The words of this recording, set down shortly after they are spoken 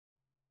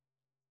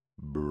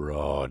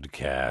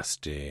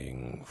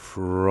Broadcasting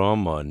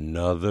from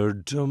another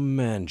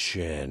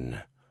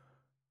dimension,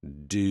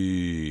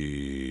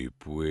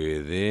 deep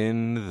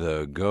within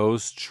the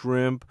Ghost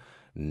Shrimp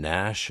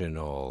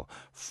National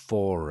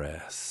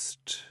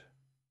Forest,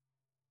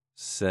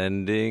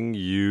 sending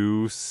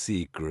you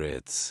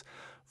secrets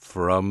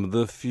from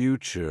the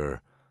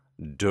future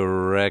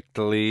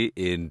directly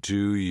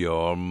into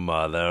your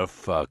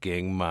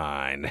motherfucking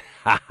mind.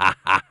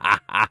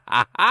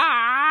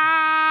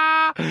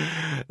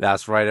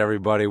 That's right,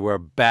 everybody. We're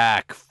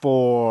back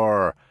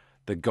for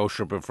the Ghost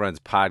Shrimp and Friends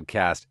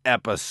podcast,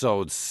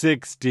 episode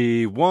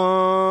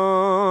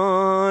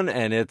 61,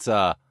 and it's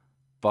a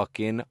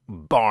fucking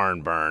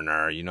barn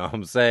burner. You know what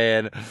I'm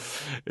saying?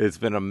 It's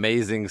been an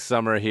amazing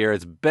summer here.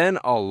 It's been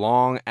a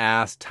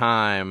long-ass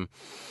time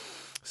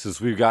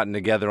since we've gotten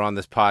together on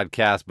this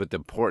podcast, but the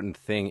important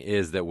thing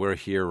is that we're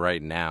here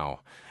right now,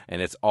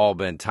 and it's all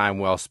been time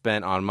well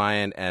spent on my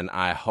end, and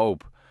I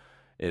hope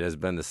it has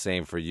been the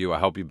same for you. I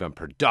hope you've been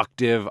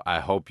productive. I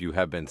hope you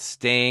have been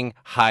staying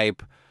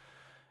hype,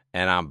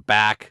 and I'm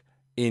back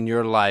in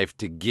your life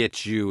to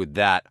get you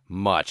that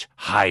much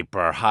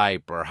hyper.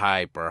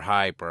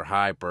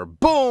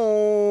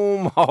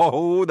 Boom!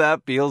 Oh,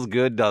 that feels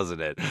good,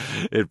 doesn't it?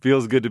 It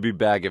feels good to be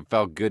back. It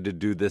felt good to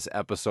do this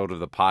episode of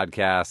the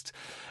podcast.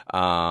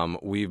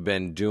 We've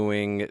been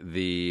doing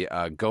the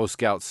Ghost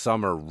Scout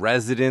Summer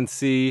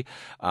Residency,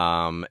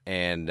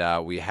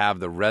 and we have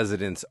the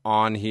residents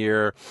on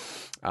here.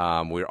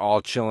 We're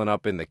all chilling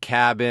up in the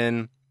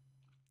cabin.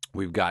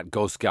 We've got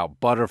Ghost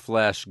Scout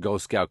Butterflesh,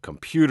 Ghost Scout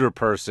Computer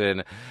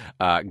Person,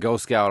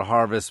 Ghost Scout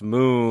Harvest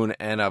Moon,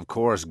 and of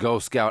course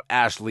Ghost Scout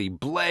Ashley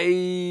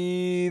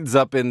Blades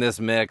up in this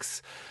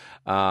mix.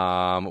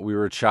 We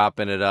were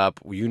chopping it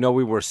up. You know,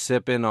 we were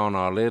sipping on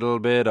a little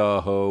bit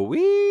of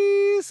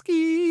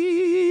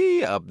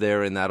whiskey up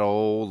there in that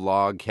old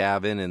log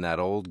cabin, in that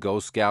old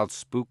Ghost Scout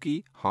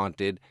spooky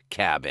haunted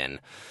cabin.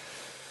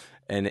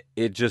 And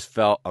it just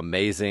felt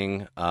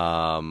amazing.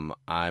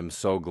 I'm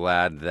so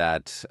glad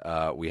that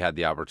we had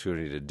the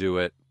opportunity to do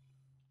it,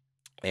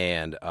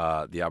 and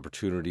the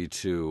opportunity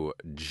to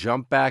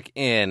jump back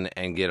in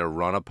and get a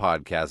run of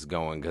podcasts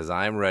going, because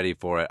I'm ready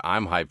for it.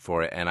 I'm hyped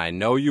for it, and I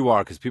know you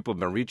are, because people have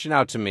been reaching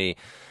out to me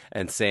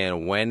and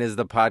saying, when is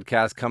the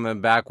podcast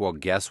coming back? Well,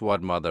 guess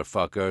what,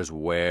 motherfuckers?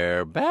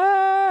 We're back.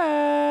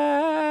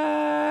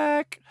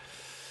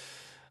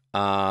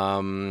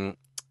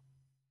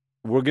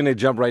 We're going to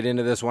jump right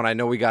into this one. I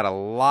know we got a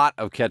lot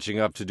of catching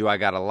up to do. I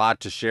got a lot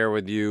to share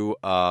with you.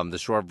 The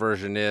short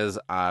version is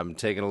I'm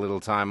taking a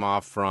little time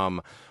off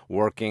from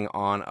working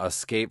on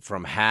Escape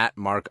from Hat,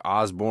 Mark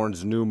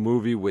Osborne's new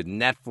movie with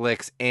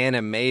Netflix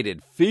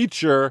animated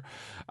feature.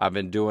 I've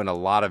been doing a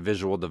lot of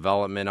visual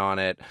development on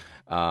it.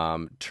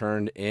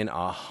 Turned in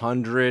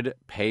 100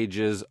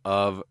 pages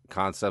of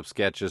concept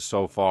sketches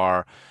so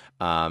far.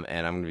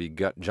 And I'm going to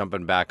be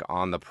jumping back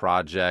on the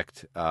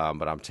project,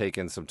 but I'm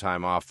taking some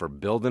time off for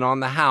building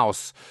on the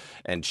house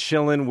and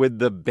chilling with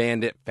the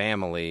Bandit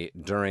family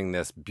during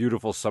this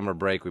beautiful summer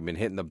break. We've been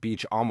hitting the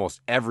beach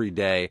almost every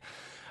day.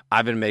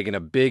 I've been making a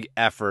big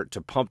effort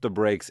to pump the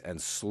brakes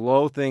and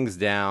slow things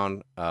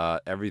down.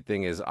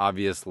 Everything is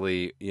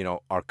obviously,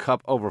 our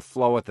cup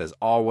overfloweth as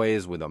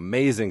always with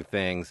amazing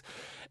things.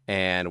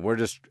 And we're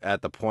just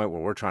at the point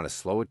where we're trying to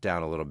slow it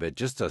down a little bit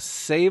just to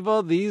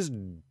savor these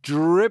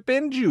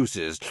dripping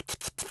juices.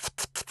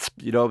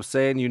 You know what I'm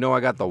saying? I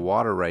got the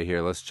water right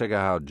here. Let's check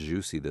out how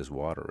juicy this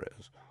water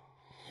is.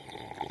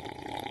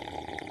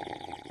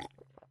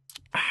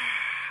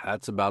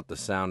 That's about the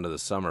sound of the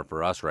summer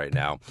for us right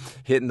now.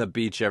 Hitting the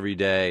beach every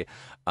day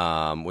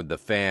with the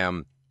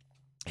fam.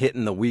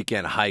 Hitting the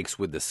weekend hikes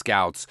with the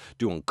scouts,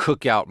 doing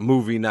cookout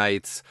movie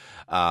nights.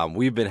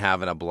 We've been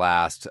having a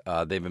blast.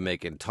 They've been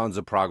making tons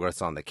of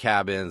progress on the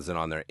cabins and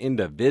on their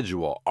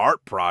individual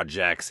art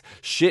projects.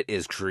 Shit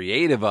is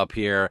creative up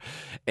here.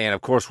 And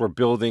of course, we're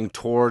building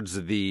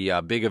towards the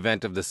big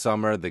event of the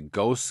summer, the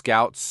Ghost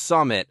Scout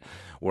Summit,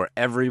 where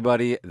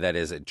everybody that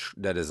is a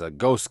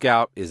Ghost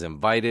Scout is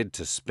invited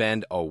to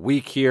spend a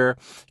week here,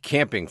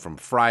 camping from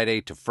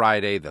Friday to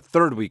Friday, the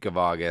third week of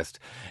August,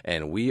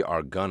 and we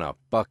are gonna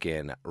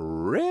fucking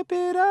rip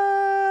it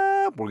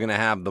up. We're gonna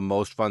have the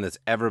most fun that's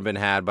ever been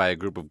had by a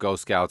group of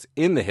Ghost Scouts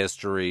in the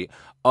history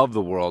of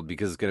the world,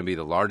 because it's gonna be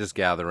the largest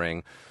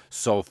gathering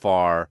so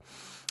far,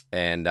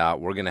 and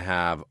we're gonna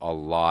have a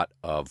lot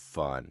of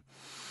fun.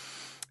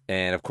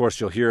 And, of course,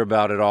 you'll hear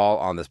about it all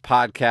on this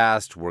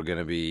podcast. We're going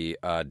to be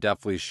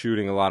definitely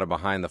shooting a lot of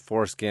behind the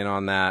foreskin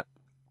on that.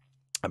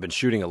 I've been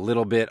shooting a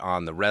little bit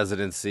on the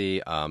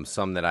residency,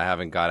 some that I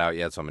haven't got out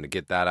yet, so I'm going to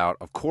get that out,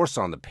 of course,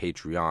 on the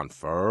Patreon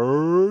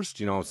first.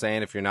 You know what I'm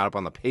saying? If you're not up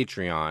on the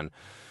Patreon,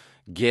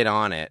 get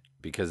on it,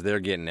 because they're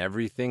getting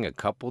everything a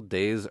couple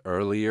days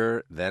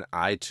earlier than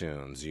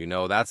iTunes.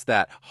 That's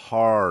that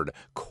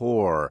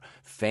hardcore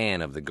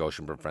fan of the Ghost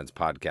Shrimp and Friends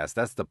podcast.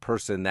 That's the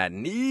person that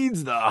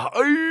needs the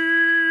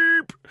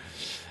hype.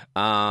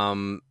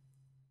 And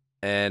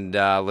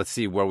let's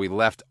see where we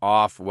left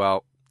off.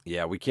 Well,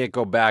 Yeah, we can't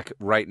go back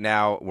right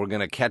now. We're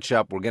going to catch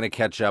up.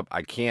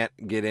 I can't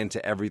get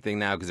into everything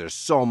now because there's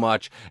so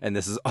much, and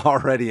this is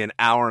already an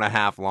hour and a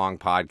half long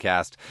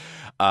podcast.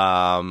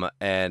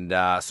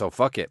 So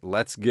fuck it.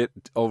 Let's get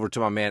over to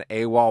my man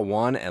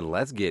AWOL1, and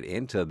let's get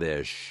into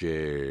this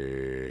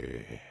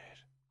shit.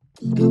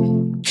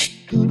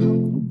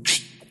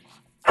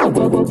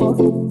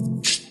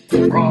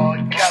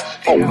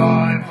 Broadcasting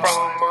live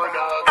from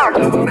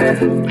another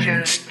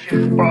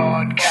dimension.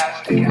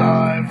 Broadcasting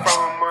live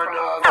from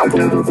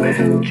another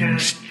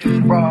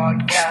dimension.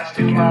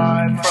 Broadcasting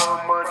live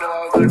from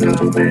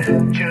another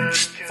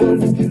dimension.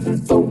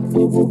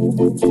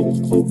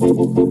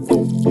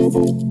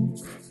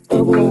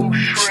 Go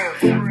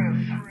shrimp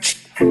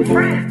and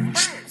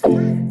friends.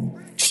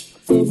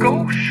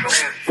 Go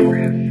shrimp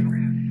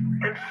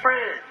and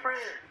friends.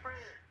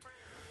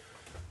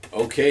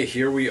 Okay,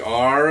 here we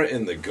are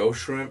in the Ghost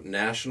Shrimp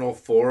National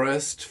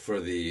Forest for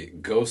the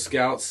Ghost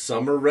Scout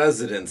Summer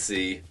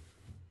Residency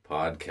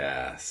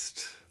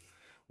podcast.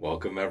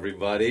 Welcome,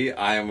 everybody.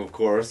 I am, of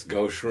course,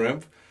 Ghost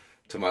Shrimp.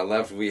 To my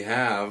left, we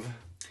have...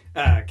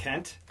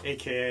 Kent,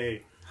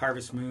 a.k.a.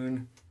 Harvest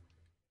Moon,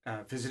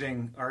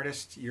 visiting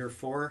artist, year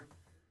 4,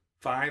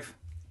 5,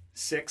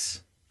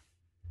 6,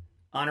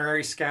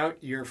 honorary scout,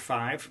 year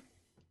 5,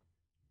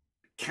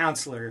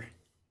 counselor,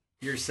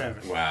 year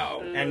 7.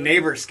 Wow. And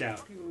neighbor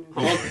scout.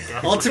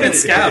 Ultimate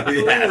scout.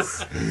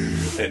 Yes.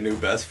 And new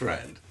best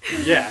friend.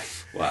 Yeah.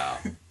 Wow.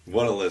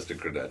 What a list of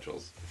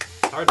credentials.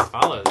 Hard to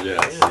follow.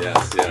 Yes,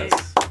 Yeah.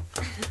 yes.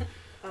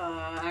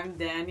 I'm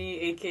Danny,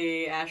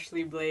 aka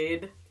Ashley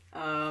Blade,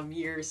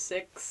 year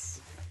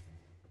 6,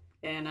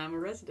 and I'm a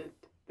resident.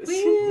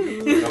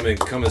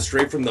 Coming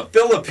straight from the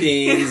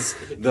Philippines,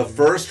 the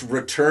first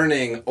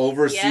returning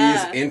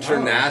overseas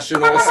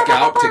international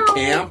scout to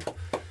camp,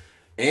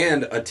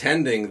 and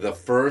attending the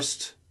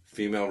first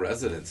female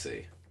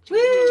residency.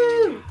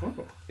 Woo!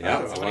 Yeah,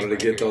 I wanted to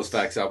get those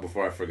facts out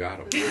before I forgot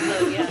them.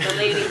 The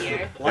lady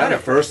here. Yeah, the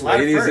first lot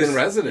of ladies firsts. in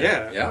residence.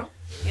 Yeah.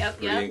 Yep,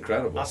 Pretty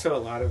incredible. Also a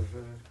lot of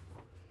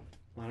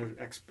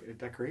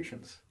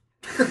decorations.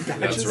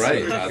 That's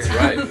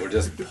right. We're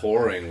just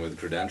pouring with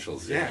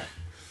credentials. Yeah.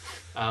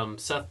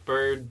 Seth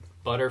Bird,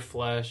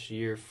 Butterflesh,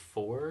 year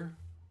 4?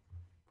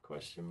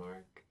 Question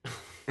mark.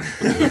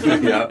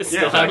 Yeah.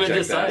 Still haven't Check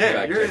decided. that. Yeah,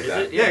 Fact you're, check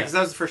that. yeah, because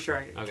that was the first year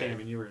I Okay. came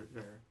and you were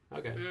there.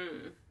 Okay.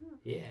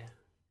 Yeah.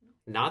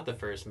 Not the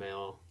first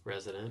male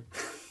resident.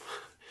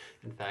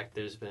 In fact,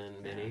 there's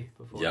been many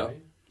before Yep. me.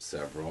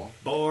 Several.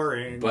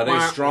 Boring. But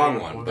a strong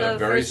one. But The a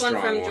very first one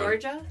strong from one.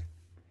 Georgia?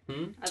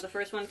 Hmm? The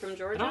first one from I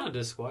Georgia? don't know,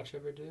 does Squatch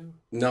ever do?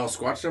 No,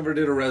 Squatch never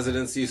did a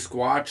residency.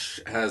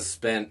 Squatch has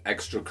spent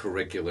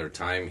extracurricular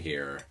time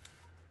here.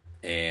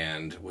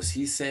 And was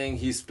he saying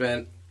he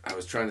spent... I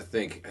was trying to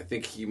think. I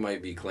think he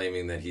might be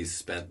claiming that he's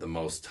spent the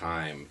most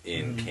time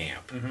in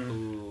camp.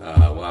 Ooh.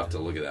 We'll have to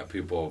look at that.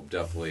 People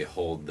definitely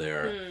hold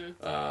their,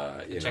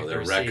 Check their the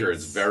records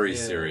receipts. very Yeah.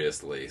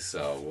 seriously.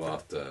 So we'll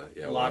have to,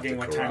 Logging we'll have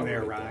what to time they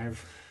corroborate that.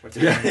 arrive. What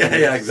time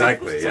Yeah,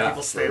 exactly. Some Yeah,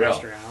 people for stay an real.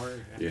 extra hour.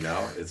 Yeah. You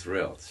know, it's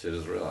real. Shit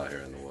is real out here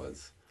in the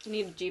woods. You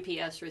need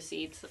GPS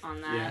receipts on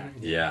that. Yeah.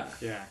 Yeah.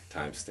 Yeah.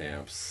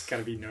 Timestamps. Got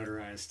to be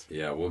notarized.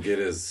 Yeah, we'll get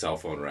his cell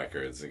phone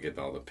records and get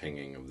all the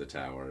pinging of the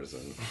towers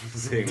and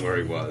seeing where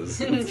he was.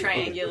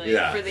 Triangulate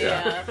Yeah, for the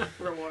yeah.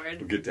 We'll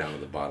We'll get down to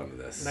the bottom of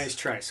this. Nice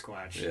try,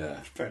 Squatch. Yeah.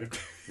 But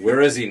Where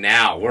is he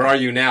now? Where are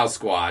you now,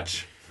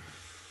 Squatch?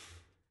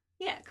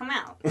 Yeah, come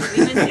out. What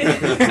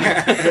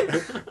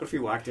if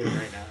you walked in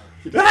right now?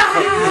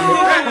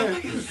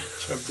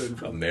 Jumped in A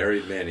from...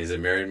 married man. He's a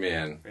married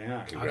man.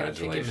 Yeah. I gotta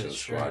take him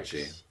his Congratulations, Squatchy.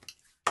 shirts.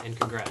 And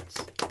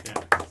congrats. Yeah.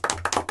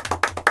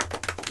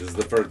 This is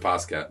the first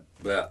podcast.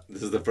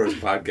 This is the first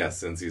podcast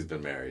since he's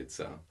been married.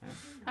 So,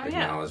 Oh,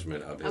 yeah.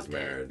 acknowledgement of his Okay.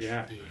 marriage.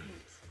 Yeah.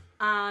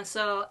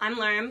 So I'm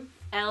Lerm,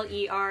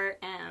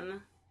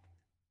 Lerm,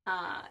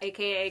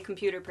 aka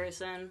computer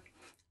person.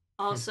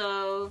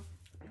 Also,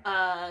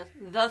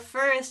 the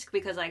first,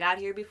 because I got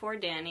here before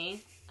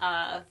Danny,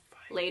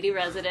 lady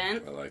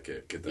resident. I like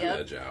it. Get the Yep.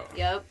 edge out.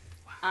 Yep.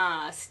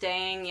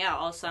 Staying,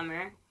 all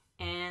summer.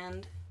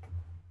 And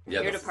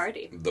Yeah, here to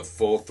party. The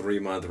full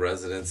 3-month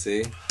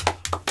residency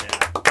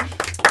Yeah.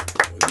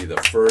 would be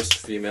the first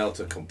female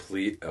to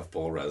complete a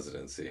full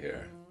residency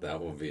here. That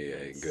will be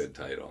a good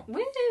title.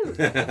 Woo!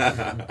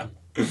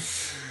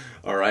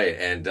 All right,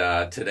 and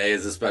today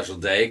is a special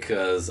day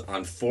because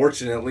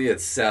unfortunately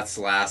it's Seth's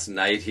last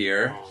night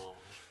here. Oh,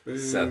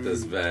 Seth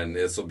has been,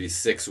 this will be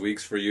 6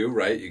 weeks for you,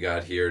 right? You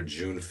got here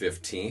June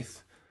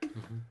 15th.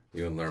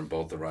 You and Lerm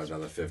both arrived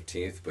on the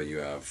 15th, but you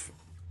have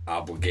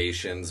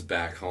obligations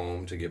back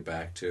home to get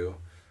back to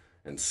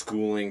and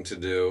schooling to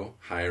do,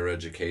 higher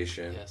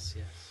education. yes.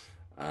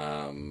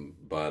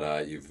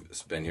 But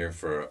you've been here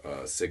for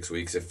 6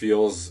 weeks. It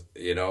feels,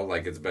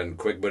 like it's been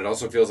quick, but it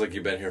also feels like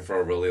you've been here for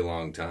a really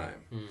long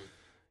time.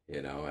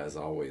 As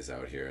always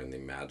out here in the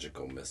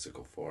magical,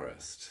 mystical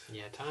forest.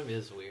 Yeah, time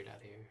is weird out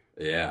here.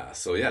 Yeah.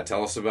 So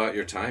tell us about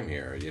your time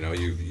here.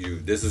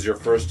 This is your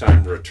first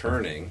time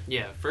returning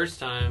Yeah, first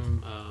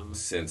time.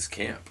 since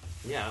camp.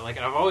 Yeah, like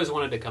I've always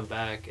wanted to come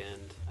back,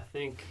 and I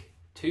think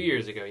 2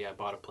 years ago, I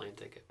bought a plane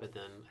ticket, but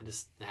then I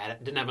just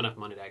didn't have enough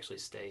money to actually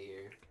stay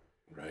here.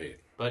 Right.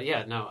 But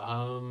yeah,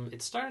 no,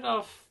 it started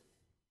off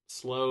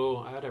slow.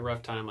 I had a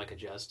rough time like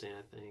adjusting,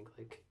 I think,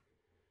 like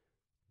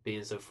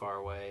being so far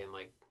away, and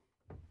like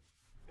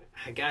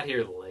I got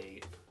here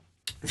late.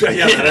 Yeah,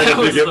 that had That a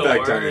was big the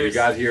impact on you. You worst.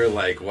 got here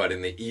like what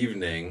in the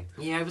evening?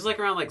 Yeah, it was like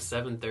around like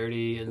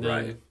 7:30, and then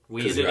Right.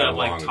 we 'Cause you ended had a up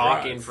like long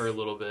talking drive. for a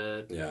little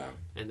bit, Yeah.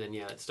 and then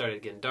it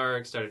started getting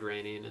dark, started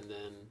raining, and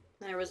then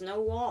There was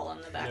no wall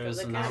on the back there of was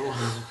the no.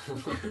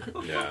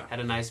 cabin. Yeah. Had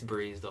a nice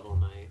breeze the whole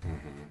night.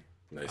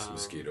 Nice Um,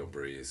 mosquito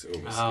breeze. Oh,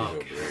 oh, mosquito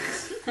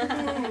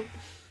okay.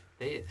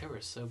 breeze. They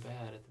were so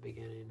bad at the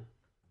beginning.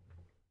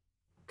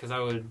 Because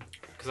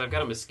I've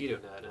got a mosquito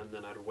net, and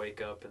then I'd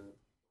wake up, and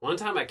one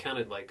time I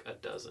counted like a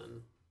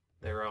dozen.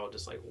 They were all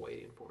just like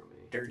waiting for me.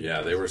 Dirty.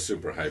 Yeah, they were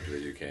super hyped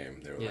that you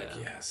came. They were like, Yeah.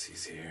 "Yes,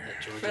 he's here."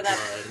 Georgia For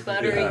that blood.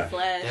 buttery Yeah.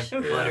 flesh.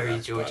 That buttery Yeah,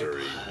 Georgia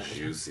buttery, blood.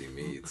 juicy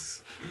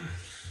meats.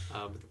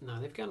 No,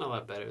 they've gotten a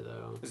lot better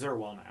though. Is there a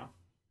wall now?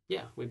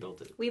 Yeah, we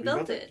built it. We You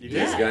built built it. it? You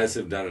These did? guys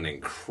have done an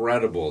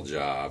incredible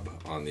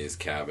job on these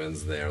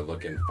cabins. They are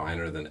looking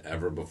finer than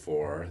ever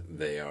before.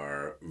 They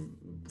are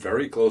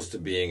very close to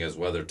being as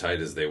weather tight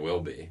as they will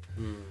be.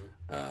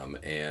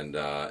 And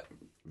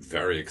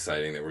very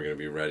exciting that we're going to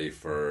be ready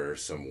for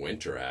some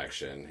winter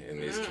action in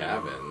these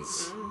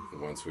cabins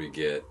once we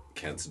get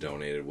Kent's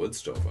donated wood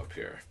stove up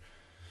here.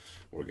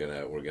 We're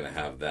gonna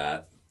have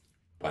that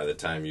by the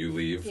time you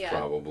leave, Yeah.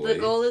 probably. The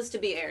goal is to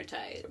be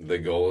airtight. The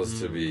goal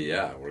is to be,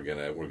 we're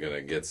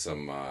gonna get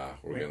some,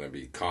 we're gonna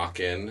be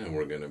caulking, and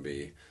we're gonna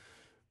be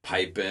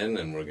piping,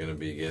 and we're gonna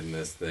be getting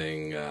this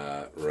thing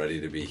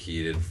ready to be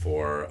heated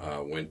for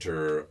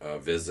winter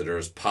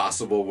visitors,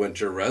 possible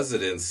winter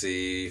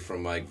residency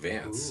from Mike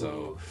Vance.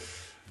 So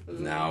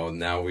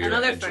now we are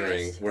Another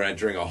entering, first. we're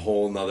entering a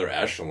whole nother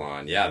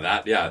echelon.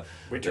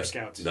 Winter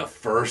Scouts. The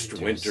first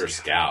winter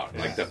scout,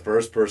 like the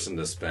first person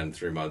to spend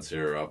 3 months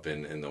here up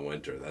in the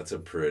winter. That's a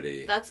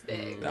pretty. That's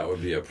big. That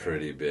would be a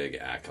pretty big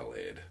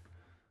accolade.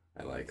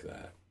 I like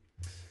that.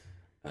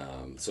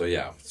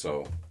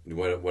 So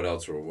what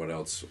else?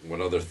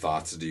 What other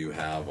thoughts do you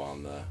have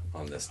on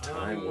this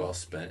time well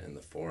spent in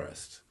the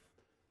forest?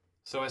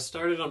 So I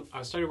started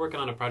working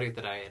on a project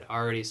that I had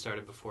already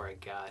started before I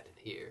got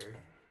here,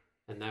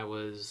 and that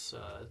was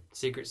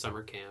Secret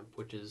Summer Camp,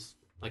 which is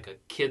like a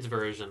kids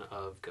version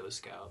of Ghost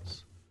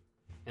Scouts.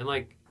 And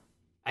like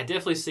I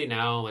definitely see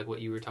now like what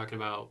you were talking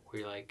about,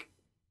 where like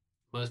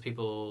most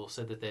people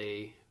said that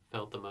they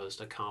felt the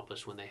most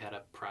accomplished when they had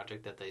a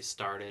project that they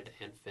started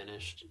and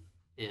finished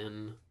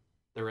in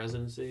the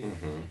residency.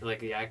 And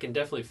like I can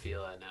definitely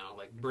feel that now,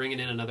 like bringing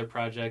in another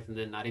project and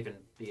then not even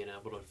being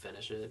able to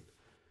finish it.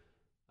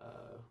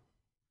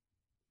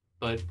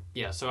 But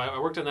yeah, so I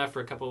worked on that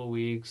for a couple of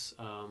weeks.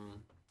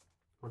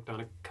 Worked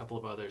on a couple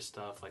of other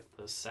stuff like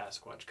the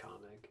Sasquatch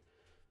comic.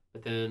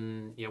 But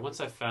then, once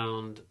I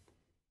found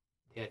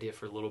the idea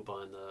for Little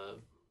Bun, the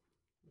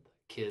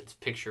kids'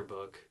 picture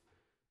book,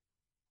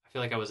 I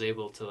feel like I was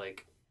able to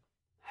like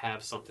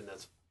have something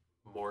that's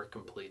more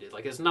completed.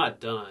 Like it's not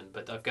done,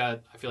 but I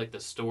feel like the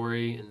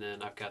story, and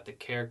then I've got the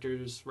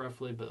characters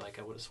roughly, but like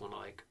I would just want to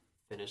like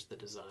finish the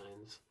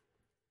designs.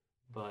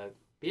 But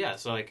yeah,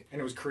 so like And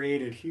it was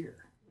created here.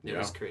 it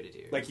was created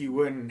here. Like you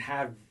wouldn't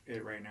have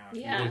it right now. if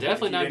you Yeah. Well, didn't-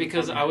 definitely if you not didn't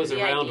because come I was here.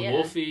 The around idea.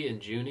 Wolfie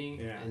and Junie,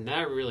 Yeah. and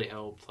that really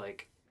helped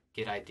like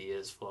get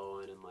ideas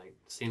flowing and like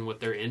seeing what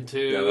they're into.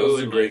 Yeah, that was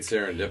a and, great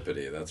like,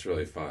 serendipity. That's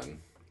really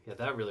fun. yeah,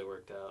 that really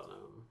worked out.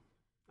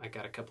 I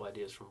got a couple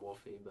ideas from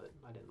Wolfie, but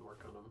I didn't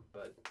work on them.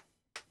 But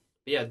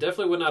yeah,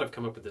 definitely would not have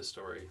come up with this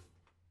story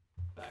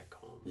back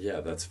home.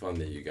 Yeah, that's fun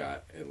that you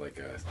got like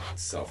a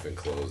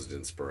self-enclosed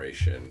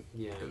inspiration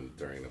Yeah.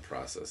 during the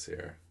process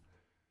here.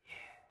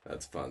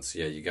 That's fun. So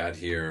yeah, you got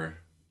here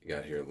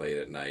late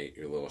at night.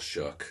 You're a little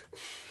shook,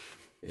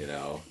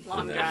 Long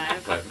and then-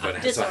 drive.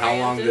 But so how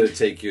long did Disoriented. it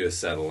take you to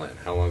settle in?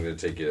 How long did it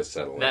take you to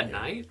settle That in?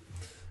 night?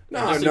 No,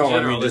 Just in no. I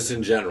general, mean, just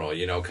in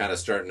general. Kind of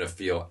starting to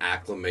feel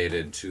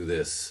acclimated to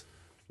this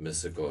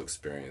mystical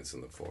experience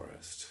in the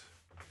forest.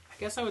 I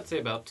guess I would say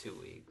about 2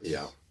 weeks.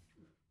 Yeah.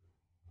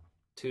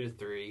 2 to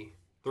 3.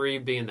 3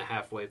 being the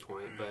halfway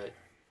point, but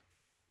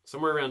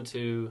somewhere around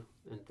 2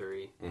 and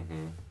 3.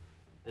 Mm-hmm.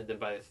 And then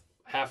by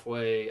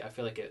halfway, I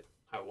feel like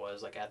I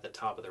was like at the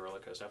top of the roller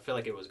coaster. I feel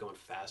like it was going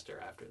faster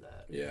after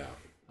that. Yeah.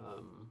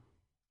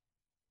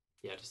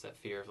 Just that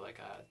fear of like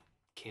I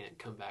can't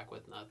come back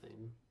with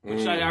nothing,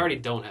 which I already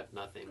don't have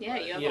nothing. Yeah,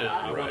 but, you have a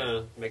lot. I Right. want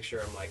to make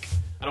sure I'm like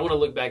I don't want to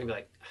look back and be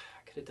like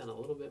I could have done a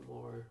little bit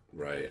more.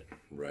 Right.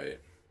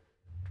 But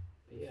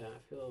yeah, I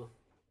feel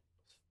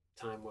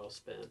time well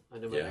spent. I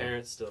know my Yeah.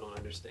 parents still don't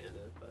understand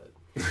it, but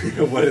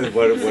what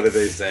do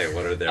they say?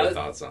 What are their I-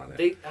 thoughts on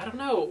it? I don't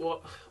know.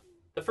 Well,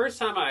 the first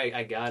time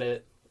I got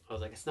it, I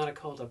was like, it's not a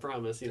cult, I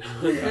promise,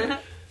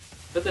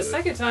 But the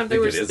second time they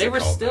think were it is a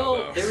cult now, though.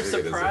 they I were think it is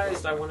a surprised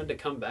cult I now. wanted to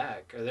come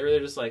back, or they were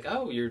just like,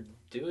 oh, you're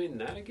doing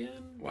that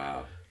again.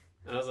 Wow.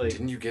 And I was like,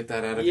 Didn't you get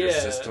that out of your Yeah.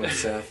 system,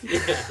 Seth?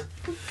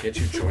 yeah. Can't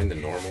you join the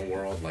normal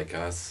world like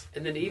us?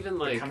 And then even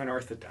like, Become an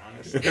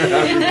orthodontist.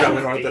 Become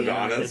an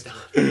orthodontist.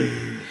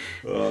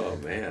 Oh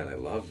man, I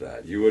love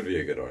that. You would be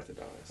a good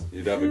orthodontist.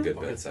 You'd have a good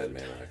bedside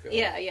manner, I feel.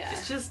 Yeah, yeah.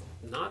 it's just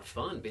not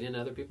fun being in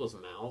other people's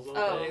mouths all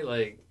Oh. day.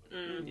 Like,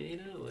 you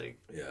know, like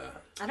Yeah.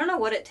 I don't know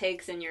what it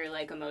takes in your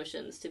like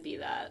emotions to be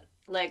that.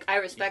 Like I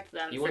respect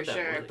them You for want that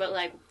sure, money. but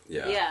like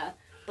Yeah.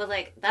 but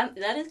like that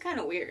is kind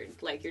of weird.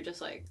 Like you're just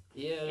like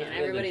yeah, in I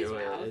everybody's enjoy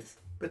it. mouths.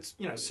 But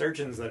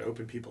surgeons that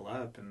open people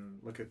up and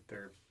look at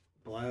their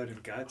blood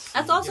and guts.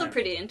 That's and, also you know.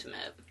 pretty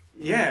intimate.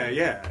 Yeah,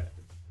 yeah.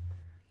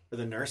 Or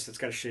the nurse that's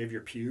got to shave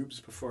your pubes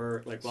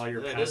before, like, while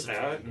you're That passed is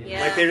out. true.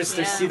 Yeah, Like they just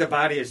they yeah. see the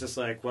body as just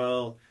like,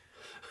 well,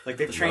 like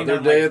they've trained Another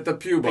on day like, at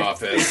the pube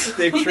office.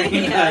 they've trained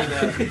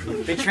Yeah.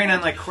 on they train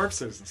on like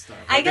corpses and stuff.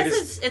 I Like, they guess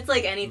just- it's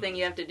like anything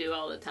you have to do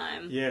all the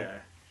time. yeah.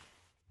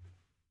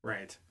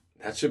 Right.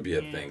 That should be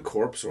a thing.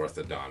 Corpse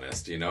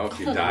orthodontist. You know, if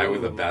you die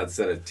with a bad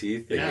set of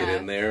teeth, they Yeah. get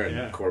in there and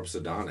Yeah. corpse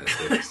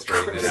odontist. They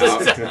straighten it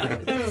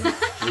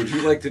out. Would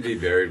you like to be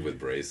buried with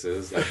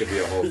braces? That could be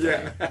a whole thing.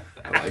 Yeah.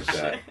 I like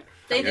that.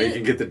 They You know, you did.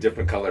 can get the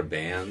different color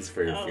bands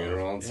for your Oh.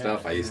 funeral and Yeah.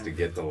 stuff. I used to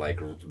get the like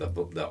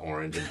the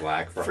orange and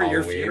black for For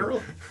your Halloween.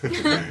 funeral?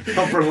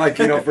 No, for like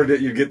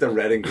you get the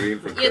red and green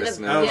for Yeah, the-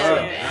 Christmas. Oh, Yeah, oh,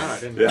 yeah. oh, I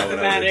didn't Yeah, know. when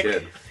I was a Thematic.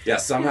 kid. Yeah,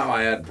 somehow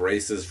I had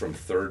braces from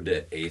 3rd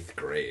to 8th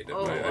grade. And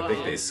Oh, I think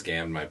wow. they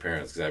scammed my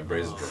parents because I had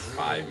braces for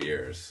 5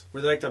 years.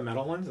 Were they like the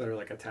metal ones that are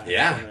like attached?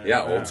 Yeah, to the-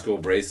 yeah, wow. old school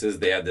braces.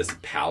 They had this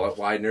palate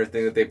widener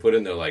thing that they put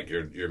in. They're like,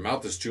 your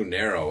mouth is too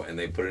narrow, and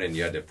they put it in.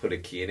 You had to put a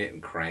key in it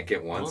and crank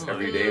it once Oh.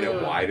 every day to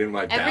widen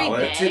my Every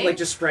palate. day? To like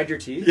just spread your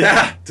teeth?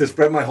 Yeah, to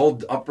spread my whole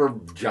upper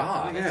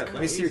jaw. Yeah, let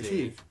me see your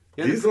teeth.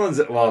 Yeah, These ones,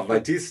 well, my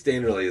teeth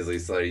stain really easily,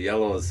 so they're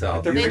yellow as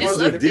hell. They These just ones,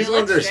 look- these they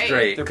ones look are straight.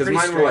 straight They're because pretty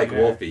mine were like straight,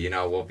 yeah. Wolfie. You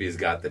know, Wolfie's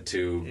got the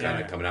two kind Yeah.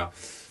 of coming out.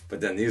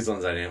 But then these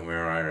ones I didn't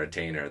wear on a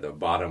retainer. The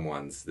bottom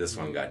ones, this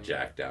one Mm. got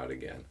jacked out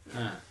again.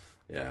 Ah,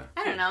 Yeah.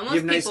 I don't know. You Most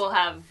have nice- people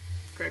have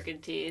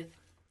crooked teeth.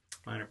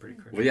 mine are pretty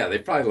crazy. Well, yeah, they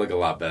probably look a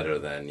lot better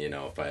than,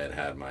 if I had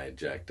had my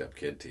jacked up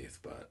kid teeth.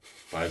 But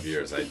 5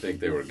 years, I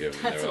think they were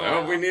giving. They That's were a like, oh,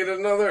 lot. we need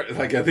another.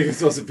 Like, I think it's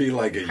supposed to be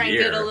like a Crank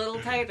year. it a little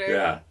tighter.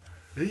 Yeah,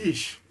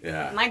 Yeesh.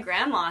 yeah. My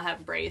grandma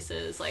had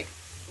braces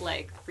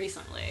like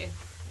recently.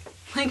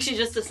 Like she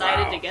just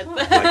decided Wow. to get them.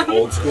 Like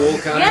old school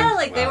kind Yeah, of?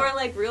 like they Wow. were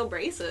like real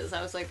braces.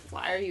 I was like,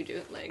 why are you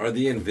doing like? Are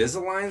the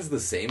Invisaligns the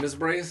same as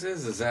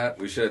braces? Is that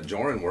we should?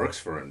 Joran works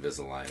for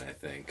Invisalign, I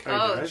think.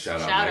 Oh, does?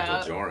 Shout out shout Michael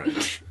out. Joran.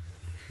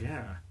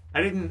 Yeah.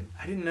 I didn't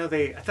know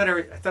they. I thought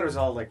it was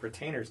all like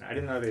retainers. I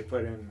didn't know they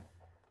put in.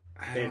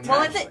 I They don't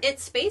Well, know. it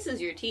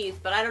spaces your teeth,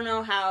 but I don't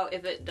know how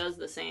if it does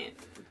the same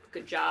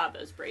good job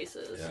as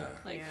braces. Yeah.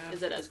 Like, Yeah.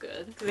 is it as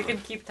good? They can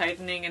keep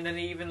tightening, and then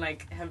they even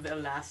like have the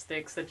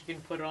elastics that you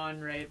can put on,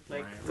 right?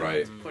 Like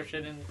Right. to push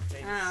it in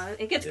place.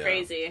 It gets Yeah.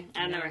 crazy.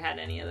 I've Yeah. never had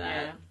any of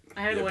that. Yeah,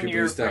 I had Yeah, 1 people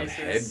year used to have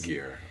braces.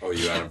 headgear. Oh,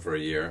 you had them for a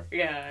year?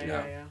 Yeah.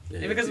 Yeah,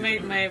 Yeah, because it's my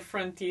even- my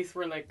front teeth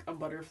were like a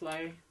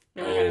butterfly.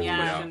 They were Oh, kind of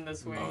yeah. positioned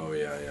this way. Oh,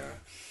 yeah, yeah.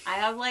 I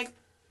have like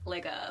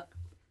a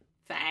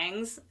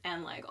fangs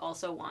and like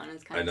also one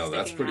is kind I of know,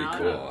 that's sticking pretty out.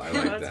 cool. I like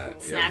That's that.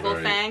 cool. You have Snaggle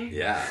very- fang?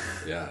 Yeah,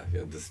 yeah. You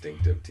have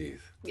distinctive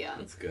teeth. Yeah.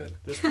 That's good.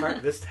 This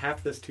part,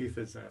 half this tooth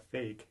is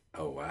fake.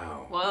 Oh,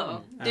 wow.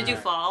 Whoa. Did you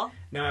Uh, fall?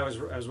 No, I was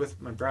with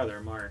my brother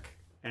Mark,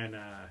 and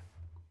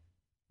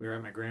we were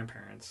at my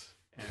grandparents,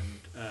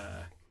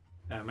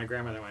 and my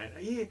grandmother went,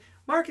 hey,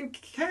 "Mark and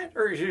Kat,"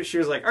 or she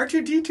was like,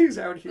 "R2D2's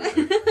out here,"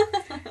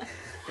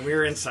 and we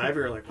were inside.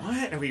 We were like,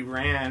 "What?" And we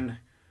ran.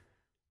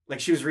 Like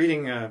she was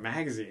reading a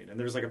magazine, and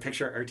there was like a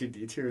picture of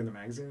R2D2 in the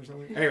magazine or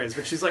something. Anyways,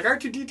 but she's like,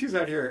 "R2D2's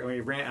out here," and we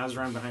ran. I was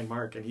running behind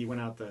Mark, and he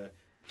went out the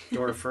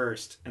door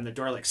first, and the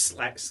door like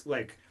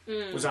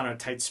was on a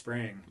tight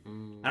spring.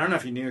 I don't know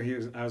if he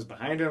knew I was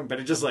behind him, but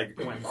it just like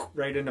went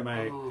right into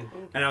my, Oh.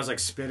 and I was like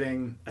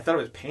spitting. I thought it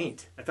was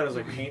paint. I thought it was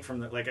like paint from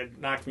the like it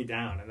knocked me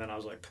down, and then I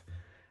was like,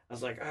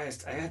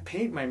 I had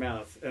paint in my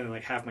mouth, and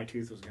like half my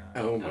tooth was gone.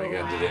 Oh, my Oh,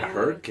 God. Did it wow.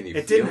 hurt? Can you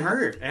It feel didn't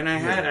hurt, and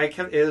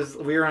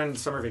we were on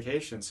summer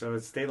vacation, so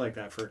it stayed like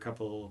that for a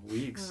couple of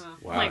weeks. Oh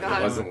Wow. my It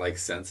god. wasn't like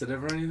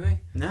sensitive or anything?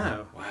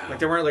 No, Wow. like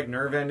there weren't like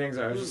nerve endings.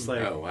 I was just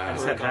like, Oh, wow. I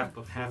just had Broke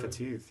off half a before.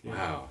 tooth. Yeah.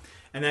 Wow.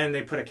 And then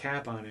they put a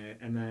cap on it,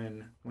 and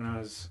then when I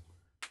was,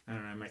 I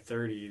don't know, in my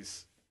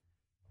 30s,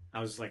 I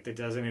was like the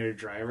designated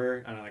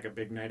driver on like a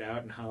big night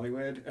out in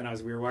Hollywood, and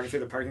we were walking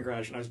through the parking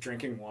garage, and I was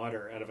drinking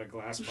water out of a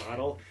glass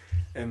bottle,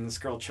 and this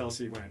girl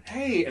Chelsea went,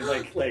 "Hey," and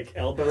like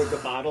elbowed the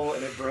bottle,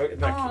 and it broke,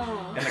 and,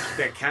 Oh. and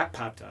the cap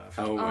popped off.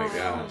 Oh, my Oh.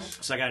 gosh.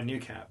 So I got a new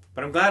cap,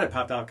 but I'm glad it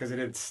popped off because it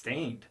had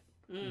stained,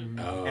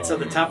 Oh, and so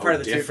the top part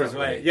of the tooth was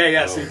white. differently.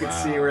 Yeah, so Oh, you could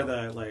wow. see where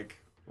the like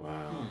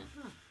Wow.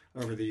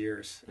 over the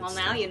years. Well,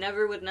 It's- now you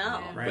never would know.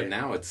 Yeah. Right. But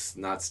now it's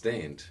not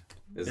stained.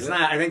 Is It's it?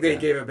 not. I think they Yeah.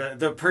 gave it.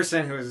 The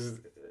person who was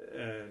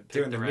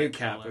doing the the right new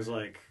cap color. was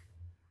like,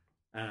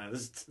 He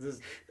was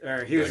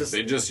Like, just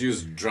they just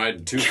used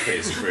dried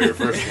toothpaste for your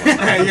first one.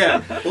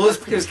 yeah. Well,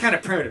 it was kind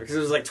of primitive because it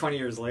was like 20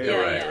 years later. Yeah,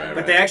 right, yeah.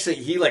 right, But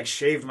he like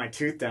shaved my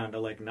tooth down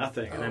to like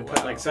nothing, and Oh, then put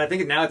wow. like, so I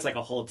think now it's like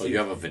a whole Oh, tooth. you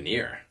have a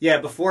veneer.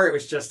 Yeah, before it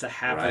was just a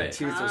half of Right. the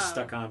tooth was Oh.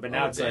 stuck on, but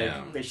now Oh, it's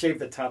damn. like they shaved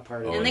the top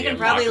part. Oh, of And it. they the can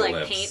probably like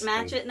apocalypse. paint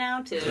match it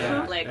now too,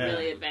 Yeah, like yeah.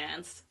 really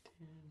advanced.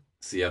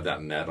 So you have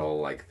that metal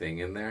like thing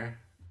in there.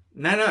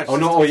 No. It's Oh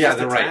just, no! Oh it's yeah, just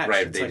they're right. attached.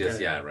 Right. It's They like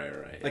just a-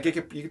 right. Like you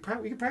could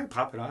probably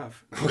pop it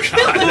off. Oh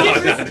god! No,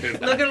 don't do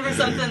that. Looking for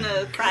something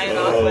to pry it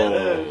off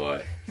with. Oh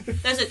boy.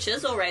 There's a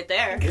chisel right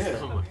there.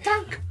 Oh my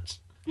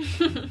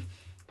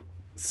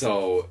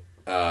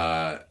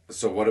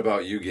So what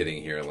about you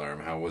getting here,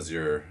 Lerm? How's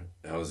your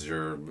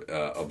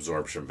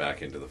absorption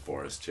back into the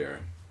forest here?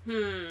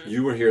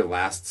 You were here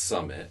last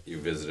summit. You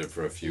visited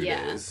for a few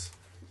Yeah. days.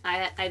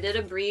 I did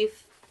a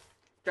brief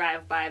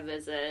drive-by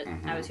visit.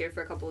 I was here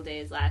for a couple of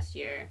days last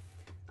year.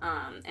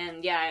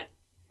 And yeah,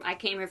 I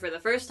came here for the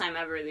first time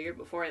ever the year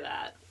before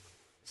that.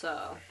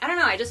 So, I don't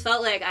know, I just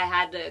felt like I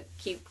had to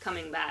keep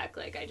coming back.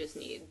 Like, I just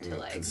need to,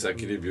 like...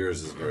 Consecutive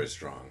years is very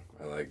strong.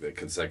 I like the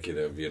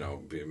consecutive,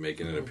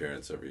 making an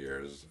appearance every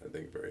year is, I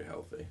think, very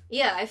healthy.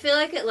 Yeah, I feel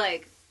like it,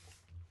 like...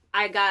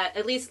 I got,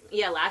 at least,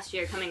 last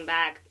year coming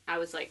back, I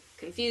was, like,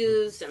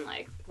 confused and,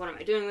 like, what am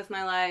I doing with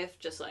my life?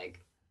 Just, like,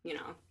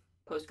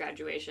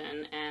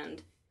 post-graduation.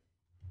 And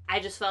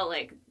I just felt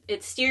like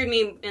it steered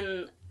me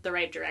in the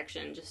right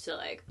direction just to,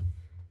 like,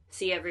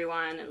 see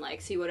everyone and,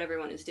 like, see what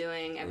everyone is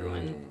doing.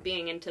 Everyone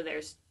being into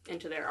their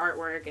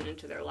artwork and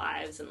into their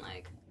lives and,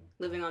 like,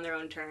 living on their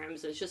own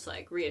terms is just,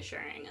 like,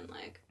 reassuring and,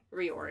 like,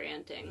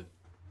 reorienting.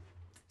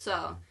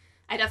 So...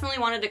 I definitely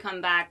wanted to come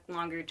back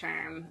longer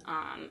term,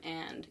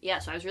 and yeah,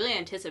 so I was really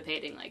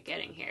anticipating, like,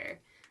 getting here.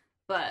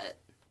 But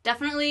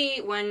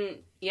definitely when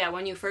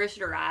you first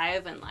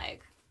arrive and,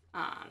 like,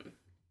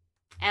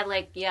 at,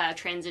 like, a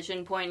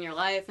transition point in your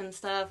life and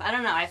stuff, I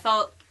don't know, I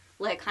felt,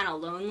 like, kind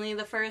of lonely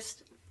the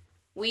first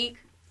week.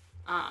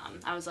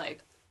 I was,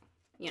 like,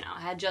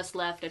 I had just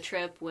left a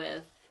trip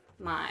with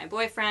my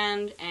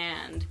boyfriend,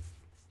 and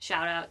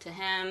shout out to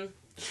him.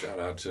 Shout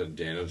out to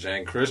Daniel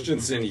Jan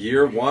Christensen,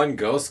 year 1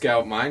 Ghost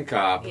Scout Mine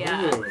Cop.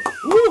 Yeah. Ooh.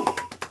 Woo!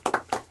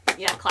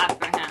 Yeah, clap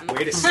for him.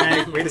 Way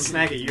to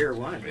snag a year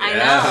one.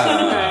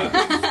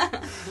 I know.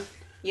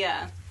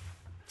 Yeah.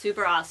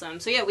 Super awesome.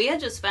 So yeah, we had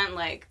just spent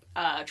like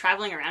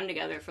traveling around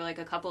together for like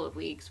a couple of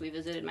weeks. We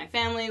visited my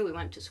family, we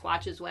went to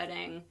Squatch's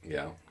wedding.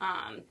 Yeah.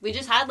 We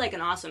just had like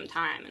an awesome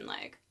time and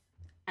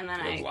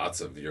then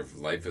Your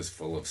life is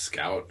full of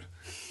scout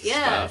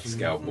yeah. stuff,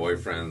 scout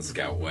boyfriends,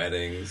 scout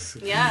weddings.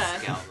 Yeah.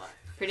 Scout life.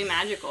 Pretty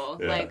magical.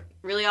 Yeah. Like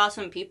really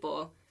awesome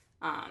people.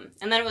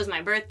 And then it was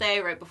my birthday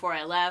right before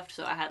I left,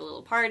 so I had a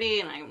little party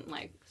and I'm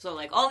like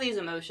all these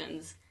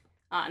emotions.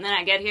 And then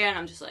I get here and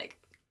I'm just like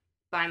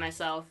by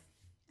myself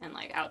and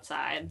like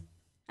outside.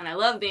 And I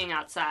love being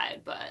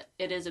outside, but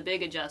it is a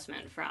big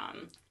adjustment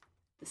from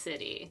the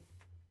city.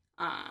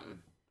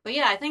 But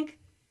yeah, I think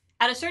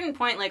at a certain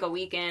point, like a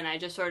week in, I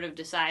just sort of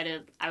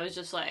decided, I was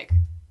just like,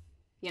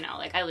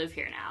 like I live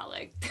here now.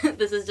 Like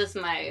this is just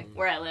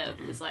where I live.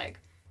 It's like,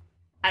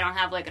 I don't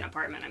have like an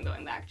apartment I'm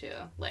going back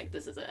to. Like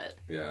this is it.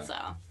 Yeah. So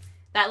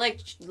that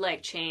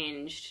like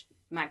changed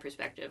my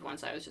perspective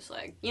once I was just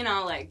like,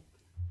 like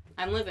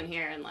I'm living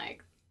here and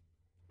like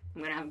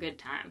I'm gonna have a good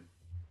time.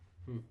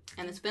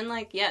 And it's been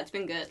like, yeah, it's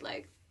been good.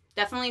 Like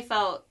definitely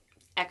felt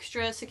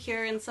extra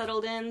secure and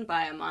settled in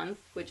by a month,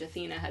 which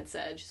Athena had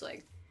said. She's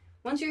like,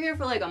 once you're here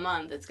for like a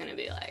month, it's gonna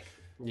be like,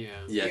 Yeah.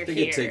 Yeah, I You're think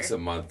here. it takes a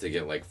month to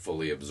get like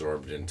fully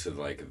absorbed into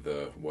like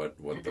the what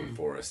the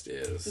forest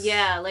is.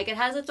 yeah, like it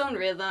has its own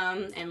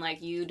rhythm and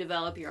like you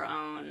develop your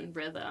own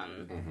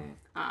rhythm.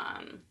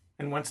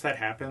 And once that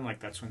happened, like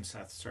that's when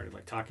Seth started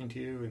like talking to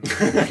you and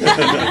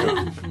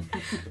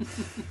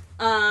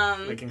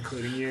like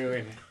including you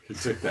and He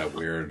took that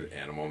weird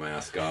animal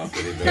mask off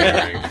that he'd been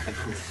wearing.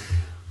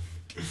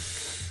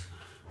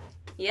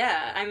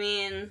 Yeah, I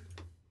mean,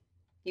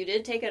 you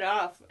did take it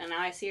off, and now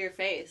I see your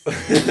face.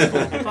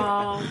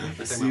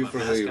 See you for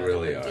who you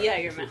really are. Yeah,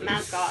 your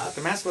mask off.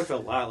 the mask looked a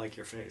lot like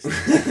your face.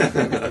 That's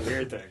a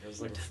weird thing. It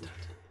was like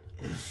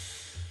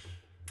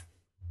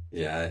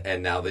Yeah,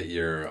 and now that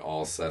you're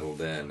all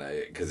settled in,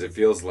 because it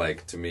feels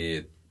like to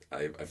me,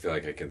 I feel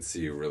like I can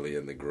see you really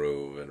in the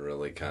groove and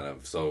really kind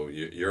of. So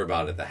you're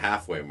about at the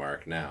halfway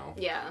mark now.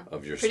 Yeah,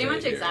 Of your pretty stay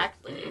much here.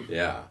 exactly,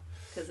 Yeah,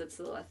 because it's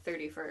the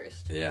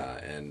 31st. yeah,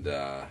 and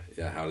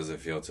how does it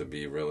feel to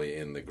be really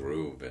in the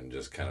groove and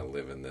just kind of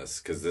live in this?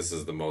 Because this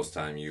is the most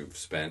time you've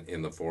spent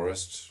in the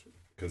forest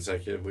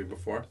consecutively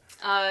before.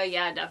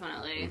 Yeah,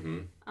 definitely.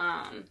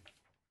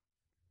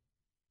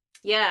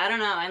 Yeah, I don't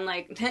know, and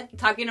like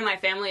talking to my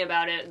family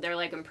about it, they're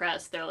like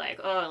impressed. They're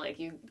like, oh, like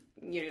you're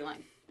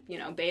like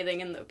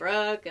bathing in the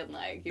brook and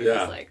like you're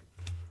Yeah. just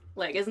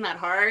like isn't that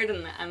hard?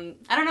 And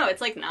I don't know,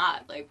 it's like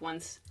not like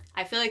once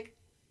I feel like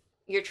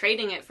you're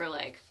trading it for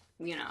like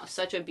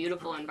such a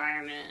beautiful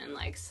environment and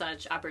like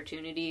such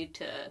opportunity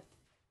to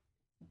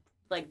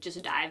like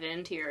just dive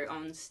into your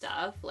own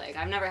stuff. Like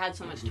I've never had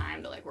so much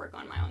time to like work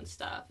on my own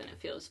stuff, and it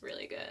feels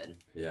really good.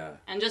 Yeah.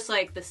 And just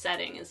like the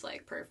setting is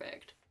like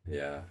perfect.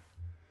 Yeah.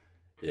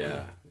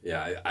 Yeah.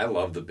 Yeah. I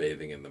love the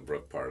bathing in the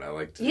brook part. I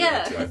like to do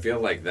Yeah. that too. I feel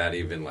like that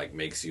even like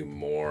makes you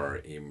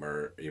more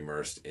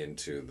immersed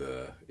into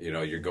the, you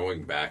know, you're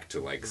going back to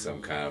like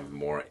some kind of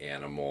more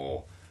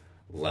animal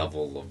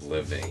level of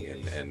living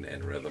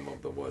and rhythm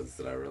of the woods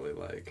that I really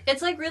like.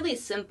 It's like really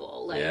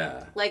simple. Like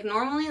Yeah. like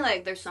normally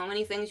like there's so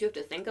many things you have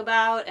to think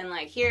about, and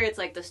like here it's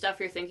like the stuff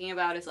you're thinking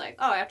about is like,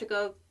 oh, I have to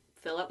go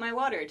fill up my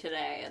water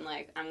today, and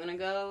like I'm gonna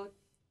go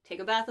take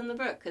a bath in the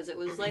brook because it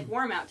was like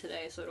warm out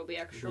today, so it'll be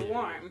extra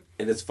warm.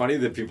 And it's funny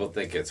that people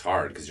think it's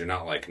hard because you're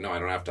not like, no, I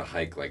don't have to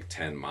hike like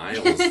 10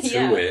 miles to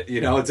Yeah. it. You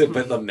know,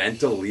 but the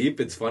mental leap,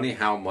 it's funny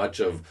how much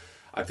of,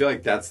 I feel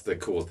like that's the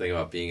cool thing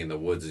about being in the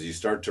woods is you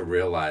start to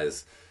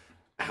realize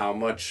how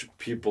much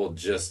people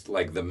just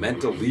like the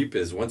mental leap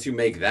is once you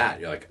make that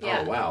you're like,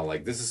 Yeah. oh wow,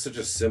 like this is such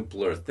a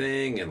simpler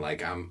thing, and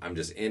like I'm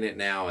just in it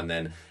now. And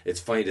then it's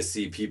funny to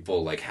see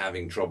people like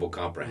having trouble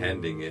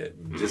comprehending it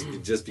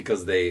just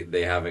because they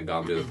haven't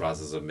gone through the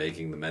process of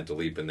making the mental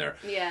leap, and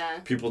Yeah.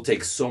 people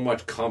take so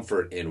much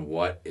comfort in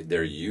what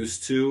they're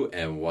used to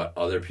and what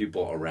other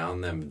people around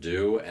them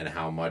do, and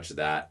how much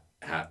that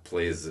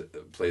plays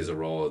a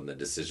role in the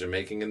decision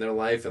making in their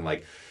life. And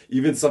like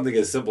even something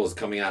as simple as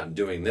coming out and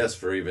doing this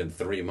for even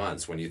 3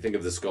 months, when you think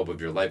of the scope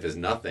of your life as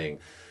nothing,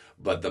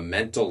 but the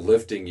mental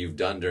lifting you've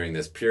done during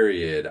this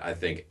period, I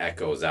think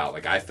echoes out.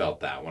 Like I felt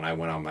that when I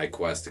went on my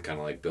quest to kind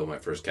of like build my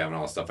first cabin and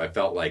all that stuff. I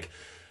felt like,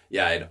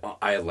 yeah,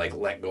 I had like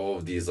let go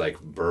of these like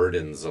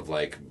burdens of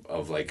like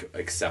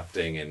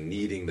accepting and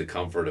needing the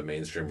comfort of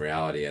mainstream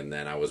reality, and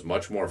then I was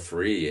much more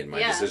free in my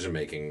Yeah. decision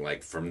making.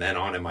 Like from then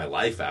on in my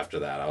life after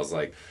that, I was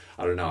like,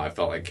 I don't know, I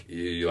felt like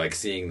you like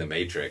seeing the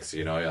Matrix.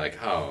 You know, you're like,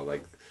 oh,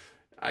 like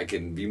I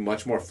can be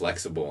much more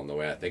flexible in the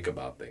way I think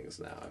about things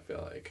now. I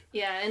feel like.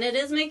 Yeah, and it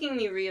is making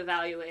me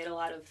reevaluate a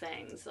lot of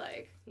things.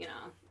 Like, you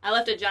know, I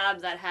left a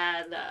job that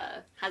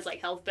has like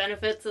health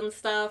benefits and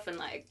stuff, and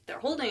like they're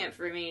holding it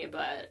for me,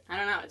 but I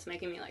don't know, it's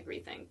making me like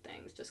rethink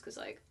things just because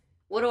like,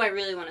 what do I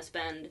really want to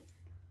spend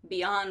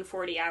beyond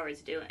 40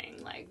 hours doing?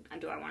 Like,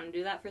 do I want to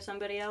do that for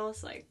somebody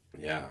else? Like,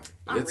 Yeah,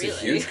 Not it's a really.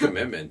 huge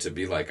commitment to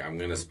be like, I'm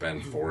gonna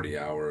spend 40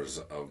 hours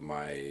of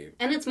my.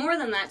 and it's more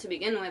than that to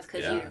begin with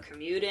because Yeah. you're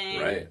commuting,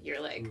 Right.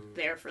 you're like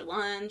there for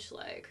lunch,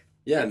 like.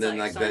 Yeah, and It's then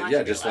like like so that, much yeah,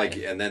 of your just like,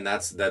 life. and then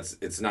that's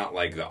it's not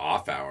like the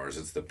off hours;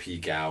 it's the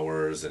peak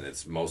hours, and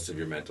it's most of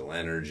your mental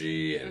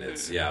energy, and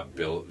it's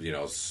built, you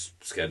know,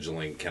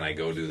 scheduling. Can I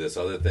go do this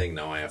other thing?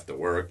 No, I have to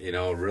work. You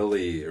know, it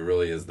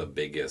really is the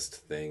biggest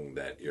thing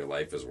that your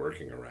life is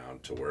working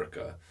around, to work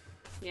a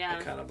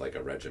Yeah. kind of like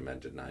a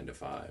regimented 9 to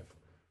 5.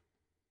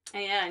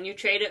 And yeah, and you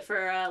trade it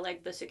for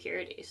like the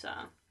security, so.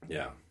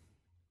 Yeah,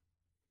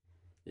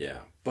 yeah,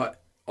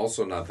 but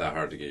also not that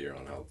hard to get your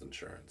own health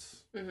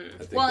insurance. I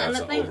think Well, and that's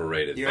the an thing-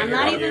 overrated You thing. I'm have,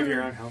 not your, you have even-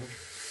 your own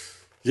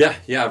health.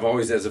 Yeah, I've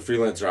always, as a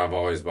freelancer, I've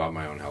always bought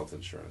my own health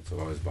insurance. I've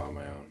always bought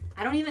my own.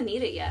 I don't even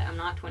need it yet. I'm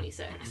not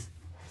 26.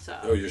 So.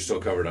 Oh, you're still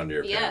covered under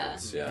your Yeah.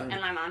 parents. Yeah.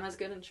 And my mom has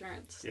good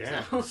insurance.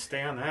 Yeah, So,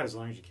 stay on that as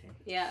long as you can.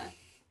 yeah.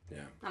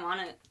 Yeah. I'm on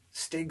it.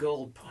 Stay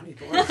gold, pony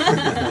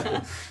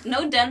boy.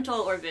 No dental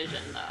or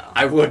vision, though.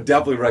 I would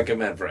definitely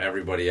recommend for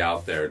everybody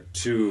out there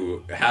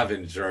to have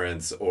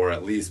insurance, or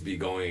at least be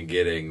going and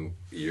getting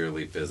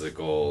yearly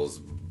physicals,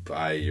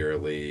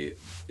 bi-yearly.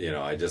 You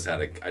know, I just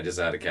had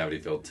a cavity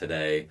filled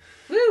today.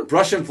 Woo!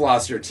 Brush and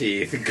floss your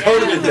teeth. Go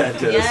to the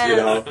dentist. Yes. You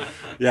know,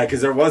 yeah,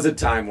 because there was a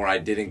time where I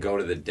didn't go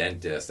to the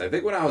dentist. I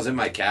think when I was in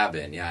my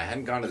cabin, I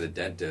hadn't gone to the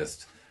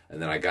dentist.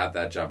 And then I got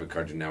that job at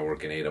Cartoon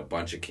Network and ate a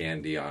bunch of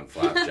candy on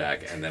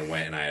Flapjack, and then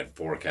went and I had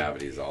 4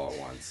 cavities all at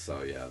once.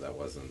 So yeah, that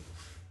wasn't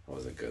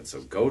good. So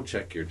go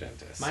check your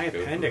dentist. My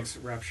Go- appendix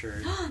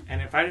ruptured,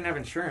 and if I didn't have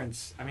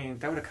insurance, I mean,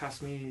 that would have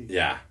cost me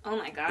Yeah, Oh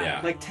my god.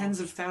 Yeah. like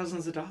tens of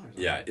thousands of dollars.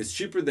 yeah, it's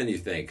cheaper than you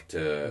think.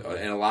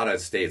 In a lot of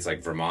states,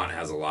 like Vermont,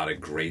 has a lot of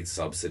great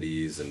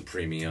subsidies and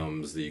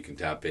premiums that you can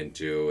tap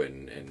into,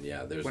 and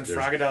yeah, there's When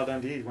Froggadell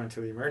Dundee went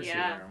to the emergency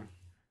Yeah. room,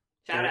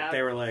 Shout out.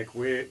 they were like,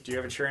 do you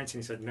have insurance?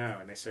 And he said no.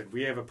 And they said,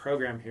 we have a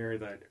program here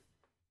that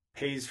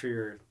pays for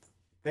your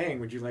thing.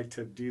 Would you like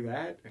to do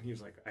that? And he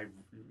was like,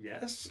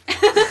 yes.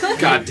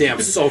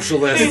 goddamn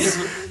socialists.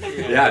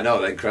 Yeah,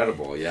 no,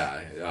 incredible.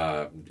 Yeah,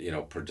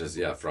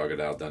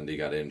 Froggadell Dundee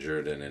got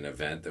injured in an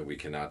event that we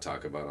cannot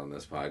talk about on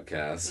this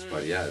podcast.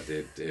 But yeah,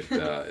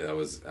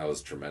 that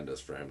was tremendous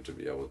for him to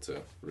be able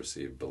to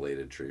receive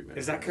belated treatment.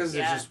 Is that because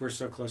Yeah. we're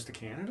so close to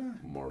Canada?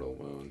 Mortal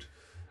wound.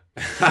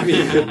 I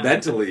mean,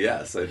 mentally,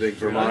 yes. I think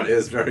Vermont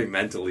is very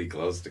mentally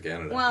close to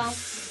Canada. Well,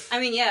 I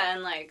mean, yeah,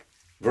 and like,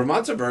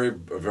 Vermont's a very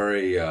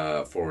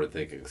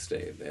forward-thinking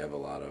state. They have a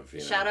lot of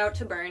shout out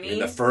to Bernie. in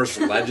the first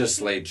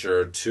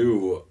legislature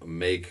to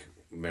make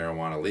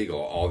marijuana legal.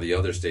 All the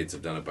other states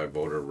have done it by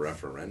voter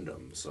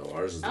referendum. So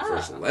ours is the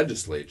first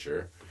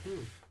legislature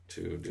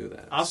to do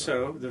that.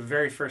 Also, the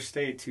very first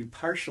state to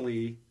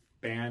partially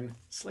ban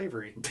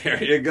slavery. So,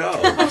 there you go.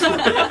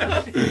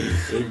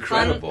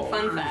 Incredible.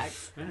 Fun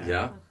fact.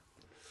 Yeah.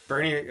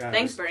 Bernie.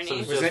 Thanks, So Bernie.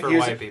 it's Was just it- for he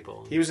was- white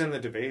people. He was in the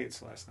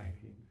debates last night.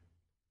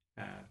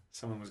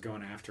 Someone was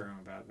going after him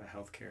about the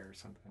health care or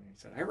something. He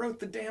said, "I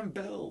wrote the damn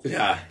bill."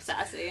 Yeah.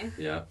 Sassy.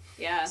 Yeah.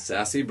 Yeah.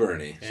 Sassy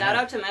Bernie. Shout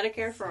out to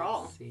Medicare for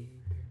all.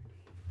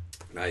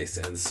 Nice.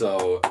 And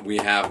so we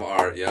have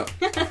our, yep.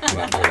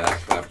 Clap for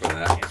that. Clap for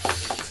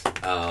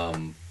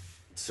that.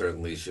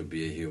 Certainly should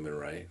be a human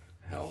right.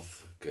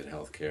 Health. Good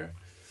health care.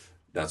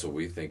 That's what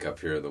we think up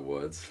here in the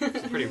woods.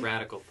 It's a pretty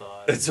radical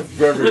thought. It's a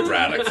very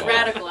radical. It's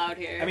radical out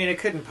here. I mean, it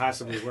couldn't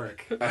possibly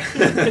work,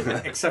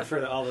 except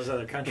for all those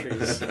other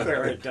countries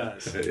where it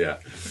does. Yeah.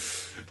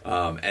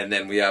 And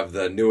then we have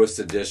the newest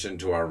addition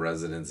to our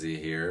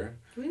residency here,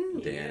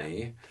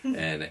 Danny.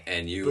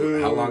 And you, Boo.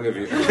 how long have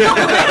you...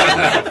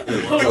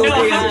 Oh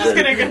no, I'm just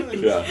gonna go.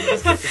 Yeah.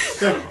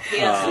 He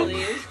has to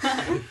leave.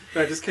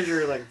 No, just because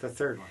you're like the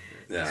third one.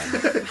 Yeah.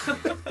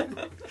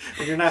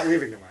 And you're not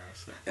leaving tomorrow.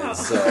 So. And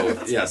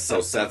so, yeah,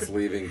 so Seth's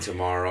leaving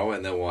tomorrow,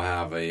 and then we'll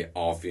have a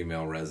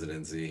all-female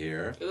residency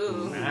here.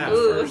 Ooh. Wow.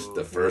 Ooh.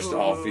 The first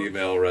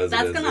all-female That's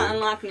residency. gonna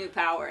unlock new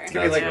power. It's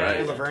going to be like That's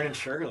right. Laverne and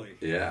Shirley.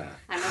 Yeah.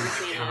 I've never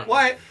seen it.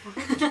 What?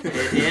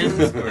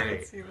 It's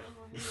great.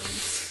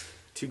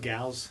 Two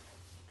gals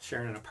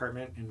sharing an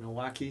apartment in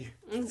Milwaukee.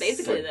 It's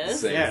basically Same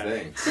this. Yeah.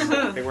 thing.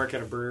 They work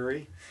at a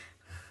brewery.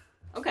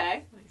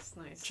 Okay.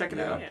 Nice. Check it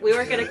Yeah. out. We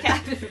work at a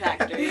cabin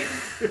factory.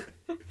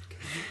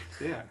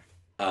 Yeah.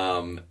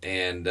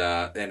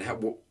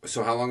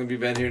 So how long have you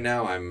been here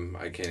now?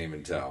 I can't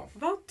even tell.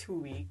 About 2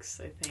 weeks,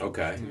 I think.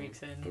 Okay. 2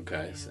 weeks in.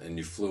 Okay. Yeah. And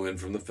you flew in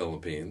from the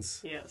Philippines.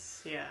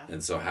 Yes. Yeah.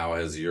 And so how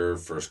has your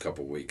first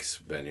couple weeks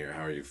been here?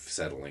 How are you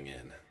settling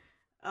in?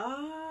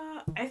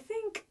 I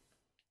think.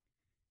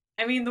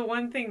 I mean, the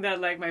one thing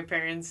that like my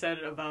parents said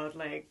about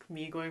like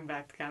me going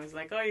back to camp is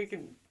like, oh, you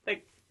can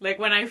like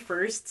when I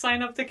first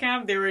signed up to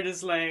camp, they were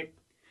just like.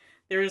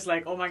 They were just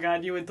like, oh my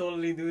god, you would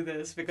totally do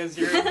this because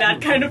you're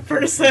that kind of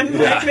person.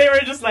 Yeah. Like, they were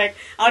just like,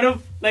 out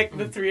of, like,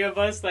 the three of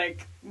us,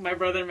 like, my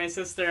brother and my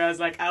sister, I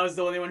was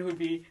the only one who'd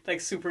be,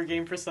 like, super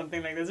game for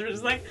something like this. They were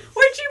just like,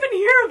 where'd you even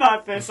hear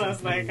about this? I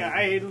was like,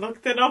 I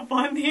looked it up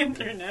on the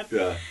internet.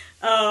 Yeah.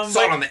 Saw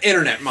Saw it on the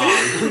internet,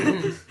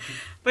 Mom.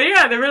 But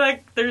yeah, they were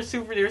like, they were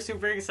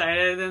super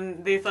excited,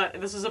 and they thought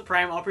this was a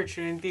prime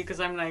opportunity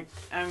because I'm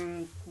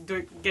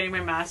getting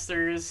my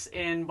master's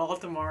in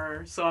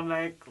Baltimore, so I'm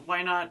like,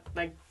 why not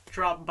like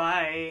drop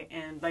by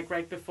and like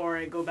right before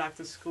I go back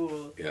to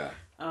school. Yeah.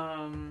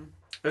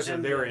 So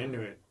they were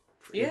into it.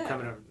 Yeah.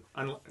 Coming up,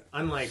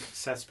 unlike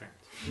Seth's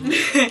parents.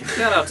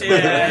 Shout out to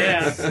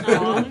Yeah,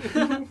 Aw.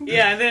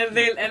 yeah, and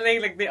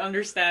they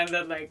understand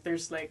that like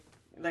there's like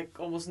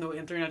almost no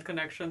internet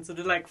connection, so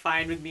they're like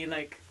fine with me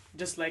like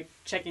just like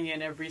checking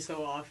in every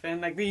so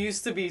often. Like they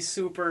used to be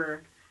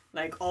super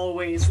like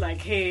always like,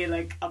 hey,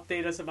 like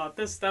update us about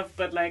this stuff,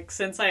 but like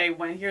since I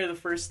went here the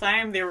first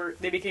time,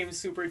 they became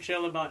super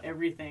chill about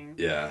everything.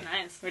 Yeah.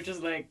 Nice. Which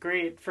is like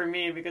great for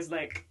me because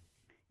like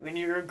when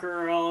you're a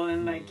girl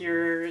and like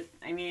you're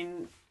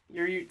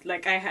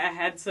like I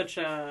had such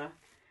a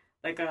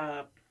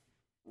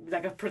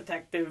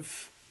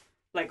protective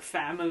like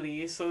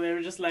family, so they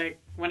were just like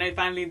when I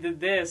finally did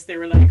this, they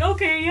were like,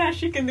 okay, yeah,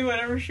 she can do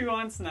whatever she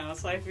wants now.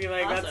 So I feel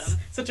like that's Awesome.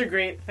 such a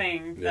great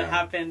thing Yeah. that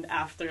happened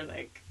after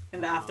like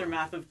in the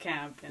aftermath of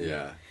camp, and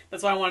Yeah.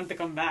 that's why I wanted to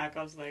come back.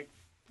 I was like,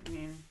 I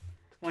mean,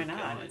 why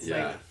not? It's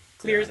Yeah.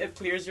 like it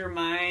clears your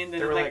mind,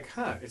 and They were it, like,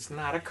 huh, it's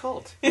not a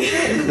cult.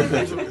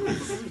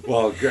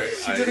 Well, great.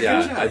 did a good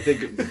job. I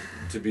think,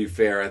 to be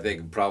fair, I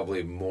think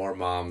probably more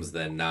moms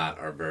than not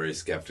are very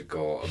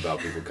skeptical about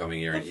people coming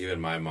here. And even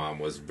my mom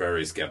was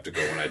very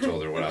skeptical when I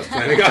told her what I was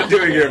planning on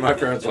doing here. My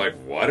parents were like,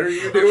 what are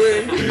you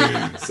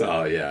doing?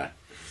 So, yeah.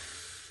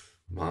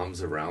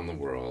 Moms around the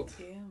world.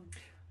 yeah.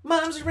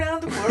 Moms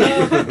around the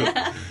world.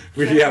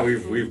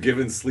 We've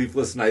given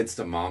sleepless nights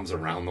to moms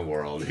around the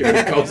world here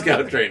at Cub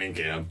Scout training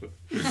camp.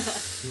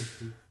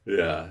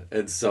 Yeah,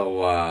 and so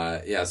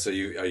so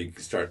are you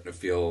starting to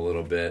feel a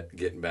little bit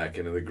getting back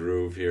into the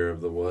groove here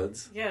of the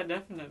woods? Yeah,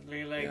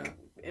 definitely. Like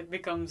it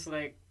becomes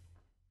like,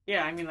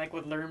 yeah, I mean, like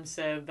what Lerm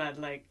said, that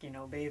like, you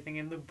know, bathing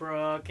in the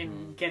brook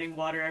and getting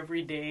water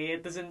every day,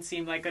 it doesn't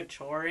seem like a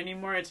chore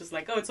anymore. It's just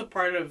like, oh, it's a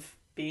part of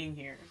being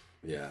here.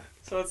 Yeah,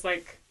 So it's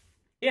like,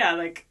 yeah,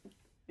 like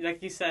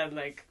you said,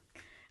 like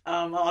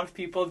a lot of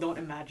people don't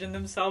imagine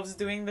themselves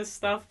doing this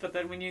stuff, but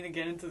then when you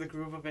get into the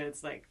groove of it,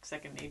 it's like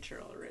second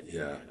nature already. Yeah,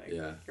 You're like,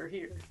 yeah. You're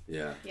here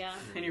yeah. Yeah.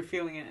 and you're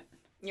feeling it.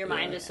 Your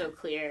mind is so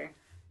clear.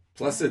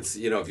 Plus, it's,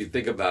 if you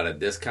think about it,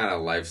 this kind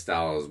of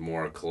lifestyle is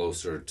more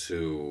closer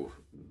to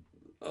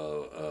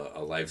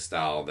a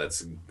lifestyle that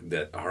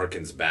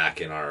harkens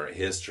back in our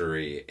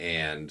history,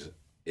 and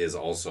is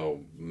also,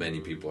 many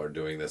people are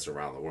doing this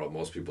around the world.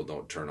 Most people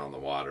don't turn on the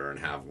water and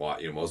have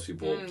water. Most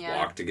people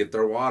walk to get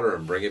their water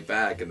and bring it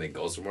back, and they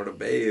go somewhere to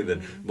bathe.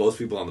 And most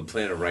people on the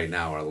planet right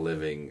now are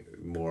living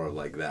more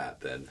like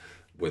that than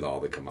with all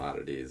the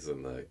commodities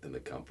and the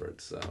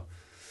comforts. So,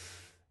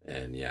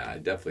 and yeah, I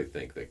definitely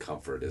think that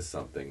comfort is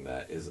something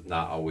that is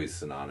not always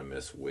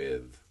synonymous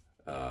with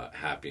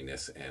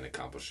happiness and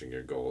accomplishing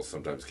your goals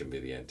sometimes can be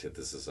the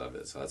antithesis of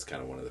it. So that's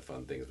kind of one of the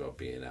fun things about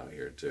being out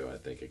here too. I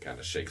think it kind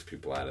of shakes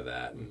people out of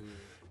that and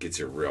gets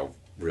you real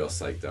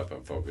psyched up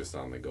and focused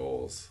on the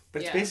goals.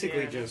 But it's Yeah.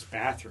 basically Yeah. just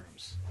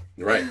bathrooms.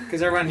 Right.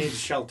 Because everyone needs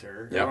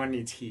shelter. Yep. Everyone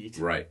needs heat.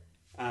 Right.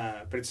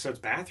 But it's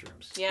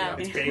bathrooms. Yeah.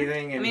 It's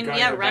bathing I and mean, going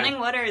yeah, to the running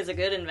water is a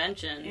good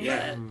invention,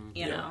 Yeah. but,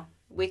 you know,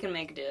 we can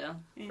make do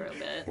for a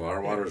bit. Well,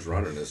 our water's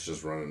running. It's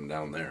just running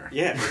down there.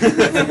 Yeah.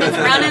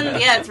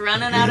 It's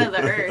running out of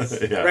the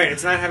earth. Yeah. Right.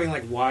 It's not having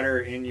like water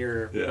in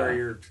your Yeah. where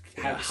you're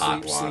Yeah,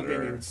 hot sleeping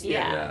water. and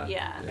Yeah, Yeah.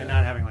 yeah. and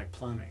not having like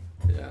plumbing.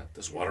 Yeah.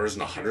 This water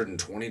isn't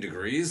 120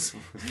 degrees.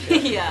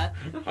 Yeah.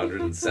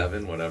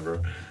 107,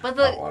 whatever. But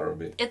Hot water would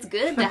be. it's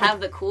good to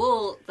have the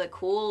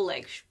cool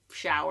like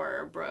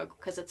shower brook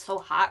because it's so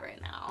hot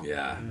right now.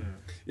 Yeah.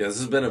 Yeah, this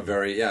has been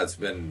it's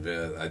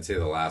been, I'd say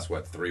the last,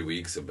 3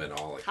 weeks have been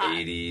all like Hot.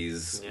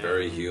 80s, Yeah.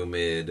 very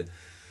humid.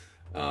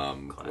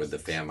 With the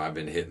fam, I've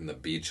been hitting the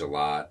beach a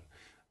lot.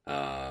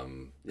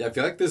 I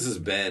feel like this has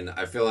been,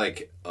 of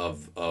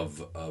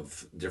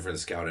different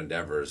scout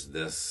endeavors,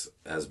 this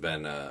has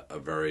been a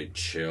very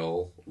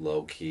chill,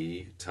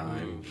 low-key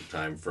time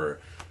for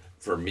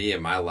me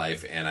in my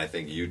life, and I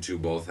think you two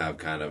both have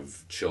kind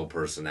of chill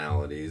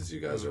personalities. You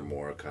guys are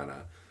more kind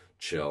of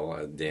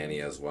chill,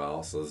 Danny as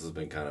well. So this has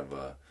been kind of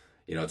a,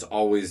 it's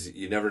always,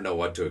 you never know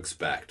what to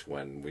expect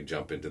when we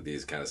jump into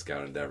these kind of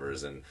scout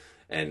endeavors, and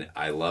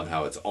I love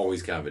how it's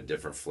always kind of a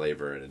different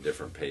flavor and a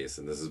different pace,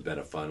 and this has been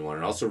a fun one,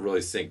 and also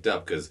really synced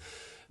up because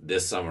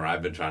this summer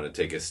I've been trying to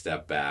take a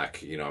step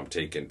back. I'm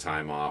taking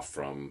time off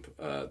from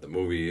the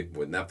movie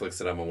with Netflix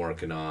that I'm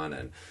working on,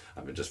 and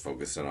I've been just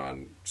focusing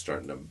on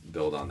starting to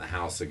build on the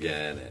house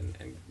again,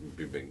 and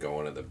we've been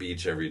going to the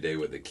beach every day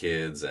with the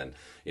kids, and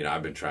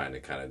I've been trying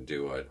to kind of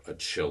do a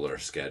chiller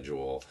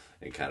schedule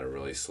and kind of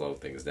really slow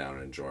things down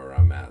and enjoy where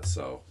I'm at.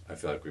 So I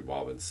feel like we've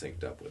all been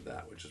synced up with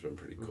that, which has been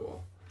pretty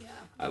cool.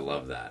 I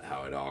love that,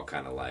 how it all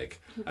kind of like,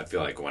 I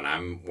feel like when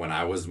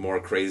I was more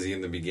crazy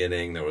in the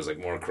beginning, there was like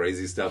more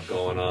crazy stuff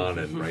going on,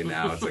 and right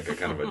now it's like a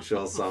kind of a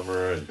chill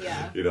summer, and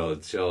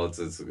it's chill. It's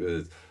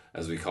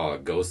as we call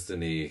it,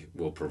 Ghostiny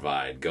will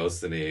provide.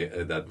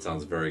 Ghostiny, that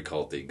sounds very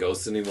culty.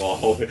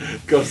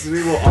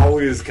 Ghostiny will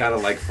always kind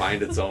of like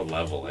find its own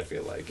level, I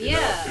feel like. you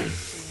know?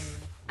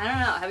 I don't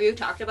know. Have you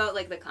talked about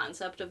like the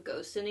concept of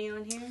ghostiny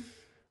on here?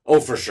 Oh,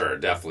 for sure,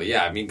 definitely.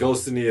 Yeah, I mean,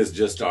 Ghostiny is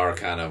just our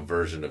kind of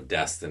version of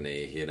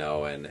Destiny,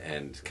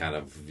 and kind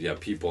of,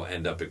 people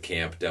end up at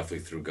camp definitely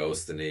through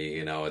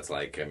Ghostiny. It's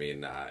like, I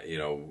mean,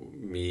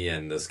 me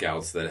and the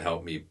scouts that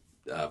help me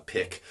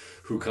pick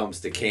who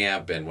comes to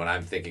camp, and when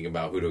I'm thinking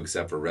about who to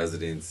accept for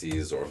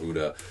residencies or who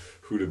to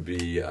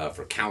be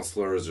for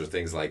counselors or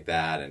things like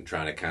that, and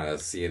trying to kind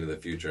of see into the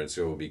future and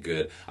see what will be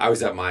good. I always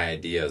have my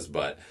ideas,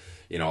 but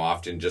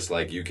often just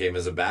like you came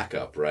as a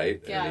backup,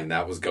 right? Yeah. I mean,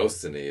 that was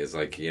Ghostiny. It's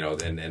like,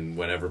 and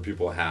whenever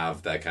people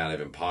have that kind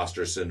of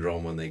imposter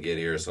syndrome when they get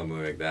here or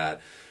something like that,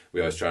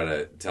 we always try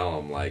to tell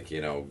them, like,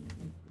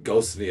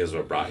 Ghostiny is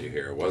what brought you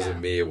here. It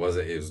wasn't me. It was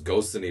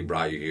Ghostiny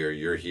brought you here.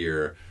 You're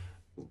here.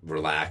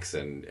 Relax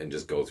and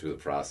just go through the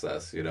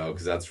process,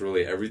 because that's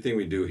really everything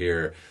we do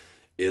here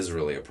is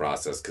really a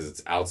process, because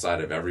it's outside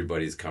of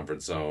everybody's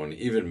comfort zone.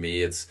 Even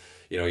me, it's,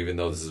 even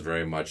though this is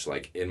very much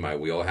like in my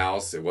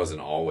wheelhouse, it wasn't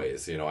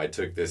always. I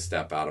took this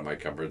step out of my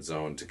comfort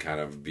zone to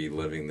kind of be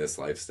living this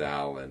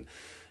lifestyle, and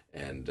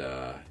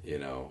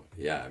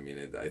I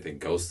mean, I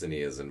think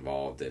Ghostiny is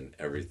involved in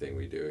everything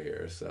we do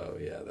here. So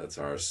yeah, that's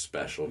our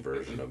special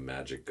version of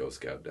Magic Ghost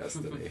Scout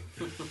Destiny.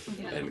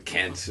 And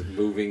Kent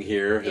moving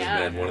here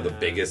has been one of the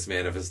biggest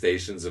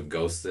manifestations of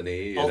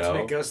Ghostiny.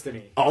 Ultimate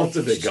Ghostiny.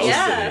 Ultimate Ghostiny,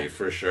 Yeah.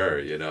 for sure.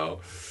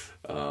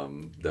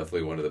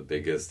 Definitely one of the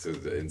biggest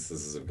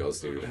instances of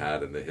Ghostiny we've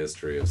had in the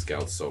history of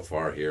Scouts so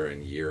far here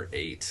in year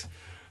 8,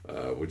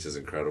 which is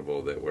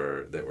incredible that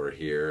we're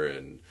here.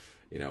 And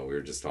we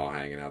were just all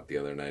hanging out the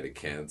other night at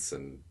Kent's,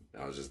 and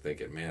I was just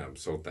thinking, man, I'm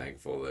so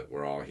thankful that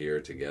we're all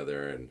here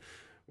together and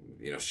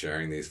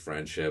sharing these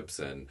friendships.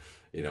 And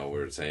we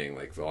were saying,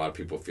 like, a lot of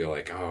people feel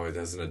like, oh,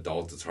 as an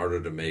adult it's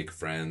harder to make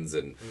friends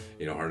and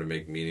hard to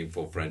make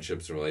meaningful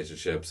friendships and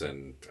relationships,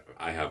 and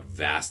I have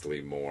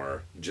vastly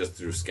more just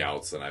through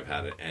Scouts than I've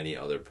had at any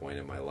other point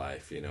in my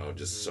life.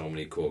 Just so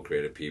many cool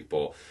creative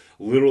people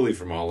literally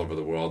from all over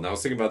the world. And I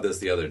was thinking about this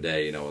the other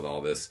day, with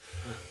all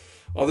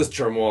this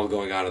turmoil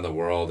going on in the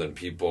world, and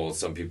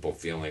some people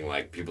feeling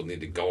like people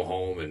need to go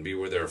home and be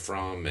where they're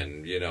from,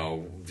 and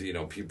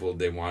people,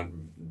 they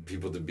want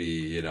people to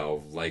be,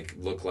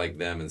 look like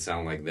them and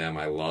sound like them.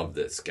 I love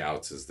that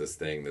Scouts is this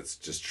thing that's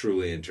just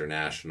truly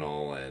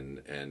international,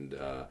 and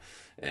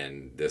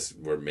this,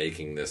 we're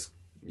making this,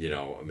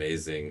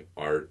 amazing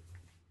art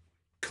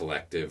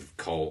collective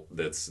cult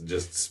that's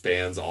just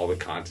spans all the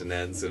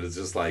continents, and it's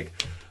just like,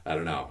 I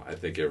don't know. I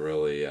think it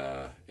really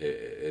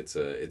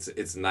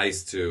it's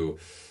nice to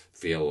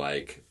feel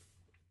like,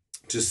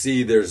 to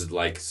see there's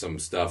like some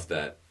stuff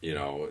that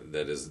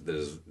that is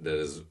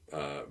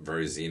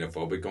very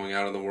xenophobic going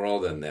out in the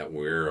world, and that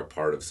we're a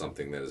part of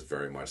something that is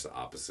very much the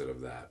opposite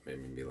of that. Made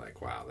me be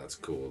like, wow, that's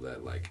cool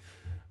that like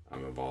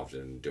I'm involved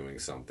in doing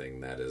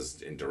something that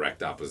is in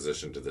direct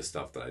opposition to the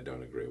stuff that I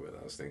don't agree with.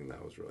 I was thinking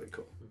that was really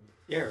cool.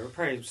 Yeah, we're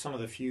probably some of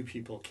the few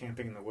people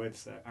camping in the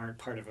woods that aren't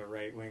part of a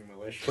right-wing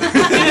militia.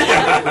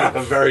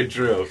 Yeah, very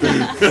true.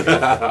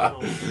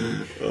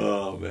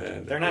 Oh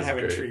man, They're not that's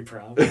having great. tree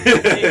problems.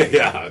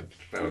 Yeah,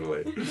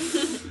 totally.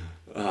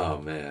 Oh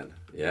man,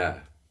 yeah.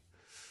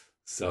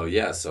 So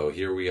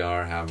here we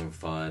are having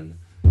fun.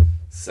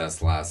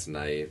 Seth's last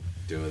night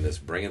doing this,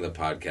 bringing the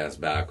podcast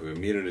back. We've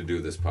been meaning to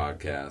do this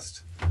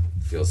podcast.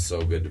 Feels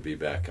so good to be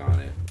back on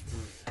it.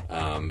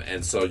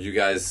 And so you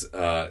guys,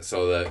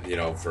 so that, you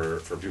know, for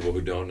people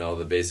who don't know,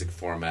 the basic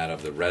format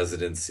of the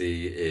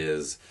residency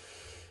is,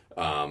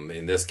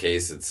 in this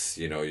case, it's,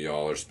 you know,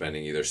 y'all are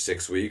spending either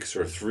 6 weeks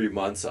or 3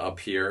 months up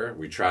here.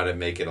 We try to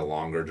make it a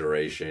longer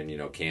duration. You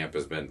know, camp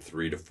has been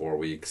 3 to 4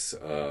 weeks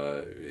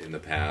in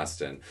the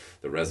past, and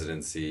the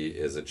residency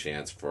is a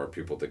chance for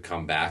people to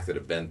come back that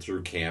have been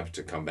through camp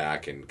to come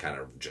back and kind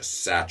of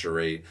just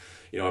saturate.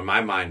 You know, in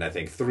my mind, I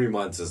think 3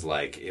 months is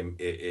like,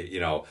 you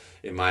know,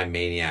 in my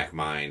maniac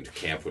mind,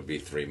 camp would be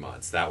 3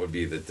 months. That would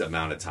be the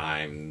amount of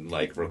time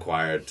like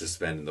required to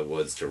spend in the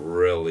woods to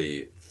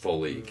really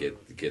fully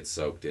get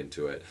soaked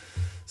into it.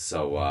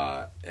 So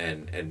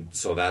and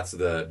so that's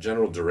the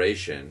general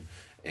duration.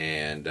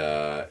 And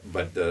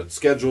but the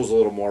schedule's a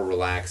little more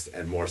relaxed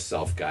and more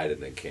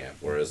self-guided than camp.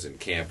 Whereas in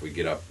camp, we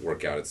get up,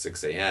 work out at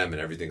 6 a.m.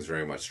 and everything's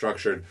very much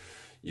structured.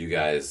 You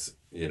guys,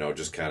 you know,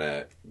 just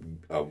kind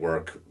of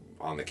work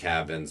on the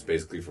cabins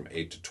basically from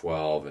 8 to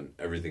 12, and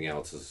everything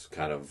else is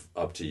kind of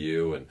up to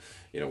you. And,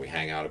 you know, we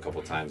hang out a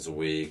couple times a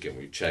week, and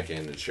we check in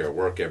and share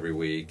work every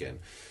week. And,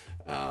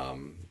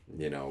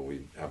 you know,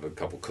 we have a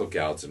couple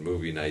cookouts and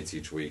movie nights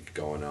each week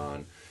going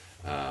on.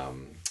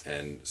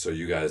 And so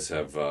you guys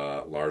have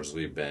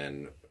largely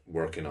been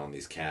working on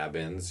these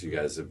cabins. You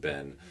guys have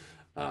been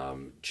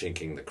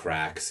chinking the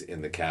cracks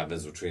in the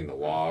cabins between the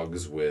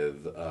logs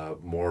with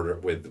mortar,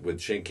 with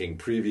chinking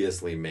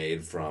previously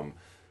made from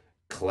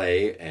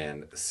clay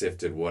and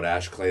sifted wood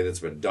ash clay that's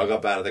been dug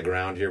up out of the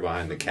ground here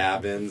behind the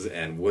cabins,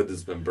 and wood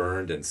that's been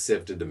burned and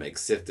sifted to make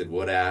sifted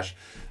wood ash.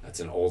 That's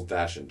an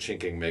old-fashioned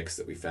chinking mix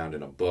that we found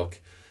in a book,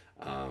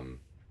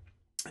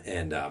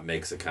 and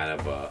makes a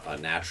kind of a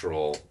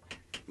natural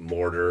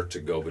mortar to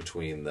go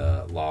between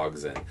the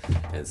logs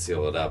and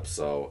seal it up.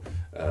 So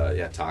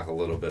talk a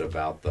little bit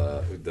about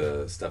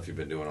the stuff you've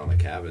been doing on the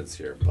cabins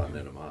here,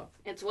 buttoning them up.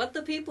 It's what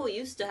the people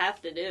used to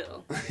have to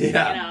do.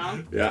 Yeah.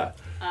 You know? Yeah.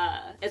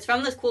 It's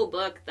from this cool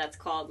book that's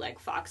called like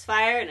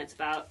Foxfire, and it's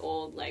about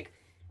old like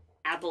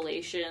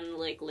Appalachian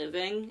like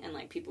living and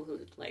like people who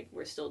like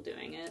were still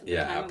doing it.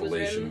 Yeah,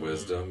 Appalachian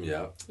wisdom.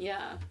 Yeah.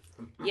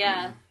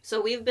 Yeah.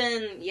 So we've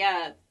been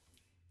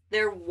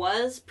there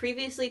was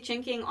previously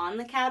chinking on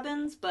the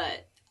cabins,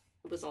 but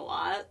it was a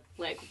lot,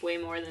 like way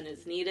more than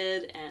is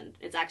needed, and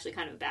it's actually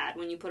kind of bad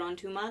when you put on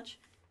too much.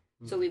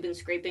 So we've been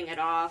scraping it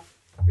off,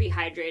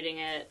 rehydrating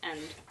it, and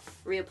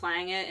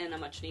reapplying it in a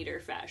much neater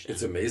fashion.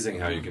 It's amazing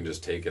how you can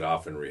just take it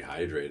off and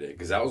rehydrate it,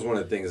 because that was one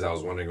of the things I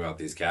was wondering about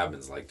these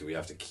cabins. Like, do we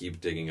have to keep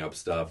digging up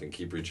stuff and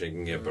keep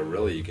rechinking it? But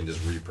really, you can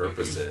just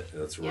repurpose it.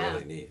 That's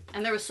really neat.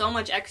 And there was so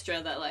much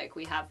extra that like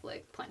we have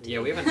like plenty.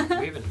 Yeah, we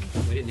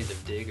didn't need to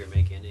dig or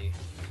make any.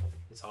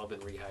 It's all been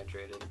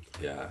rehydrated.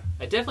 Yeah.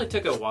 It definitely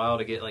took a while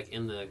to get like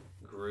in the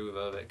groove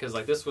of it, because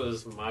like this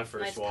was my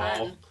first Nice wall.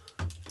 pun.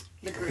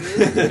 The groove.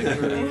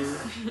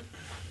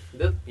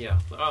 The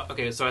groove.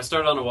 Okay, so I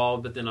started on a wall,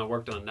 but then I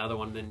worked on another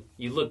one. Then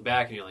you look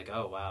back and you're like,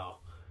 oh wow.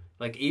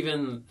 Like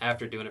even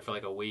after doing it for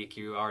like a week,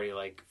 you already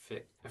like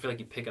I feel like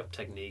you pick up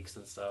techniques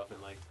and stuff,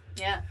 and like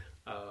Yeah.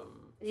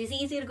 It's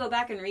easy to go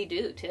back and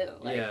redo too.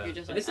 Like yeah, you're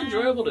just and like, it's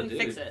enjoyable to do.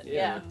 fix it.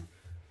 Yeah.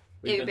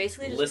 Yeah, you're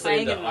basically just listening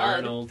playing to in mud.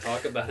 Arnold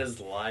talk about his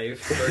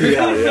life.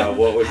 Yeah.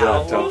 What would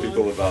How that tell long?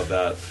 people about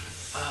that?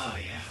 Oh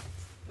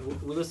yeah,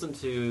 we listened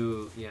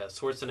to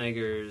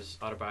Schwarzenegger's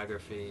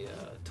autobiography,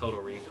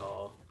 Total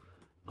Recall.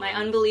 My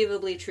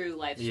unbelievably true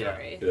life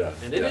story. Yeah.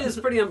 And it is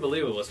pretty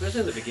unbelievable, especially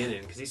in the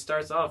beginning, because he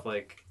starts off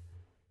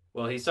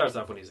when he's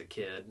a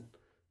kid,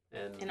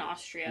 and In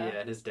Austria. Yeah,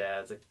 and his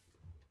dad's a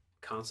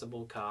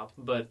constable cop,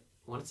 but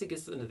once he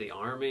gets into the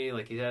army,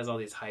 like he has all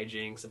these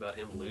hijinks about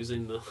him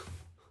losing the.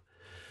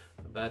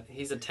 But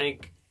he's a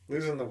tank.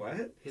 Losing the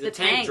what? He's The a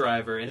tank tank.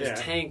 driver, and Yeah.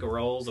 his tank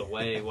rolls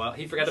away while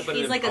he forgot to put it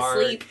He's in like park.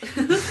 asleep.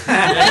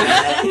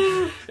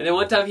 And then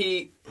one time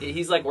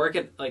he's like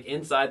working like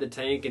inside the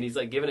tank, and he's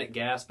like giving it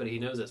gas, but he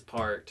knows it's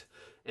parked,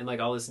 and like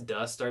all this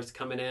dust starts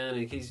coming in,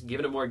 and he's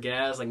giving it more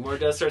gas, like more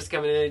dust starts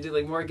coming in, and he do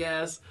like more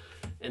gas,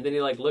 and then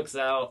he like looks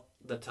out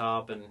the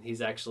top, and he's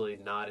actually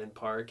not in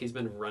park. He's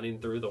been running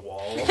through the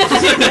wall.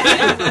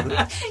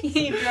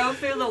 He drove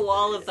through the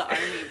wall of the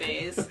army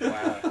base.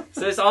 Wow.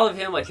 So it's all of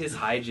him, like his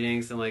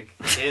hijinks, and like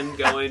him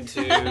going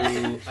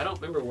to I don't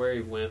remember where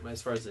he went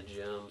as far as the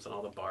gyms and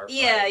all the bar fights.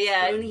 Yeah,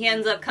 but- and he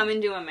ends up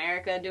coming to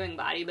America doing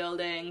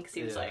bodybuilding because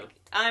he was Yeah. like,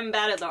 I'm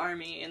bad at the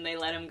army, and they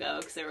let him go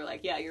because they were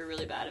like, yeah, you're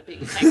really bad at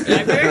being a tank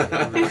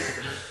driver.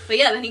 But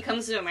yeah, then he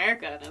comes to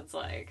America, and it's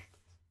like,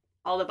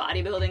 all the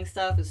bodybuilding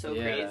stuff is so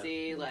Yeah.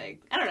 crazy.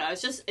 Like, I don't know,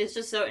 it's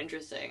just so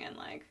interesting, and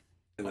like,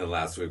 And then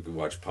last week we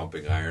watched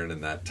Pumping Iron,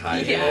 and that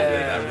tied in. Yeah.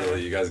 And that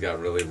really, you guys got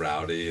really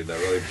rowdy, and that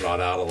really brought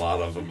out a lot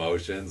of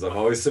emotions. I'm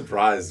always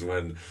surprised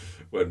when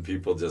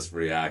people just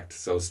react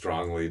so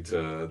strongly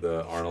to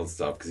the Arnold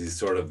stuff, because he's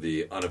sort of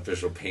the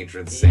unofficial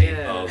patron saint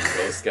of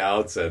Girl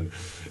Scouts, and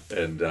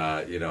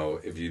you know,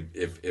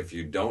 if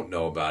you don't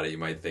know about it, you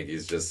might think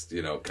he's just,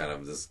 you know, kind of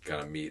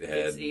meathead,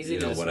 It's easy you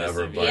to know, dismiss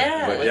whatever. him, But,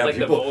 yeah. but With, yeah, like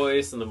people. the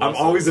voice and the I'm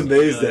muscles, always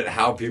amazed yeah. at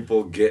how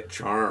people get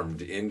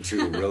charmed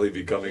into really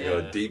becoming a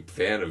Yeah. deep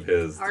fan of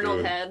his. Arnold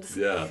through- heads.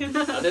 Yeah.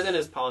 Other than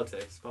his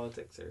politics are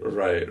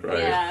Right.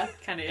 Yeah.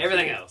 Kind of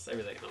everything else.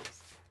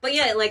 But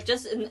yeah, like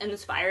just an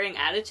inspiring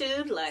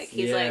attitude. Like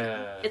he's Yeah.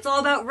 like, it's all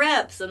about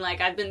reps, and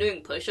like I've been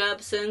doing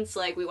push-ups since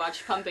like we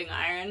watched Pumping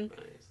Iron,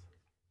 Nice.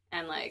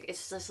 and like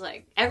it's just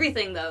like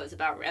everything though is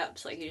about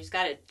reps. Like you just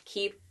gotta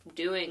keep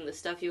doing the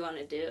stuff you want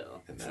to do.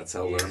 And that's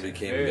how Lerm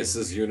became Very-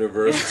 Mrs.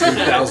 Universe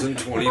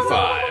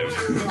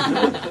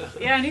 2025.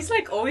 Yeah, and he's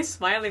like always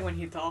smiling when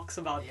he talks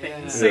about Yeah.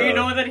 things. So you Yeah.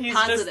 know that he's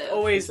Positive. just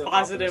always He's so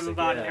positive optimistic,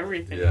 about yeah.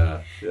 everything.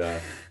 yeah.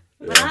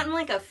 But not in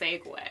like a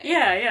fake way.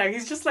 Yeah,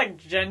 he's just like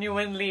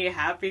genuinely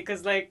happy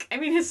because, like, I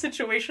mean, his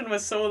situation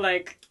was so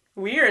like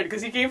weird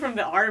because he came from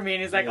the army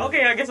and he's like,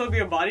 okay, I guess I'll be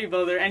a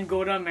bodybuilder and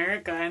go to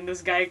America. And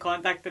this guy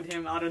contacted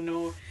him out of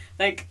no,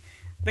 like,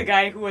 the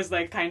guy who was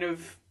like kind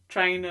of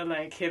trying to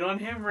like hit on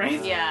him,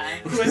 right? Yeah.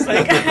 Who was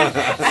like,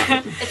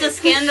 It's a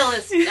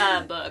scandalous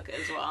book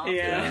as well.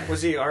 yeah.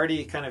 Was he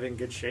already kind of in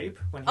good shape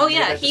when he Oh made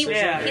yeah, that he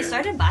decision? he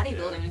started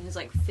bodybuilding when he was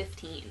like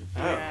 15. Oh,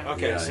 Yeah.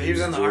 okay. Yeah, So he he was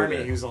was in the doing army.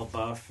 it. He was all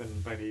buff,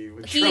 but he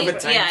would He drove a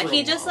tank yeah, for a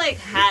he just while. like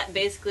had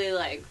basically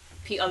like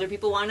other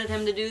people wanted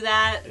him to do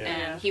that, Yeah.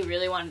 and he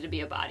really wanted to be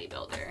a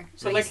bodybuilder.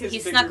 So But, like, he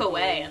his snuck bigger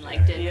away goal- and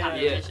like did Yeah.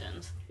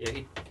 competitions. Yeah,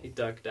 he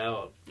ducked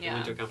out. He Yeah.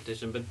 went to a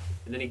competition, and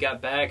then he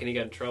got back and he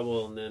got in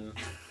trouble, and then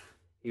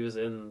he was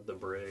in the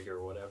brig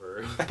or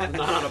whatever, not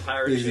on a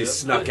pirate He ship.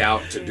 snuck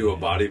out to do a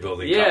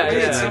bodybuilding Yeah,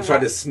 competition yeah. and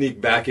tried to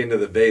sneak back into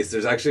the base.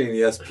 There's actually an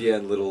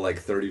ESPN little like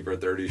 30 for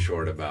 30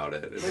 short about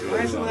it. It's Like, really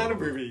why isn't that a fun.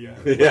 movie yet?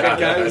 Yeah, Like,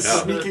 a guy I was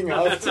know. sneaking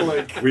up to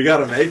like, We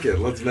gotta make it.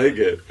 Let's make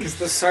it. because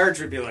the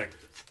Sarge would be like,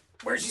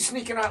 "Where's he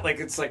sneaking out?" Like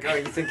it's like, oh,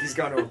 you think he's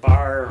going to a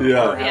bar or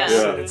Yeah, a house?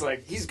 yeah. And it's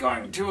like he's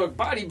going to a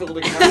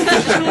bodybuilding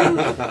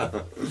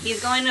competition.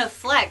 He's going to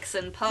flex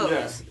and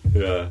pose.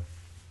 Yeah. Yeah.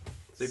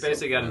 So he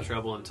basically got in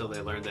trouble until they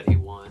learned that he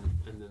won,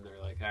 and then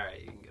they're like, "All right,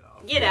 you can get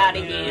off." Get out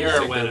of Yeah. here. You're a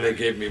And then winner. they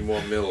gave me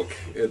more milk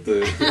at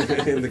the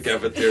in the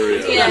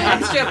cafeteria. Yeah,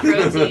 extra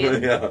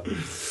protein. yeah. Build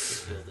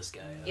this guy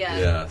up. Yeah.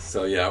 Yeah,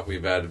 so yeah,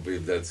 we've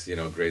that's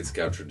Great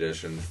Scout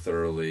tradition.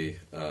 Thoroughly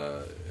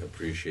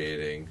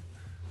appreciating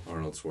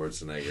Arnold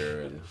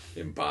Schwarzenegger and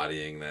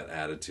embodying that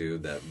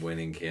attitude, that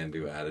winning can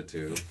do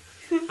attitude.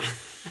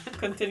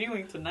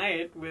 Continuing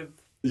tonight with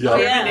Yeah, Oh,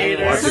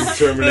 yeah. watching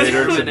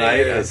Terminator tonight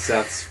Terminator. as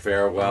Seth's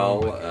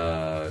farewell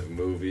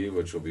movie,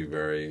 which will be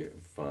very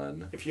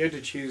fun. If you had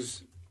to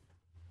choose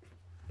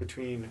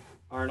between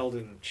Arnold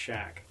and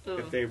Shaq, Ooh.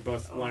 if they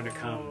both wanted to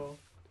come, Oh.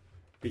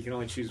 but you can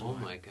only choose Oh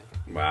one. my god.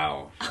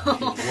 Wow.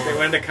 If they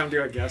wanted to come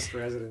to a guest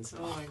residence.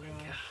 Oh my god.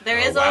 There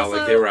is wow, also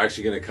like they were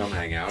actually going to come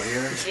hang out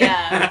here?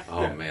 yeah.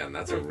 Oh man,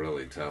 that's a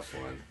really tough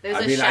one. There's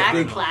I a mean, I Shaq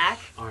think plaque.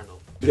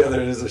 Arnold. yeah,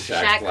 there is a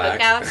Shaq, Shaq plaque.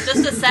 cookouts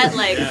just to set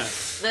like Yeah.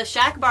 the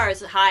Shaq bar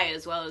is high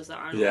as well as the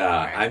Arnold Yeah,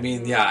 bar. I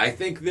mean, yeah, I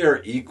think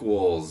they're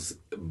equals,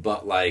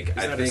 but like, Is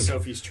I that think, a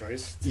Sophie's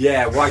Choice?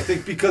 yeah, well, I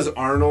think because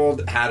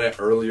Arnold had an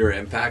earlier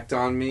impact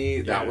on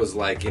me, that Yeah. was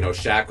like, you know,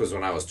 Shaq was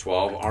when I was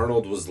 12.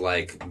 Arnold was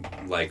like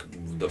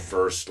the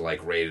first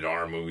like rated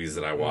R movies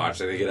that I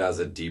watched. I think it has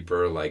a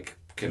deeper like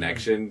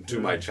connection to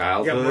my more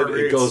childhood. It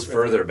roots goes with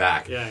further it.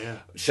 back. Yeah, yeah.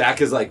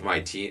 Shaq is like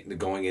my teen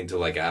going into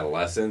like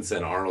adolescence,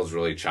 and Arnold's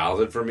really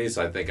childhood for me.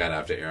 So I think I'd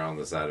have to err on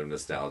the side of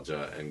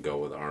nostalgia and go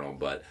with Arnold.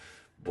 But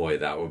boy,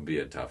 that would be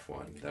a tough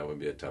one. That would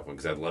be a tough one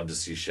because I'd love to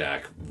see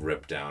Shaq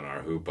rip down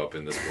our hoop up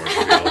in the sports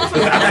field.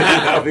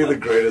 That would be the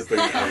greatest thing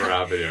that ever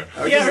happened here.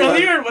 Yeah,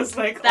 earlier it was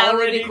like That would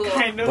already be cool.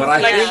 kind of But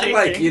I like think shaking.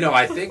 like, you know,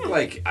 I think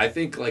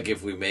like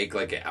if we make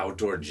like an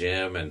outdoor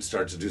gym and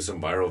start to do some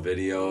viral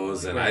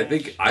videos, and I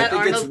think That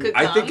Arnold could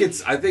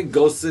I think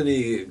Ghost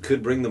City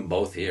could bring them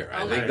both here.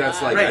 I Oh think my that's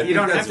God. like Right, I you think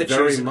don't that's have to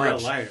very choose in real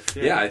much. life.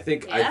 Yeah, I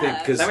think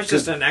because That was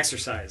just an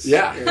exercise.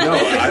 yeah, no,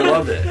 I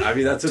love it. I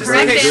mean, that's a Just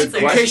very in Correct case, good answer.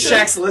 in case question.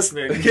 Shaq's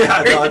listening.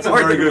 Yeah, no, that's a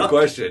very good Mark.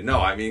 question.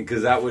 No, I mean,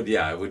 because that would,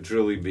 it would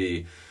truly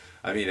be.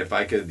 I mean, if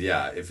I could,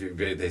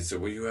 if they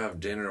said, "Will you have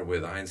dinner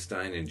with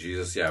Einstein and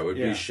Jesus?" Yeah, it would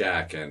be Yeah.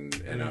 Shaq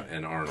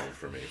and Arnold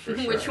for me for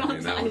sure. Which I mean,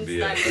 one's that would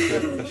be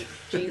Einstein? it.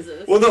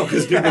 Jesus. Well, no,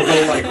 because people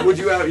go like, "Would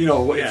you have,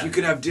 if Yeah. you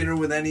could have dinner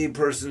with any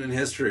person in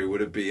history,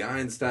 would it be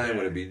Einstein? Yeah.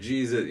 Would it be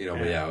Jesus? But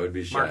Yeah. it would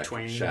be Mark Shaq,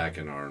 Twain. Shaq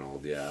and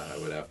Arnold. Yeah, I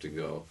would have to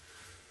go.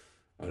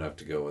 I'd have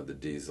to go with the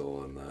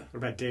Diesel and the. What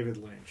about David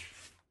Lynch?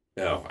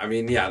 No, I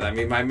mean,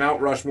 my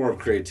Mount Rushmore of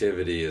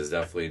creativity is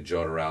definitely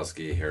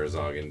Jodorowsky,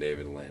 Herzog, and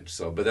David Lynch.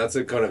 So, but that's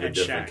a kind of a And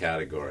different Shaq.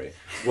 category.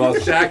 Well,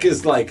 Shaq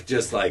is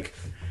just like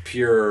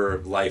pure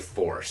life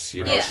force.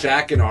 Yeah.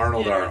 Shaq and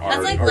Arnold Yeah. are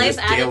That's like are life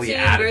just daily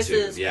attitude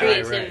versus Yeah,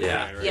 creative. right,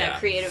 yeah,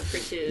 creative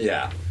pursuit.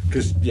 yeah.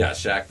 Because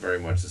Shaq very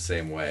much the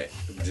same way.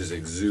 just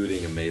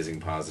exuding amazing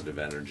positive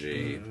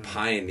energy.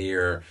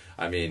 Pioneer.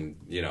 I mean,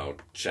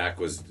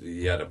 Shaq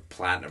he had a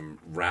platinum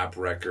rap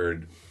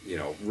record.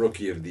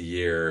 Rookie of the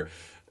year.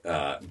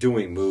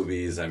 Doing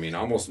movies. I mean,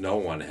 almost no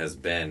one has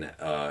been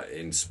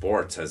in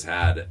sports has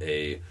had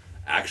a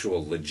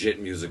actual legit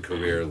music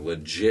career,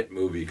 legit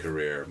movie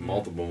career,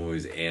 multiple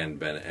movies, and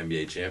been an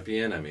NBA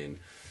champion. I mean,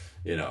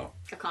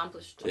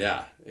 Accomplished.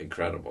 yeah,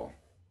 incredible.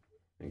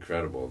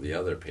 The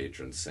other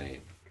patron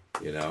saint.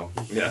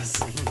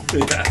 Yes.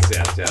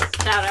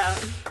 Yes. Shout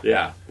out.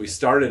 Yeah, we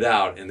started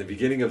out in the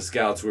beginning of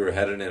Scouts. We were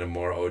heading in a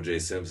more O.J.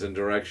 Simpson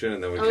direction,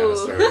 and then we kind of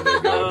started to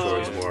go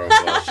towards more of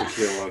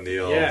Shaquille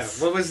O'Neal. Yeah,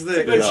 what was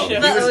the... good he show. The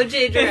was-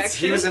 OJ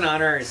direction. He was an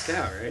honorary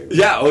scout, right?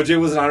 Yeah, O.J.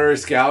 was an honorary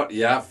scout.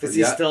 Yeah, Is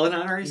he still an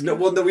honorary scout? No,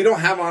 well, no, we don't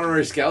have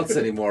honorary scouts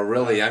anymore,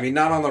 really. I mean,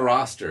 not on the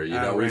roster.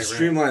 right, We've right.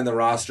 streamlined the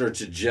roster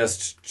to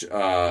just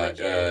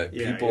Legit.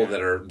 people Yeah.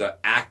 that are the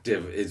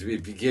active.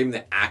 It became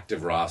the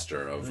active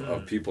roster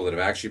of people that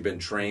have actually been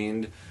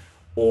trained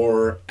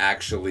or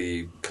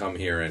actually come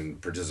here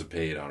and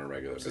participate on a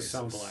regular To basis.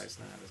 symbolize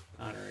that as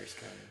honorary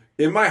scouting.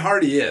 In my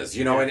heart, he is,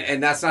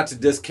 and that's not to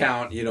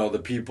discount,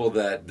 the people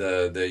that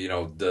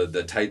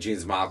the tight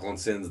jeans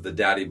Mocklinsons, the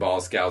Daddy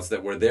Ball Scouts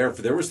that were there.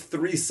 There was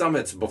 3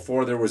 summits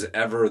before there was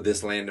ever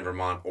this land in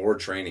Vermont or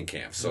training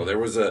camp. So there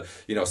was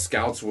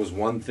Scouts was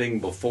one thing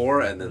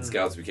before, and then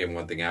Scouts became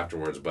one thing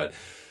afterwards. But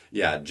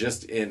yeah, I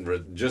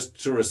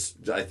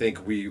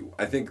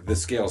think the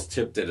scales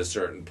tipped at a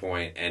certain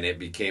point, and it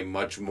became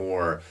much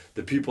more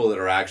the people that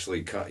are actually,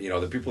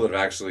 the people that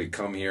have actually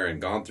come here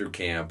and gone through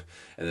camp,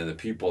 and then the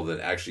people that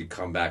actually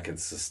come back and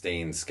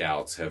sustain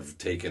Scouts have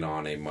taken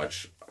on a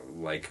much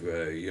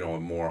a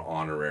more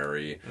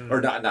honorary or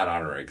not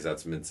honorary because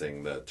that's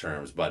mincing the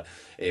terms, but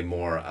a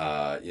more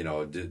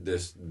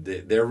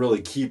they're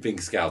really keeping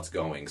Scouts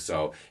going.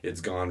 So it's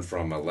gone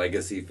from a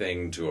legacy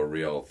thing to a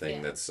real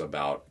thing that's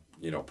about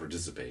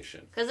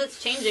participation. Because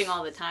it's changing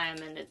all the time,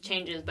 and it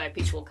changes by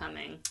people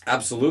coming.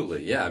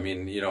 Absolutely, yeah. I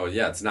mean,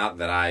 it's not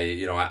that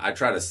I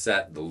try to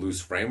set the loose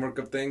framework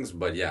of things,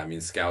 but yeah, I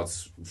mean,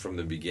 Scouts from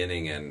the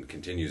beginning and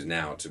continues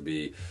now to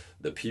be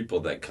the people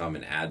that come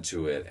and add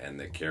to it and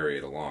that carry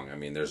it along. I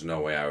mean, there's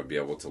no way I would be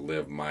able to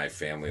live my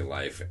family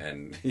life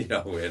and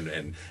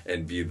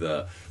and be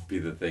the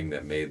thing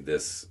that made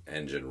this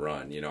engine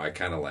run. I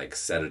kind of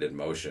set it in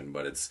motion,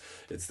 but it's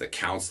the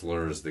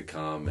counselors that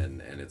come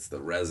and it's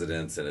the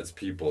residents and it's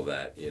people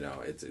that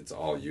it's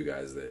all you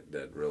guys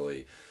that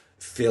really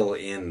fill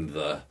in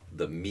the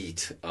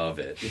meat of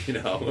it.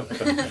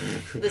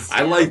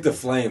 I like the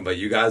flame, but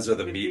you guys are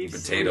the meat and beef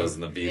potatoes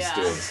and the beef Yeah.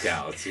 stew of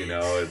Scouts.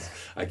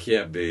 I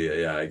can't be.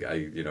 Yeah,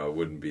 it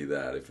wouldn't be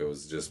that if it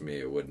was just me.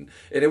 It wouldn't,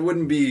 and it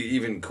wouldn't be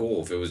even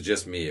cool if it was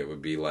just me. It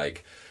would be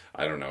like,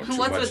 I don't know, too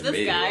What's much with this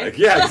me. guy?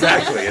 Yeah,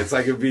 exactly. It's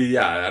like it'd be.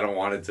 Yeah, I don't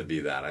want it to be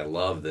that. I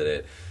love that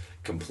it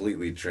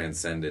completely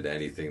transcended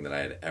anything that I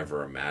had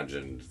ever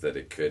imagined that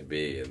it could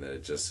be, and that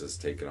it just has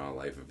taken on a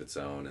life of its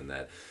own, and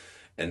that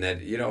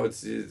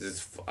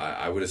it's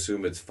I would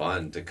assume it's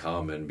fun to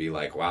come and be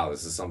like, wow,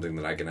 this is something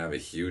that I can have a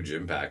huge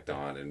impact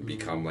on and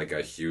become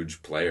a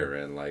huge player.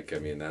 And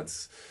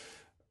that's,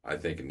 I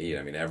think, neat.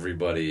 I mean,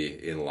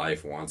 everybody in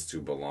life wants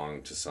to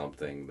belong to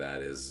something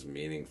that is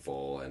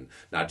meaningful, and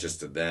not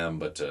just to them,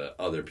 but to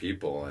other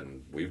people.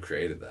 And we've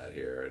created that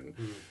here and,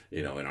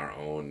 in our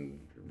own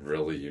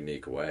really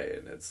unique way.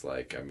 And it's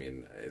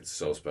it's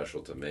so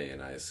special to me,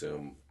 and I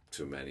assume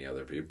to many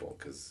other people,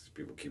 because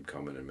people keep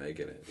coming and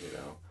making it,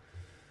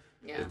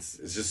 Yeah. It's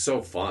just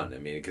so fun. I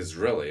mean, because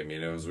really,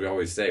 as we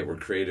always say, we're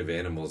creative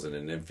animals in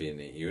an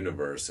infinite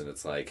universe, and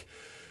it's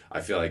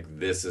I feel like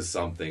this is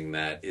something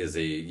that is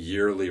a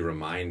yearly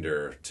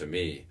reminder to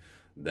me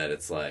that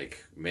it's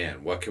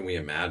man, what can we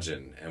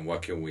imagine and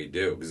what can we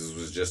do? Because this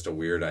was just a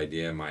weird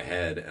idea in my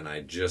head, and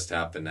I just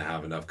happened to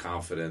have enough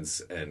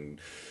confidence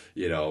and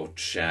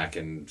Shaq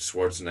and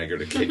Schwarzenegger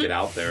to kick it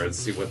out there and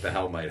see what the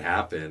hell might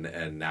happen.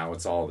 And now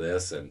it's all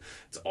this, and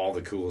it's all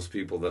the coolest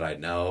people that I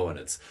know, and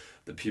it's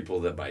the people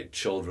that my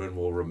children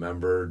will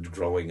remember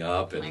growing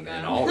up, and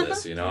all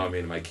this,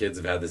 my kids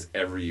have had this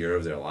every year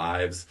of their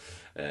lives.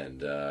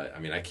 And,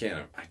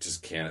 I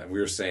just can't, we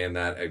were saying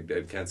that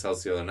at Kent's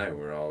house the other night,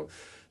 we were all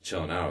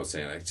chilling out. I was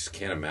saying, I just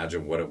can't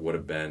imagine what it would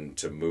have been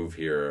to move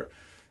here,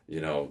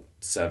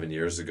 7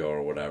 years ago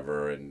or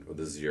whatever. And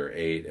this is year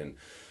 8, and,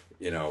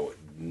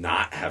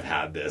 not have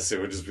had this. It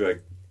would just be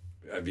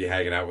I'd be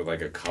hanging out with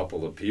a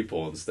couple of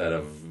people instead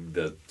of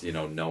the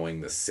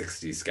knowing the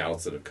 60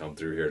 scouts that have come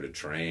through here to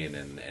train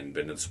and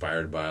been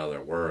inspired by all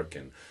their work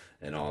and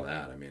all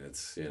that. I mean,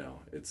 it's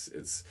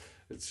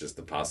it's just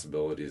the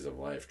possibilities of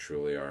life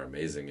truly are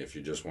amazing if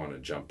you just want to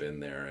jump in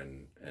there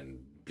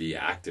and be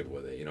active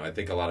with it. I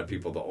think a lot of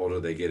people, the older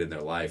they get in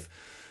their life,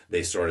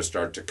 they sort of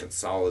start to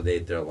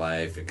consolidate their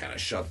life and kind of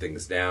shut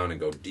things down and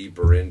go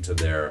deeper into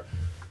their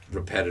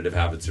repetitive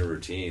habits and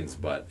routines.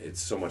 But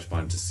it's so much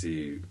fun to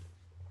see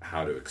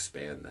how to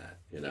expand that,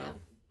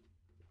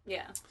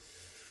 Yeah.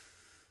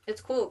 It's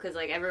cool because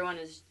everyone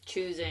is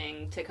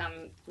choosing to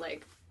come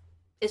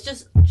it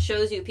just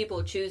shows you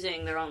people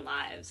choosing their own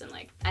lives, and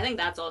like I think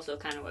that's also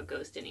kind of what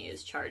Ghostiny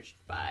is charged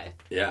by.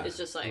 Yeah. It's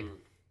just like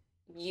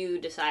you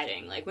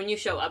deciding, like when you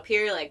show up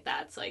here, like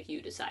that's like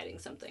you deciding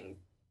something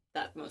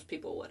that most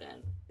people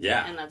wouldn't.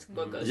 Yeah. And that's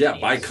what Ghostiny Yeah,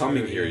 by is.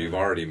 coming here, you've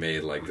already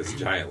made like this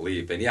giant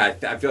leap, and yeah,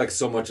 I feel like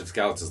so much of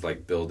Scouts is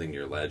like building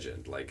your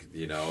legend. Like,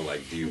 you know,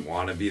 like do you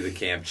want to be the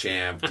camp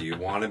champ? Do you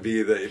want to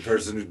be the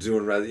person who's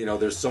doing? You know,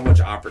 there's so much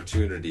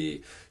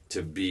opportunity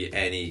to be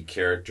any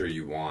character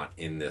you want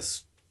in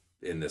this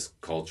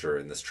culture,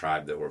 in this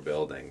tribe that we're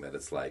building. That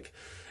it's like,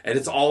 and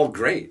it's all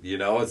great. You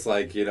know, it's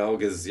like, you know,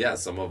 because yeah,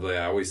 some of the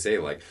I always say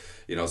like,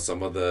 you know,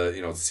 some of the,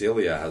 you know,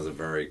 Celia has a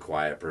very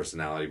quiet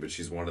personality, but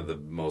she's one of the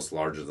most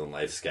larger than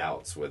life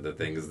scouts with the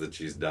things that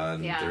she's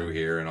done through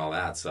here and all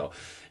that. So,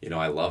 you know,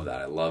 I love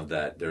that. I love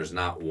that there's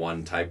not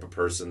one type of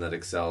person that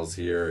excels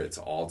here. It's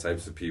all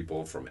types of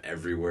people from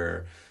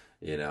everywhere.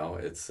 You know,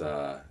 it's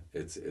the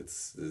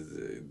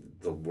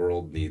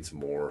world needs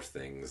more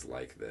things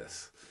like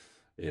this.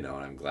 You know,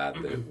 and I'm glad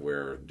that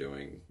we're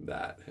doing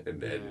that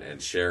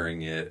and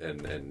sharing it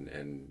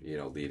and you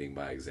know, leading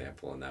by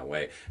example in that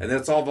way. And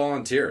that's all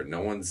volunteer.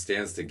 No one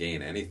stands to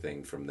gain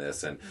anything from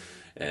this. And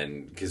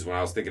because when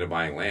I was thinking of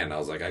buying land, I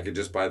was like, I could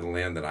just buy the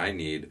land that I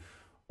need,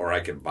 or I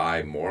could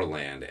buy more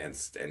land and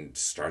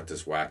start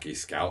this wacky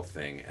scout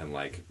thing. And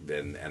like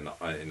then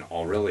and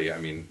all really, I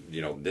mean,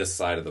 you know, this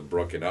side of the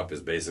brook and up is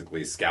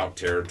basically scout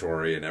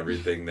territory, and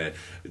everything that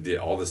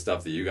all the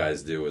stuff that you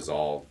guys do is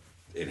all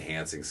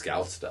enhancing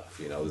scout stuff.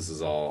 You know, this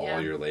is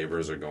all your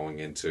labors are going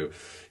into,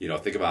 you know,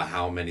 think about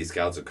how many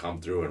scouts have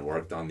come through and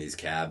worked on these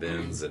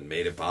cabins and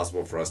made it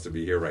possible for us to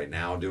be here right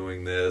now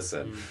doing this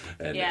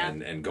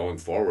and going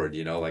forward.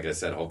 You know, like I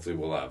said, hopefully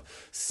we'll have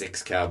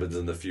 6 cabins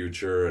in the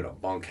future and a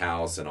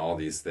bunkhouse and all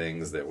these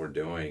things that we're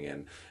doing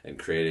and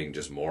creating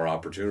just more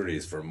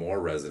opportunities for more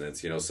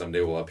residents. You know,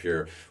 someday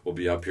we'll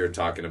be up here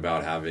talking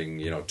about having,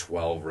 you know,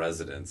 12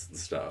 residents and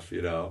stuff,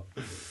 you know.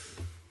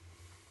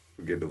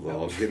 Get a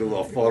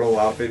little photo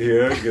op in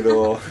here.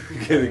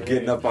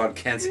 Getting up on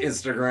Kent's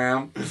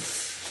Instagram.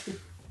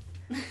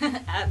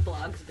 At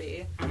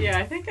Blogsby. Yeah,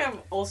 I think I'm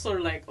also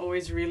like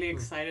always really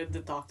excited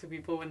to talk to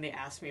people when they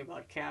ask me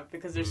about camp,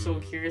 because they're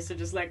so curious. They're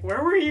just like,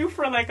 "Where were you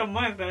for like a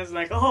month?" And it's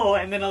like, "Oh,"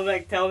 and then I'll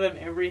like tell them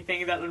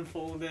everything that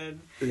unfolded.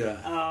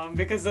 Yeah.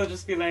 Because they'll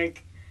just be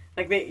like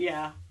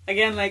they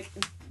again like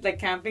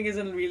camping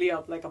isn't really a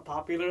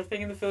popular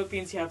thing in the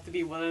Philippines. You have to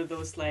be one of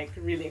those like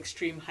really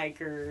extreme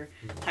hiker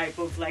type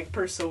of like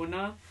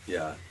persona.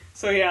 Yeah.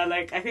 So yeah,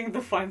 like I think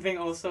the fun thing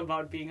also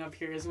about being up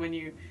here is when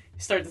you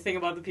start to think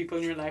about the people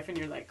in your life and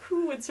you're like,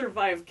 who would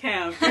survive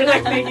camp? You're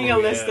like making a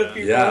list of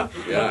people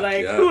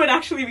who would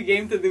actually be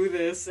game to do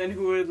this and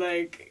who would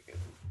like,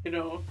 you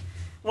know,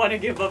 want to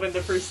give up in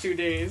the first 2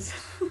 days.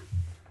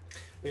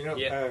 You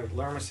know,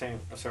 Lauren was saying,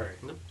 sorry.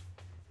 No.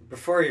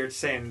 Before you're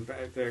saying,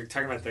 they're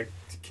talking about the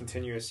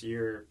continuous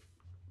year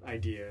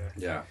idea.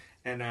 Yeah.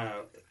 And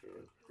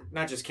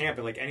not just camp,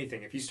 but like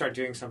anything. If you start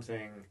doing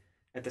something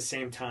at the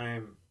same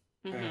time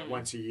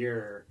once a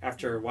year,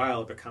 after a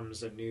while it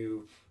becomes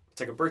it's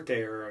like a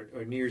birthday or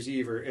a New Year's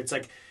Eve, or it's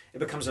like, it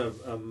becomes a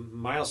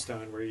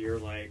milestone where you're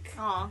like,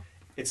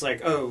 it's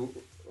like, oh,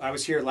 I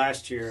was here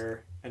last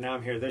year and now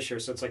I'm here this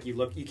year. So it's like you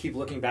keep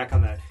looking back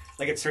on that.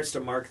 Like it starts to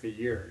mark the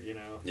year, you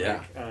know.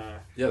 Yeah.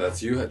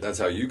 Like, that's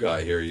how you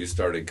got here. You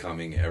started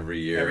coming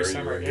every year. Every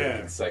summer, you were here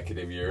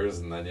consecutive years,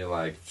 and then you're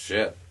like,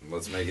 shit,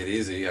 let's make it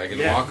easy. I can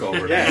walk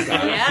over next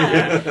time.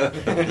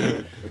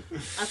 Yeah.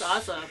 That's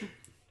awesome.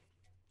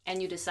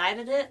 And you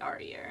decided it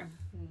our year.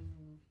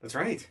 That's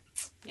right.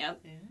 Yep.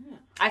 Yeah.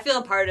 I feel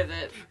a part of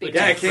it.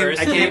 Yeah, I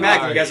came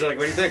back and you guys are like,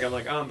 what do you think? I'm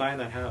like, oh, I'm buying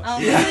that house. Oh,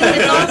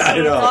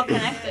 it's all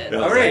connected.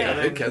 All right.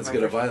 I think Kent's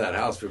going to buy that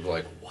house. People are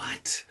like,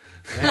 what?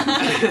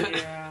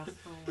 Yeah.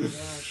 Oh my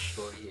gosh.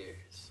 4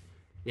 years.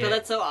 So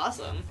that's so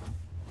awesome.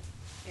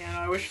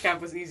 Yeah, I wish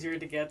camp was easier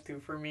to get to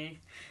for me.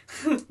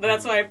 But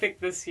that's why I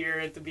picked this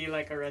year to be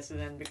like a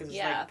resident, because it's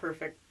like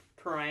perfect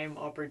prime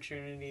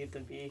opportunity to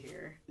be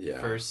here. Yeah.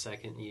 First,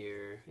 second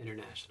year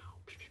international.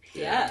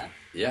 Yeah.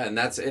 Yeah,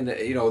 and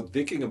you know,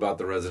 thinking about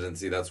the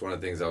residency, that's one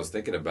of the things I was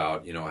thinking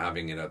about. You know,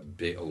 having in a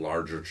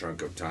larger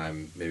chunk of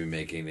time, maybe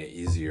making it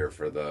easier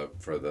for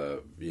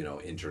the you know,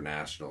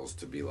 internationals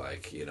to be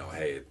like, you know,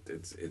 hey,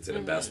 it's an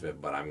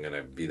investment, but I'm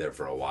gonna be there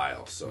for a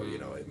while, so you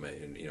know, it may,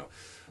 you know,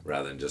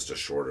 rather than just a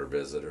shorter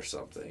visit or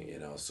something, you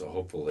know. So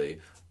hopefully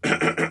we'll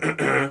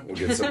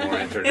get some more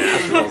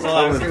internationals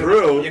coming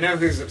through. You know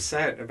who's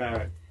upset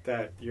about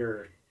that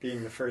you're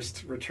being the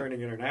first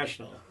returning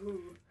international?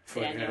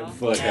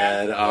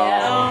 Foothead. Yeah.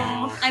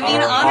 Oh. I mean,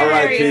 honorary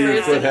R.I.P.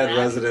 first Foothead international.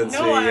 residency.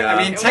 No, I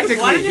mean, It was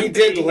technically, one he to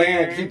did be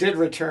land. here. He did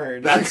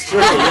return. That's true.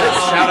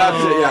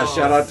 Yes.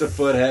 Shout out to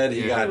Foothead.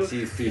 He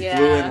Yeah.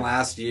 flew in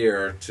last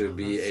year to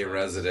be a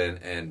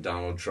resident, and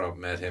Donald Trump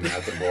met him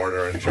at the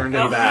border and turned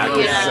him back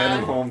and Yeah. sent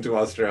him home to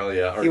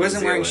Australia. Or He New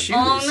wasn't wearing shoes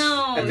Zealand.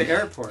 Oh, no. at the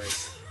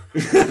airport.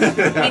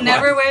 He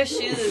never wears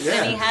shoes,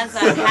 and he has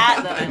that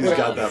hat that I He's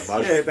got love. that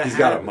mushroom. Yeah, the He's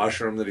got a hat.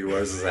 mushroom that he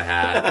wears as a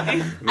hat. I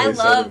They send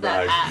love him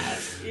that back.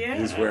 hat. Yeah.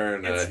 He's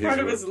wearing. It's He's part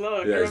of wear- his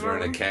look. Yeah, he's wearing a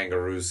remember?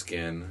 kangaroo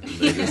skin. And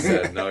they just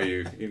said, "No,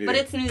 you need." But to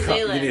it's New You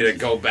Zealand. need to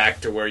go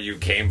back to where you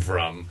came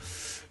from.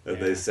 And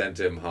Yeah. they sent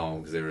him home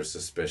because they were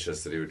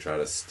suspicious that he would try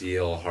to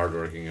steal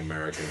hardworking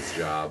Americans'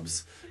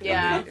 jobs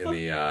Yeah. in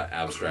the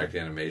abstract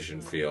animation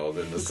field,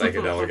 in the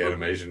psychedelic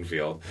animation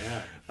field.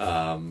 Yeah.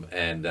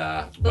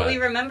 But we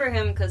remember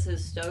him because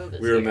his stove is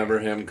We here. remember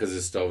him because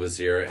his stove is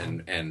here,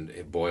 and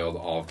it boiled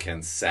all of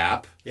Ken's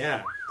sap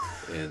Yeah.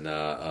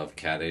 of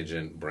Cat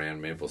Agent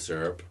brand maple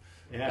syrup.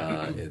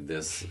 Yeah. In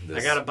this,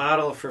 I got a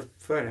bottle for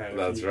Foothead.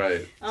 That's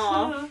right.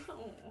 Aw,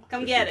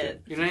 come get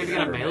it. You're not even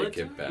gonna mail it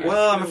to it me? back.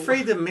 Well, I'm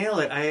afraid to mail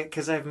it.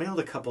 Because I've mailed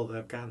a couple that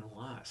have gotten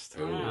lost.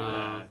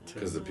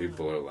 Because the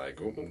people are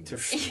like, "Ooh, Wait,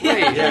 drinking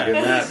that,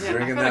 Yeah,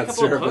 drinking I've got a that couple of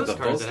syrup at the postcards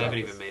post that haven't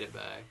office." even made it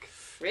back.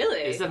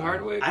 Really? Is that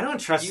Hardwick? I don't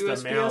trust the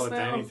USPS mail with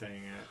now? anything.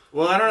 Yet.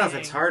 Well, I don't know if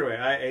it's Dang.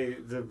 hardware.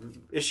 The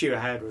issue I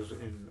had was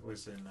in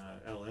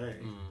L.A.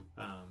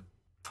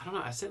 I don't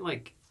know. I sent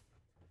like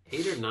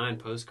 8 or 9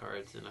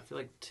 postcards, and I feel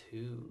like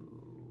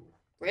 2,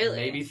 Really?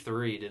 maybe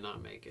 3 did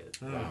not make it.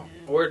 Wow.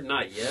 Or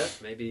not yet.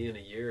 Maybe in a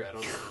year. I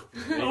don't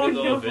know. Maybe Oh,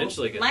 they'll no.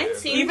 eventually get Mine there.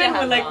 seems- Even to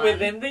have with, like gone.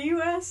 within the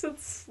U.S.,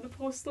 it's the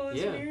postal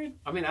is Yeah. weird.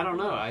 I mean, I don't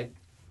know.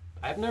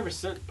 I've never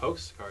sent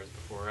postcards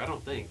before. I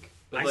don't think.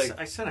 But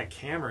I sent a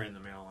camera in the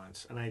mail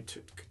once, and I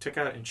took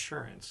out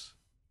insurance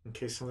in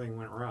case something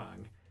went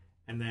wrong,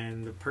 and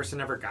then the person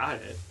never got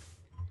it.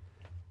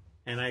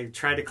 And I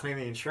tried to claim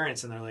the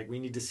insurance, and they're like, "We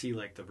need to see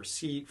like the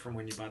receipt from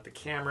when you bought the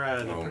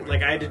camera." Oh my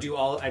like I had to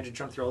God. I had to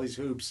jump through all these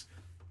hoops,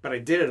 but I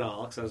did it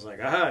all because I was like,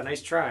 "Aha,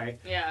 nice try."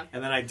 Yeah.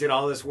 And then I did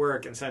all this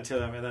work and sent it to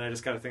them, and then I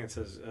just got a thing that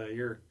says,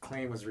 "Your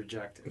claim was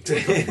rejected."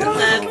 Fuck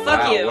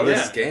Wow, you. what a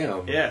Yeah.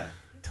 scam. Yeah,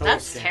 total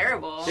That's scam.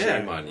 terrible. Yeah.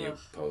 Shame on you,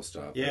 post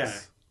office. Yeah.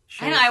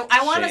 I know.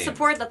 I want to Shame.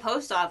 support the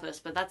post office,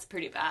 but that's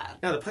pretty bad.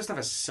 No, the post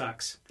office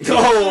sucks.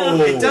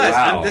 Oh, It does.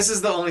 wow. This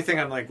is the only thing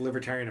I'm like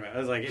libertarian about. I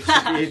was like,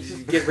 it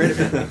should get rid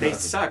of it. They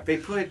suck. They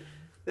put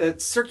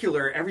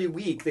circular every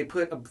week. They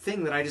put a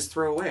thing that I just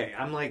throw away.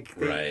 I'm like,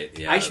 Right.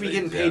 Yeah, I should be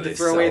getting paid to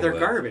throw away their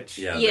garbage.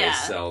 Yeah, Yeah.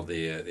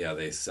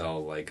 they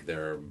sell like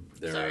their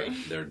Sorry.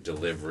 their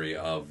delivery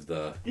of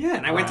the. Yeah,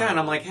 and I went down.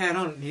 I'm like, hey, I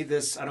don't need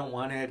this. I don't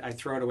want it. I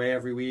throw it away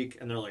every week.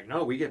 And they're like,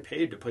 no, we get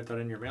paid to put that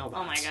in your mailbox.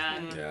 Oh my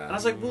god. Yeah. And I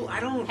was like, well,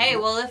 I don't. Hey,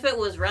 well, if it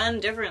was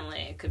run differently,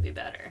 it could be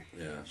better.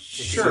 Yeah.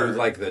 Sure. So,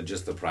 like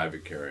just the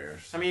private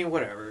carriers. I mean,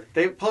 whatever.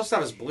 They post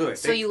office blew it.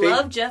 So They- you they-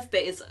 love Jeff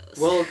Bezos.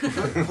 Well,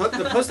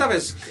 the post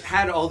office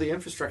had all the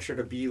infrastructure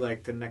to be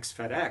like the next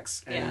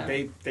FedEx, and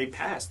Yeah. they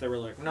passed. They were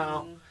like,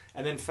 no,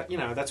 and then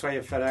that's why you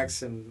have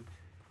FedEx and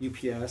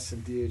UPS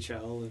and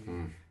DHL,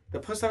 and the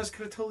post office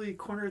could have totally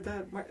cornered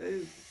that.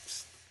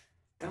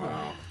 Dumb.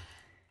 Wow.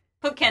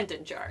 Put Kent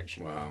in charge.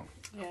 Wow.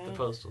 The Yeah.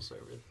 postal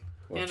service.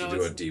 Why don't You you know,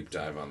 do a it's- deep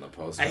dive on the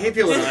post I office? hate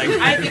people that are like,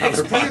 I think it's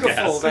Other podcasts.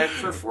 beautiful that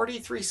for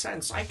 43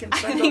 cents I can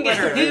send a think it's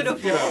letter.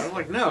 beautiful. You know, I'm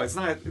like, no, it's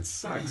not. It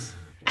sucks.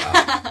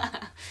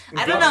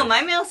 I don't know.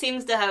 My mail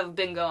seems to have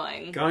been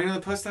going, Going to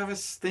the post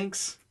office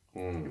stinks.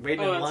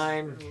 Waiting Oh, in it's-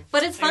 line.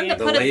 but it's fun I mean, to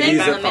The put a thing ladies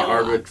in the at the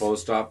Hardwood mailbox.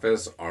 post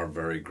office are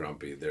very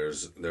grumpy.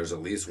 There's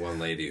at least one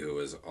lady who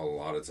is a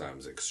lot of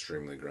times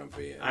extremely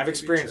grumpy. and I've maybe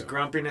experienced two.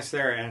 grumpiness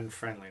there and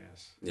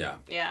friendliness. Yeah.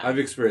 Yeah. I've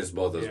experienced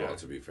both as Yeah. well,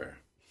 to be fair.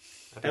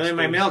 And then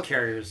my mail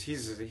carriers,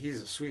 he's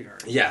a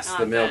sweetheart. Yes, the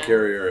Okay. mail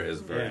carrier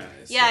is very Yeah.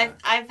 nice. Yeah,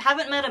 I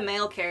haven't met a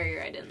mail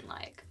carrier I didn't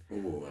like.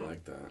 Ooh, I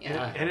like that.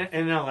 Yeah. And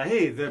in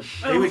LA,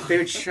 they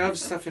would shove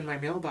stuff in my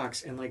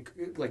mailbox and like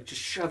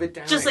just shove it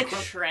down. Just, and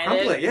like, shred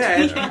crumple it. it.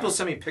 Yeah, and Yeah. people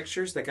send me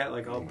pictures that got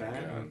like all Oh my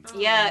bad. God.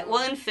 Yeah,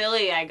 well, in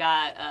Philly, I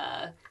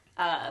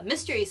got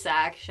Mystery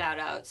Sack, shout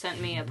out, sent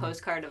me a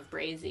postcard of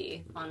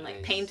Brazy on like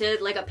Nice.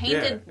 painted, like a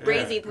painted Yeah,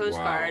 Brazy yeah.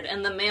 postcard, Wow.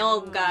 and the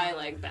mail guy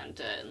like bent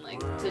it and like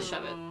to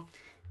shove it.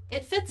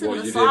 It fits Well, in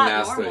the you slot didn't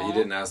ask normal. you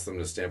didn't ask them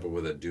to stamp it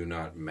with a "Do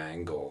Not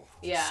Mangle"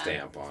 Yeah.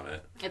 stamp on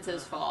it. It's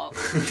his fault.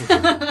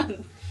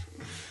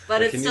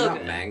 But it's Can you still not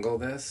good. mangle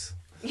this?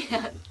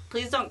 Yeah,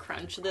 please don't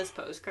crunch this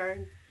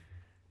postcard.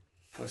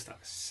 Post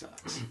office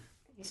sucks.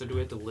 So do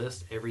we have to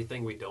list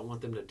everything we don't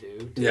want them to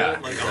do? to Yeah.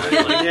 it? Like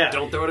Yeah.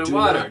 don't throw it in Do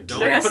water. not- Don't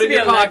There has put to it in be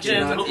your a pocket.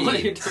 legend. Don't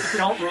let your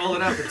Don't roll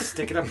it up and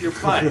stick it up your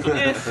butt, and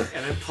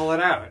then pull it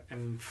out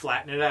and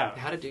flatten it out.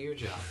 How to do your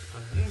job.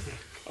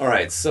 All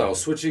right, so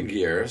switching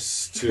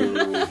gears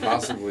to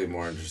possibly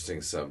more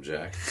interesting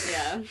subject.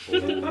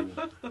 Yeah.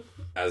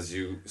 As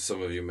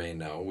some of you may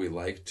know, we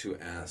like to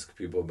ask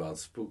people about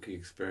spooky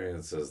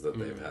experiences that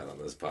they've had on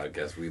this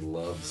podcast. We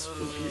love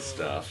spooky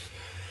stuff,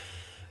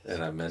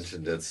 and I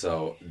mentioned it.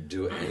 So,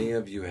 do any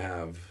of you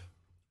have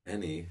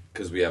any?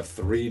 Because we have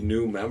 3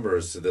 new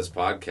members to this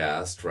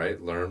podcast, right?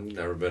 Lerm,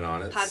 never been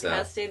on it. Podcast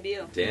Seth,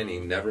 debut. Danny,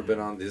 never been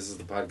on. This is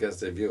the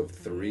podcast debut of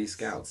 3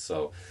 scouts.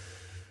 So,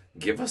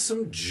 give us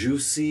some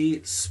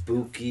juicy,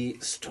 spooky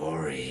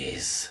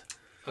stories.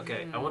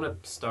 Okay, I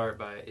want to start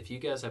by, if you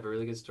guys have a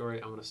really good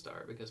story, I want to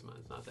start because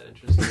mine's not that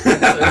interesting.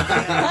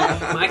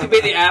 Mine can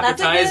be the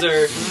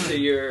appetizer to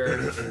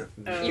your...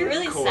 You're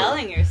really Core.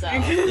 selling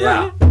yourself.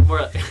 Yeah.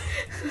 More,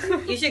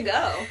 You should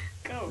go.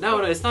 no,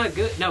 it's not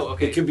good. No,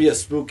 okay. It could be a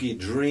spooky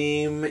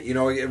dream,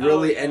 it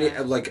really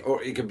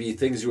or it could be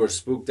things you were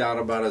spooked out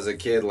about as a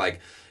kid. Like,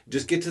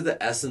 just get to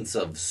the essence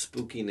of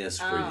spookiness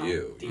for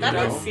you. That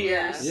know? makes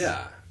sense.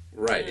 Yeah,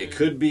 right. It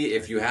could be,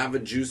 if you have a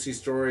juicy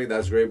story,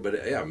 that's great.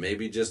 But yeah,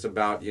 maybe just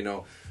about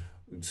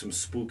some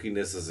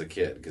spookiness as a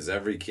kid, because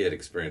every kid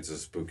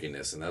experiences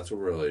spookiness, and that's what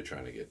we're really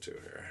trying to get to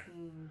here.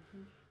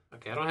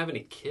 Okay, I don't have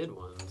any kid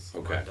ones.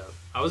 Okay. lined up.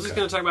 I was just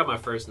going to talk about my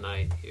first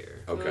night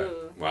here. Okay.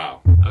 Ooh.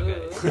 Wow.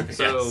 Okay.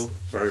 So... Yes,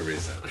 very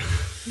recent.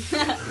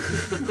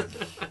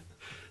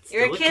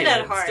 You're a kid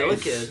at heart. Still a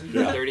kid.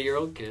 Yeah.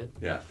 30-year-old kid.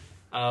 Yeah.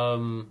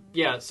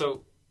 Yeah,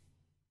 so...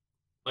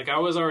 Like, I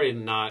was already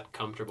not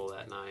comfortable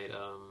that night.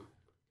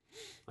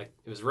 Like,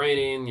 it was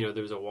raining,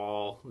 there was a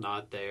wall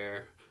not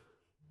there.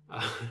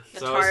 The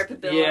so I was-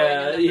 tarp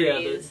billowing in the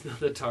breeze.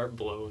 the tarp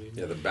blowing.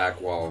 Yeah, the back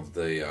wall of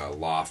the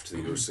loft that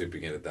you were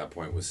sleeping in at that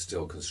point was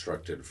still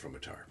constructed from a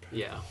tarp.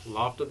 Yeah,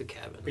 loft of the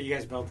cabin. But you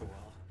guys built the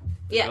wall.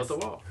 Yes. Built the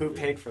wall. Who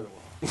paid for the wall?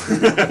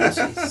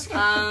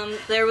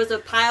 There was a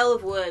pile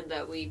of wood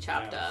that we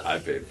chopped up. I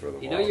paid for the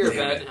wall. You know you're a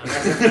Damn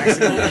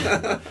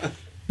bad... it.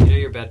 You know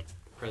you're a bad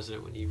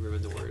president when you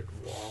ruin the word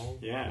wall.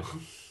 Yeah.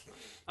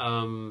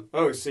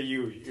 Oh, so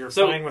you're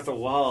So- fine with the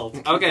wall.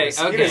 Okay.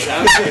 Mosquitoes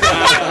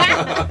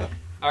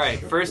All right,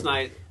 first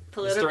night.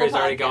 Political The story's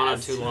already gone on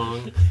podcast. too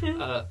long.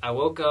 I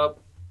woke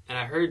up and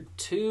I heard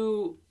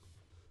two,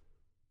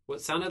 what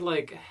sounded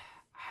like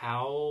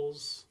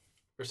howls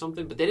or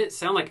something, but they didn't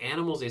sound like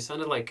animals. They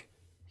sounded like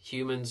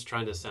humans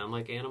trying to sound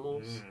like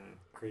animals.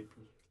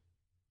 Creepy.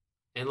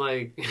 And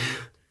like,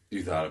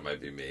 You thought it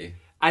might be me.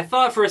 I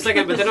thought for a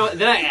second, but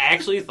then I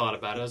actually thought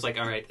about it. I was like,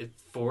 all right,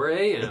 it's 4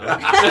 a.m.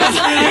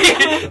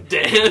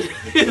 Dan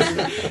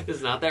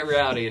is not that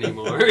rowdy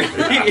anymore.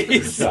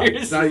 He's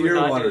It's not your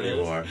not one doing this.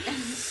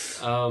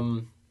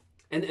 anymore.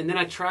 And then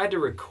I tried to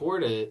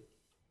record it,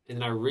 and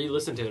then I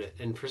re-listened to it,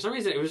 and for some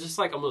reason it was just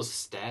like almost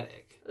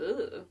static,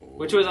 Ooh.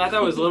 which was I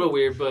thought was a little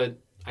weird, but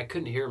I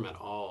couldn't hear him at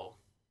all.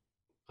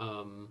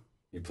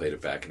 You played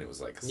it back and it was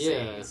like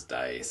Yeah. Satan's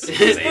dice.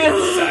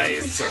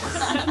 Satan's dice.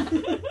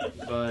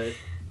 But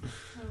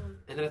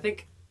and then I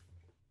think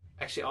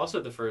actually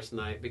also the first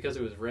night, because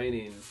it was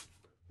raining.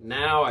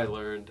 Now I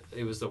learned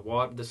it was the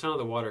sound of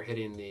the water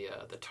hitting the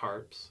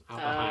tarps out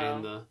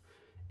behind the.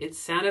 It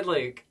sounded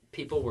like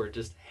people were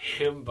just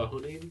ham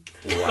boning.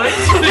 Wow.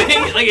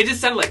 Like it just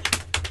sounded like.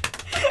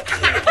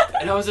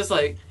 And I was just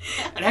like,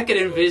 and I could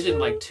envision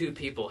like two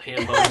people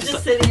ham boning,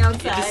 Just sitting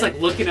outside. just like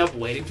looking up,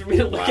 waiting for me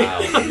to look Wow.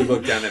 at. You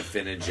look down at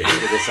Finn and Jake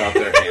with us out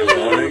there hand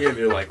loading, and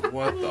you're like,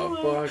 what the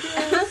fuck?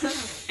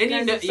 And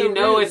Guys are so you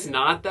know rude. it's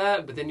not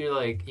that, but then you're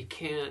like, you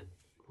can't.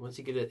 Once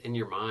you get it in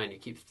your mind, you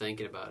keep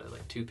thinking about it.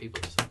 Like two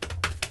people just.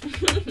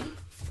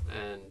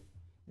 And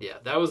yeah,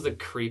 that was the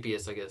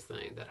creepiest, I guess,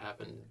 thing that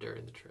happened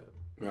during the trip.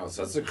 Wow,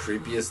 so that's the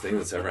creepiest thing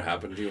that's ever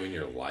happened to you in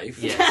your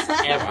life? Yes,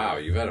 ever. Wow,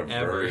 you've had a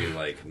Ever. very,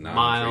 like,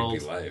 Mild,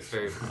 non-creepy life.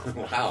 very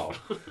mild. Wow.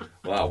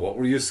 Wow, what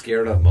were you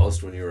scared of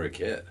most when you were a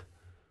kid?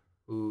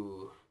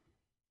 Ooh.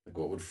 Like,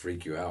 what would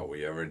freak you out? Do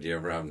you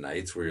ever have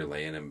nights where you're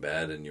laying in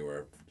bed and you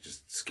were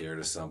just scared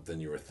of something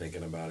you were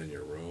thinking about in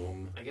your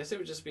room? I guess it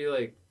would just be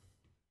like.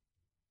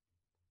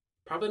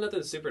 Probably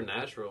nothing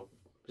supernatural.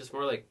 Just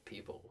more like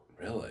people.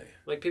 Really?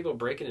 Like people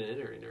breaking and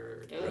entering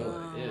or.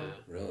 Really? Yeah.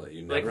 Really?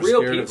 You Like never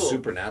real scared people. of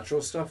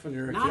supernatural stuff when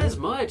you were a Not kid? as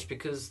much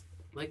because.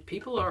 Like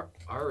people are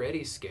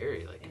already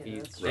scary. Like if you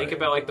that's think right.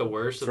 about like the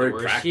worst It's of very the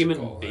worst practical.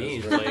 human It's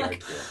beings, very like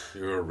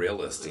practical. You were a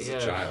realist as Yeah.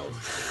 a child.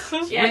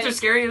 humans are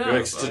scary enough. You're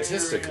like, Like,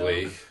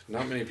 statistically,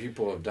 not many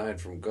people have died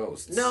from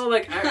ghosts. no,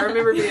 like I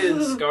remember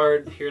being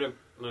scarred,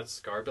 not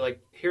scarred, but like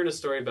hearing a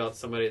story about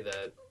somebody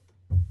that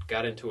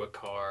got into a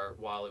car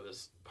while it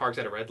was parked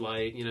at a red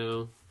light.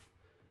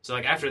 So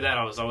like after that,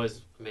 I was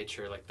always made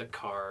sure like the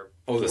car.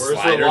 Oh, the doors were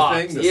slider locked.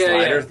 thing? The Yeah,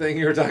 slider yeah. thing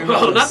you were talking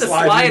Well, about? not the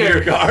sliding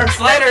into slider. your car?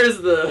 Slider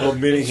is the Oh,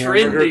 mini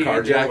hamburger trendy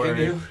carjacking word.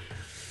 you?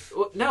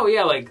 Well, no,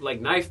 yeah, like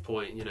knife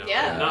point,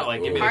 Yeah. not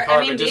like give me the Car- car,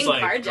 I mean, but just being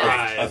like carjacked.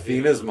 drive.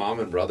 Athena's mom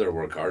and brother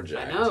were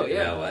carjacked I know, in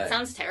yeah. LA.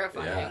 Sounds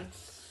terrifying. Yeah.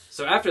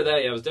 So after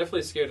that, yeah, I was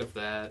definitely scared of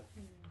that.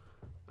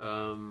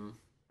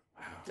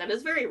 That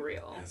is very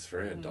real. That's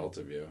very adult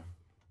of you.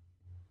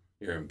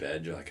 You're in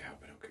bed, you're like, I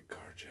hope I don't get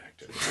carjacked.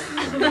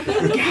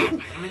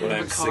 When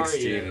I'm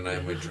 16 and I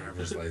have my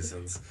driver's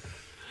license.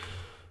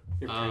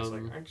 Your parents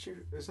Um, like,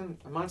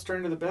 isn't a monster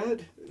under the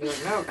bed? You're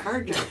like, no,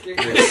 carjacking.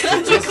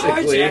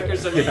 Statistically,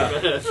 Carjackers under yeah.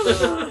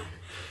 the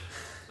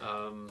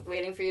bed.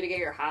 Waiting for you to get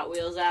your Hot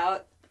Wheels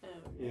out.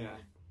 Yeah.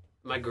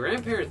 My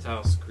grandparents'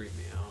 house creeped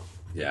me out.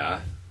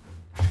 Yeah.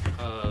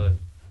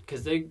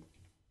 Because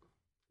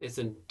it's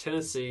in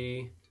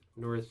Tennessee,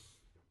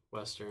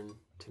 northwestern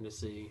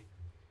Tennessee,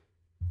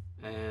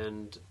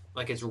 and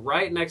like it's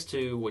right next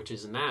to, which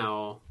is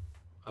now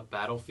a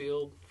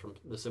battlefield from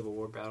the Civil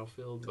War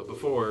battlefield. But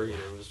before, you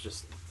know, it was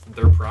just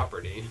their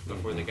property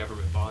before the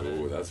government bought it.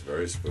 Ooh, that's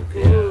very spooky.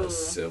 Ooh.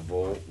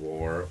 Civil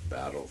War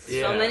battlefield.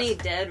 Yeah. So many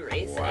dead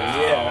racists.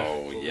 Wow.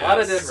 Yeah. Yes, A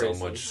lot of dead so racists.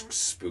 much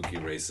spooky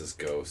racist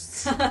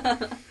ghosts.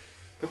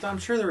 But I'm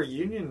sure there were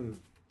Union.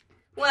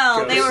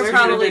 Well, they Ghosts. were Where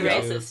probably did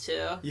they go? racist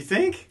too. You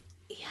think?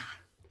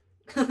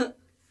 Yeah.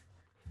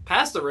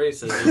 Past the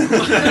racism.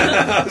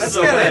 That's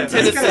So gotta, in that's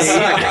gotta Tennessee.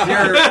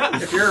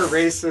 suck. If you're a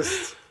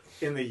racist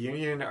in the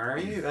Union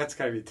Army, that's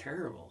gotta be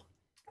terrible.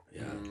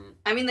 Yeah.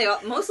 I mean, they all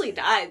mostly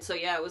died, so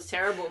yeah, it was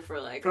terrible for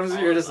like. But all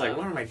you're of just like, them.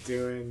 what am I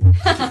doing?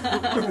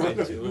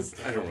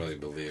 I don't really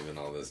believe in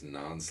all this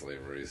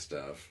non-slavery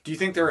stuff. Do you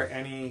think there were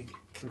any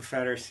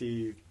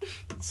Confederacy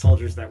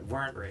soldiers that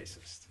weren't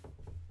racist?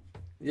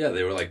 Yeah,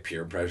 they were like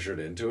peer pressured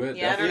into it.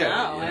 Yeah, I don't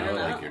definitely. know. You I don't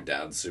like know. your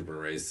dad's super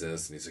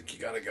racist, and he's like, "You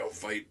gotta go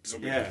fight so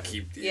we Yeah. can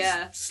keep these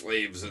Yeah.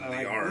 slaves in I'm the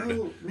like, yard."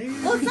 well, maybe.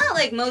 Well, it's not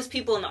like most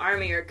people in the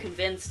army are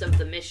convinced of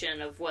the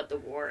mission of what the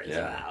war is Yeah,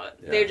 about.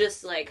 yeah. They're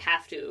just like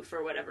have to,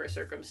 for whatever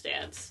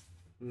circumstance,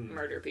 Mm.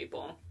 murder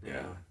people.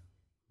 Yeah.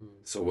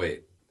 So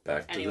wait,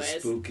 back to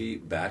Anyways.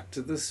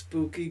 the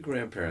spooky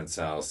grandparents'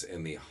 house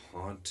in the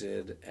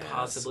haunted, ass,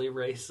 Possibly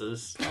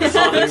racist.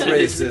 possibly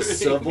racist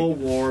Civil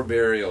War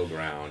burial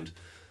ground.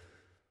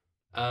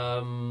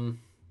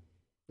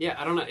 Yeah,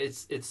 I don't know.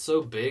 It's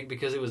so big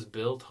because it was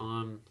built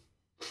on.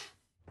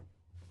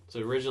 So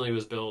originally it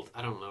was built,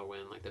 I don't know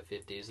when, like the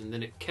 50s, and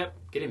then it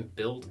kept getting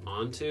built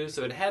onto.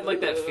 So it had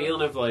like that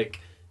feeling of like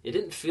it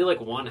didn't feel like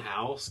one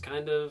house,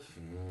 kind of.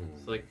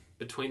 It's like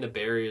between the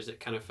barriers, it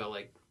kind of felt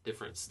like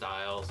different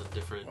styles and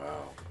different.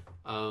 Wow.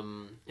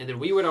 And then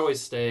we would always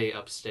stay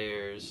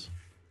upstairs,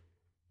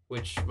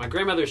 which my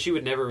grandmother, she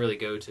would never really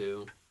go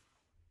to.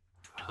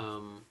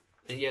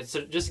 And yeah,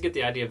 so just to get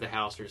the idea of the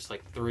house, there's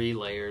like 3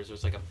 layers.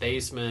 There's like a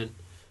basement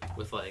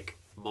with like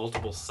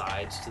multiple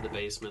sides to the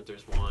basement.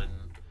 There's one,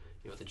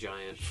 you know, with a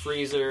giant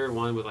freezer,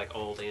 one with like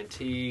old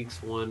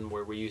antiques, one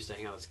where we used to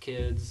hang out as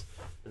kids.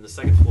 And the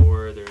second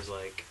floor, there's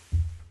like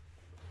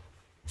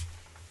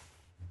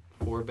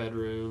 4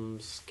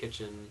 bedrooms,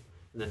 kitchen.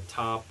 And then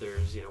top,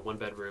 there's, you know, 1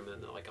 bedroom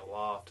and then like a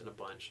loft and a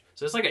bunch.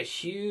 So it's like a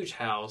huge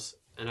house.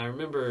 And I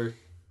remember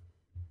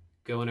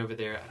going over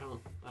there. I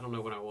don't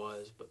know when I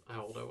was, but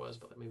how old I was,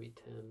 but like maybe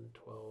 10,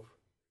 12.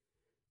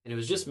 And it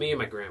was just me and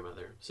my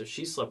grandmother. So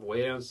she slept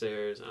way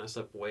downstairs and I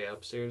slept way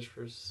upstairs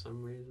for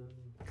some reason.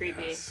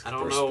 Creepy. Yes, I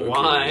don't for know spooky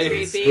why.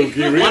 reasons. Creepy.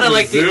 Spooky One of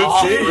like reasons, the dude.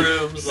 off See?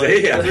 rooms. See,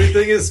 Like,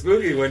 everything is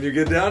spooky when you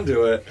get down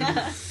to it.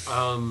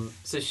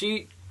 so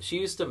she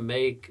used to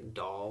make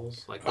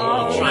dolls. Like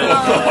Oh,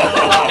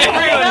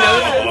 everyone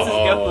knows this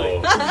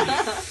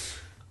is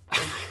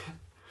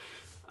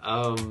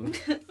going.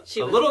 She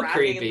A was little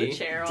rocking in creepy. the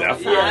chair all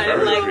Definitely the time,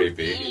 very like,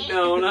 creepy.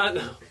 No, not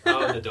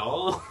oh the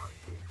doll.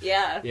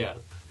 Yeah. Yeah.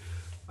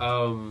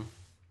 And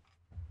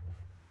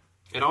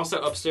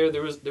also upstairs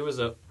there was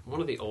a one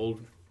of the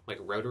old like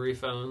rotary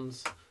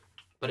phones,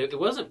 but it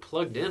wasn't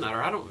plugged in,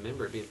 or I don't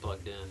remember it being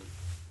plugged in.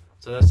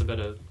 So that's a bit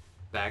of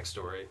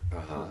backstory.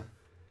 Uh-huh.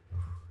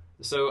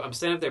 So I'm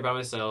standing up there by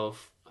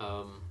myself.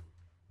 I'm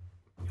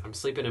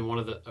sleeping in one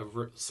of the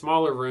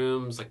smaller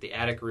rooms, like the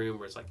attic room,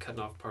 where it's like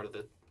cutting off part of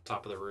the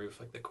top of the roof,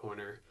 like the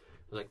corner.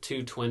 There's like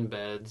 2 twin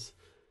beds.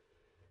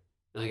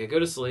 And like I go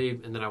to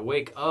sleep, and then I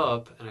wake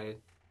up, and I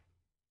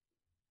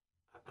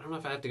don't know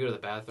if I have to go to the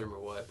bathroom or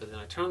what, but then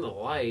I turn on the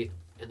light,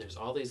 and there's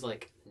all these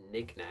like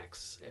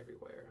knickknacks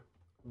everywhere.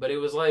 But it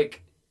was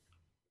like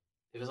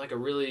a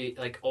really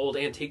like old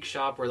antique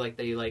shop where like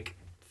they like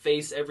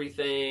face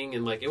everything,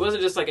 and like it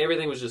wasn't just like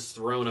everything was just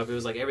thrown up. It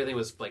was like everything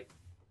was like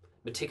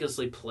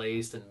meticulously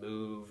placed and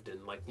moved,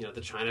 and like, you know, the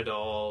China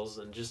dolls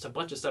and just a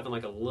bunch of stuff, and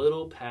like a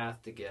little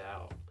path to get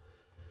out.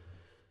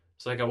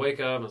 So like I wake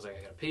up and I was like,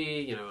 I gotta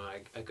pee, you know,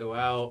 I go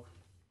out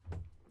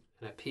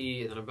and I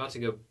pee, and then I'm about to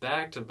go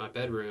back to my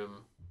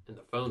bedroom and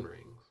the phone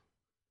rings.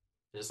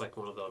 And it's like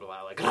one of the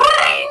loud like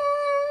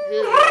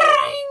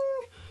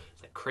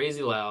it's like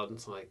crazy loud, and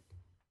so I'm like,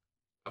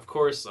 of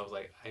course I was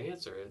like, I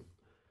answer it.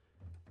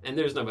 And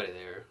there's nobody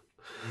there.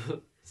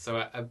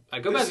 So I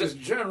go back to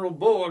General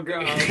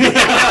Beauregard.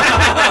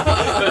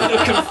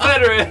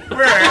 Confederate.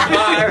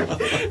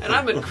 And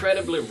I'm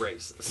incredibly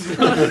racist.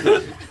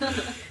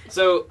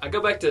 So I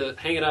go back to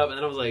hang it up, and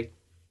then I was like,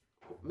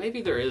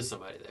 maybe there is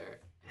somebody there.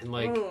 And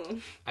like,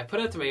 I put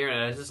it up to my ear and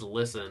I just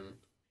listen.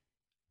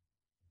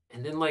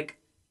 And then like,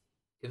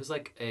 it was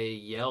like a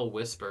yell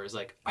whisper. It's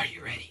like, are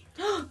you ready?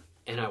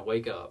 And I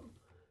wake up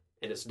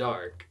and it's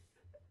dark.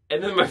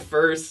 And then my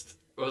first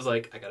was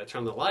like, I gotta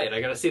turn the light. I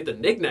gotta see if the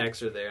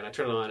knickknacks are there. And I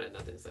turn it on and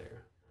nothing's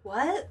there.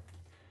 What?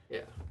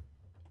 Yeah.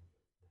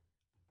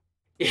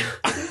 Yeah.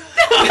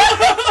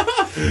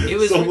 It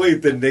was. So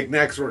wait, the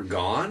knickknacks were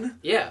gone?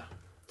 Yeah.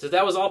 So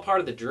that was all part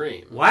of the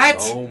dream. What?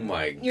 Oh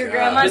my Your god.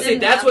 grandma But see,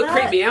 didn't that's have what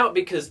creeped that? me out,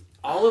 because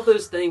all of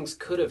those things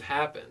could have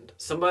happened.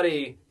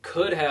 Somebody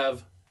could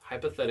have,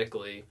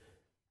 hypothetically,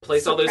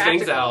 placed So all those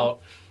things practical.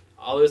 out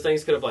all those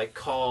things could have like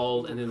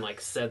called and then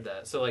like said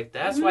that. So like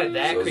that's why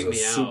that So creeped me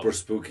it's a out. super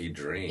spooky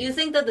dream. You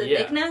think that the Yeah.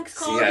 knickknacks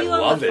See, called I you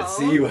love on the it.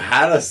 phone? See, you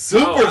had a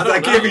super. I don't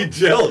that gave know. me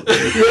chills.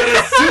 You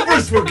had a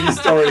super spooky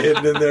story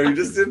hidden in there. You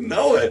just didn't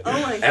know it. Oh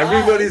my God.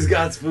 Everybody's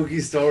got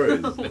spooky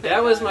stories. But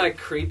that was my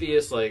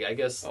creepiest, like I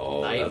guess,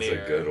 Oh, nightmare.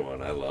 that's a good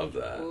one. I love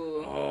that. Ooh.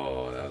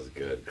 Oh, that was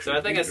good. So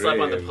I think I Creepy slept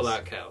on the dreams.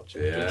 pull-out couch.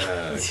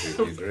 Yeah,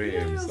 creepy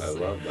dreams. I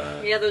love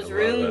that. Yeah, those I love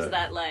rooms it.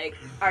 that like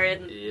are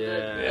in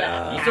Yeah. the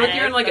Yeah. You feel like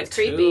you're in like a that's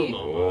creepy. tomb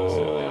almost.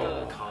 or like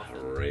Oh, a coffin.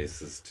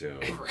 racist too.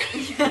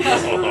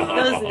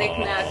 Those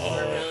knickknacks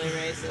were really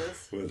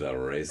racist. With the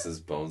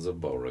racist bones of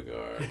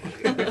Beauregard.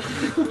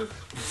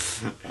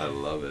 I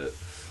love it.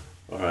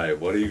 All right,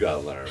 what do you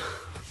got, Larry?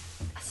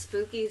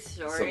 Spooky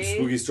story. Some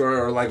spooky story,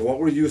 or like, what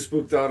were you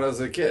spooked out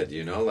as a kid?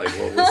 You know, like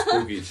what was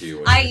spooky to you?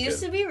 When I you were a used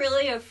kid? to be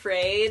really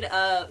afraid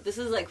of, this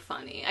is like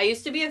funny. I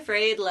used to be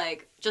afraid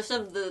like just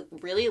of the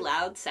really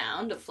loud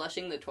sound of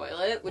flushing the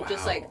toilet would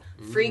just like Wow.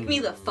 freak me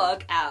the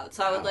fuck out.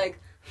 So I would Wow. like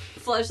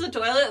flush the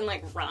toilet and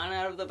like run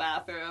out of the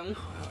bathroom.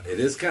 It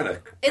is kind of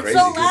It's crazy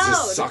so because it's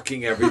loud. just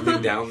sucking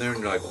everything down there,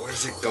 and you're like,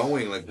 where's it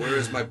going? Like, where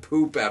is my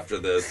poop after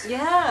this?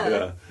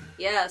 Yeah.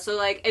 Yeah. So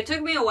like it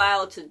took me a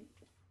while to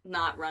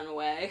not run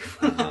away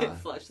when I Uh-huh.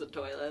 flush the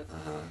toilet.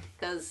 Uh-huh.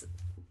 Because,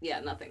 yeah,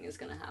 nothing is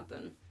going to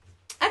happen.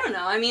 I don't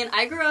know. I mean,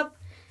 I grew up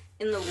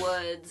in the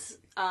woods,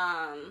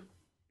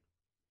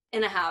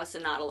 in a house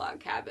and not a log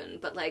cabin.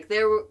 But, like,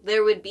 there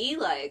would be,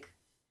 like,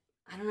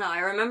 I don't know. I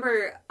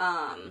remember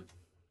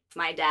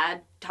my dad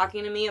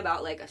talking to me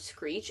about, like, a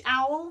screech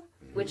owl.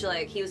 Which,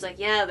 like, he was like,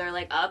 yeah, they're,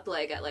 like, up,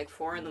 like, at, like,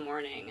 4 in the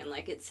morning. And,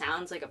 like, it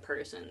sounds like a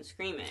person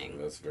screaming.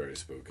 That's very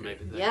spooky.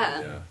 Maybe that.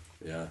 Yeah.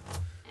 Yeah.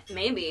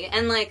 Maybe.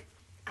 And, like,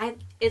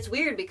 it's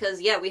weird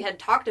because, yeah, we had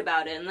talked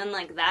about it, and then,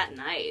 like, that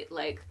night,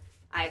 like,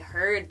 I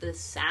heard this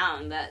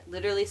sound that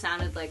literally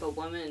sounded like a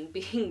woman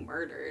being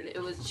murdered.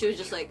 She was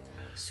just, like,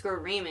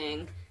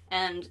 screaming,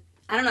 and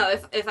I don't know,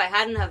 if I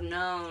hadn't have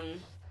known,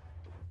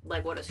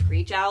 like, what a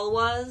screech owl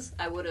was,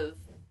 I would have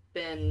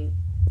been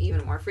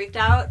even more freaked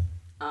out.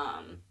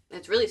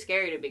 It's really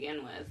scary to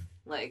begin with,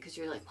 like, because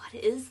you're like, what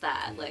is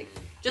that? Like,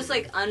 just,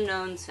 like,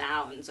 unknown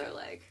sounds are,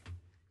 like,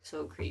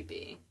 so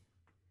creepy.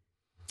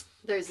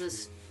 There's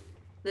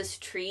this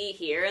tree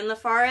here in the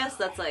forest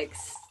that's like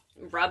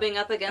rubbing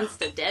up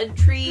against a dead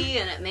tree,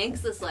 and it makes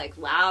this like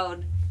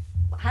loud,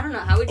 I don't know,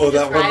 how would you Oh,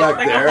 that describe one back it?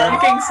 Like there? a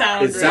honking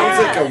sound. It sounds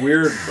Yeah. like a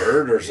weird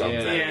bird or something.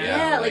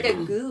 Yeah. Yeah, like a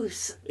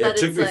goose. Yeah, but it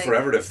took it's me like,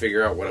 forever to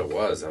figure out what it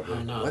was. I'm like,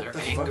 Oh, no, what they're the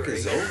fuck angry.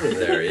 is over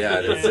there? Yeah,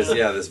 and it's just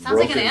this Sounds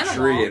like broken an animal.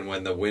 tree, and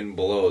when the wind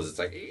blows, it's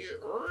like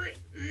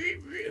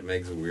it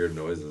makes weird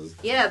noises.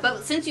 Yeah,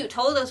 but since you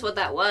told us what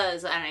that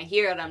was, and I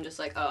hear it, I'm just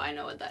like, oh, I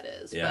know what that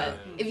is. Yeah. But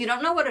if you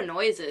don't know what a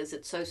noise is,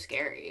 it's so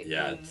scary.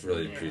 Yeah, it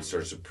really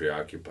starts to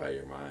preoccupy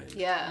your mind.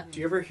 Yeah. Do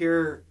you ever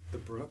hear the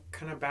brook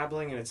kind of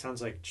babbling and it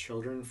sounds like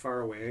children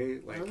far away,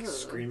 like Ugh.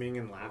 screaming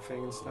and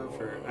laughing and stuff?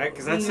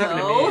 Because that's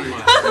No.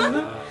 happened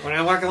to me. When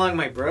I walk along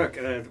my brook,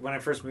 when I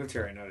first moved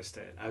here, I noticed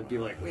it. I'd be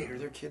like, wait, are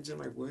there kids in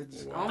my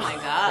woods? Oh my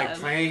Like god.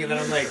 playing, and then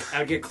I'm like,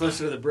 I'd get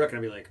closer to the brook and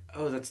I'd be like,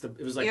 oh, it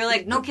was like, You're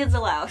like, no kids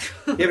allowed.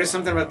 yeah, but it's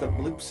something about the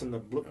bloops and the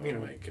bloop, Oh you know.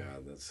 my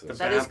god, that's so. The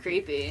That is Bab-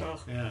 creepy. Oh,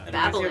 Yeah. that reminds me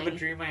Babbling. of a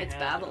dream I It's had.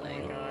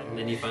 babbling. Oh my god. And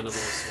then you find a little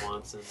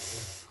Swanson.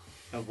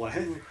 Of what?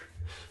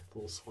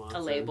 Little Swanson.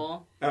 A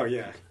label. Oh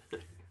yeah.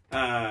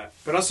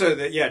 But also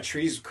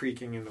trees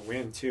creaking in the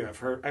wind too. I've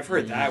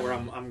heard that where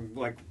I'm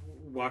like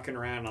walking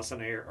around, and all of a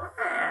sudden I hear,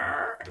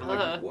 I'm like,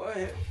 Ugh.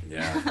 what?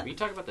 Yeah. We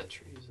talk about the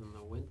trees in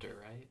the winter,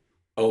 right?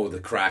 Oh, the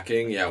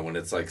cracking. Yeah, when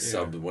it's like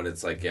Yeah. when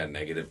it's like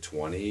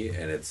 -20,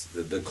 and it's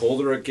the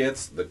colder it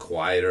gets, the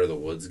quieter the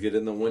woods get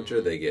in the winter.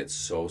 They get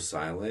so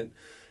silent,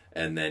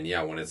 and then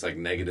when it's like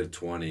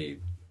 -20.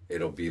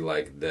 It'll be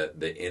like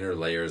the inner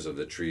layers of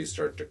the trees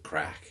start to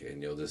crack,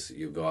 and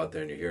you go out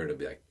there and you hear it, it'll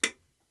be like,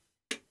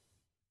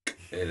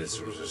 and it's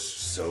just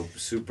so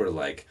super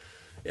like,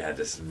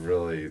 just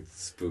really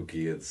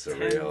spooky and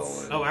surreal.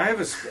 Tense. And, Oh, I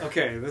have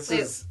okay. This Wait,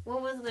 is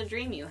what was the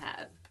dream you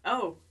had?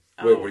 Oh.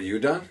 wait, were you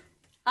done?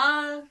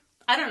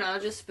 I don't know,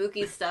 just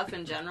spooky stuff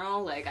in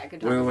general. Like I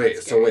could talk Wait, about wait.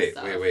 So scary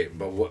stuff. wait.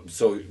 But what?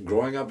 So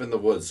growing up in the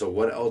woods. So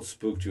what else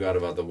spooked you out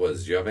about the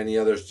woods? Do you have any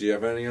other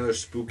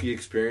spooky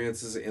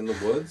experiences in the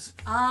woods?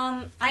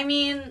 I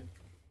mean,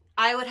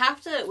 I would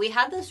have to. We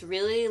had this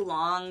really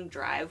long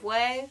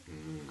driveway.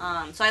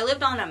 So I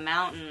lived on a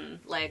mountain,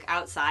 like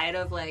outside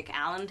of like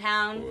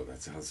Allentown. Oh,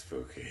 that sounds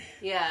spooky.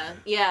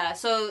 Yeah.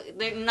 So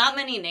there not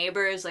many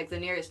neighbors. Like the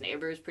nearest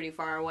neighbor is pretty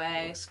far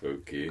away.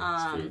 Spooky.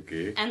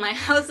 And my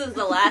house is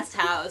the last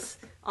house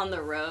on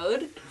the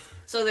road.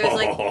 So there's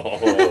like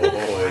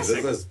Oh, is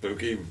this a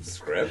spooky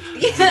script?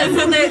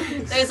 so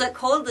there's a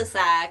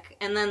cul-de-sac,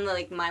 and then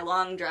like my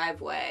long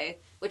driveway,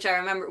 which I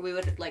remember we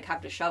would like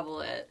have to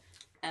shovel it,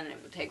 and it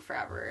would take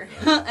forever.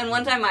 And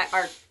one time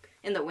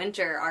in the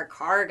winter, our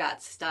car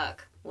got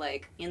stuck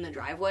like in the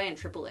driveway, and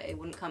AAA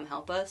wouldn't come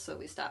help us, so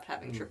we stopped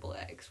having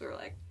AAA because we were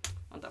like,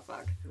 what the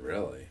fuck?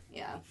 Really?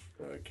 Yeah.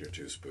 Like, you're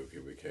too spooky.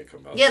 We can't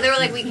come out. Yeah, they were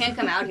like, we can't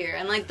come out here.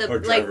 And like Our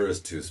driver is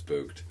too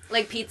spooked.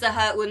 like Pizza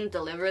Hut wouldn't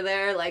deliver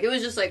there. Like it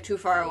was just like too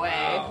far away.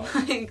 Wow.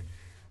 Like,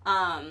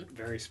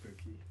 Very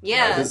spooky.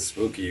 yeah, That is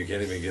spooky. You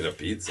can't even get a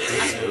pizza.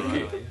 It's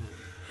spooky.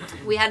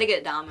 we had to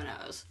get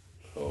Domino's.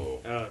 Oh.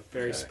 Oh,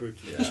 very Okay.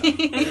 spooky.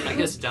 Yeah. I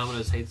guess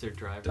Domino's hates their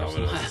drivers.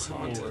 Domino's is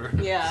haunted. More.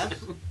 Yeah.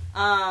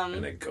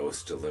 And a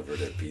ghost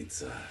delivered a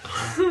pizza.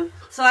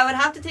 So I would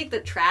have to take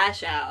the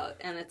trash out,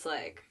 and it's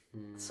like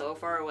so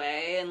far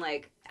away, and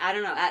like I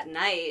don't know, at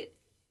night,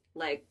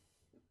 like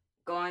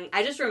going.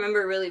 I just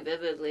remember really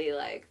vividly,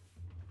 like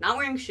not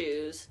wearing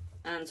shoes,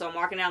 and so I'm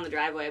walking down the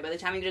driveway. By the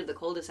time you get to the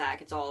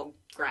cul-de-sac, it's all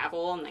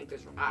gravel and like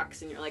there's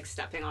rocks, and you're like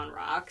stepping on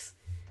rocks.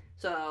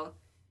 So,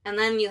 and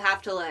then you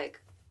have to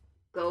like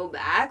go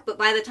back, but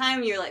by the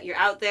time you're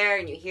out there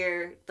and you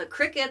hear the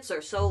crickets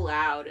are so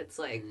loud, it's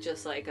like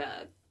just like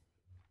a,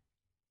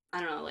 I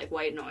don't know, like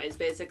white noise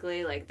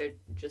basically, like they're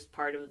just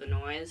part of the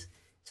noise.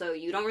 So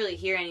you don't really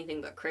hear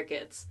anything but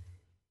crickets.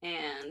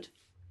 And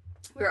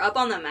we're up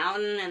on the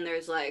mountain and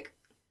there's like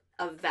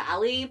a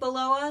valley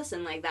below us,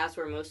 and like that's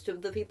where most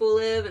of the people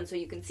live, and so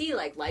you can see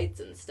like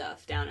lights and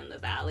stuff down in the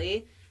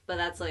valley, but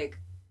that's like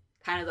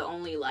kind of the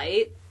only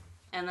light.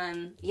 And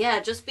then yeah,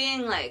 just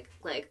being like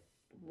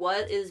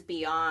what is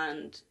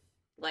beyond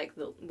like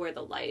where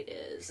the light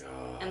is.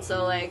 And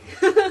so like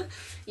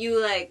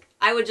you like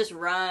I would just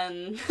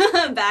run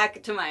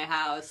back to my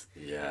house.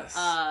 Yes.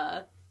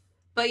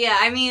 But yeah,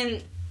 I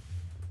mean,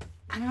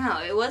 I don't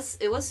know, it was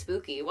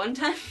spooky. One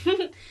time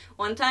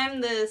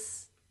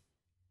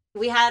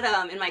we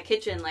had in my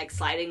kitchen like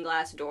sliding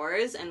glass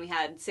doors, and we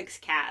had 6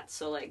 cats,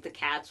 so like the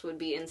cats would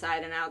be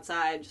inside and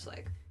outside, just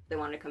like if they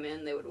wanted to come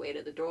in, they would wait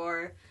at the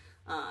door.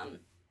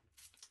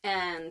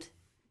 And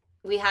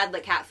we had the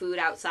cat food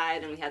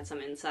outside and we had some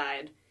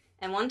inside.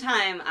 And one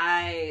time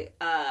I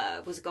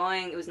was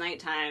going, it was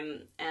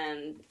nighttime,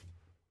 and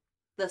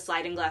the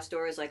sliding glass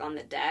door is like on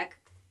the deck,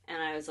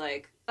 and I was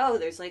like, oh,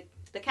 there's like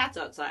the cat's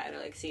outside. I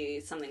like see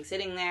something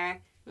sitting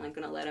there. I'm like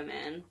gonna let him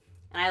in. And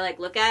I like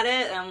look at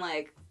it and I'm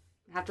like,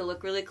 I have to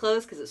look really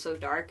close because it's so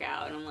dark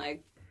out. And I'm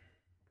like,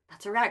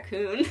 that's a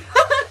raccoon.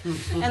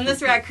 And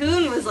this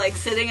raccoon was like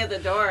sitting at the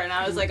door, and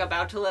I was like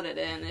about to let it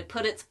in. It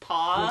put its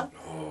paw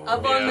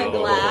up on the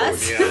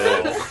glass.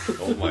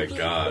 Oh my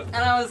god. And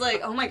I was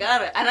like, oh my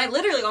god. And I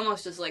literally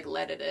almost just like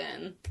let it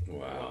in.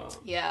 Wow.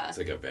 Yeah. It's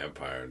like a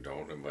vampire.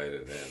 Don't invite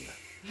it in.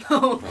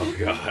 No. Oh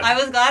god. I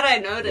was glad I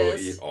We'll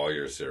noticed. eat all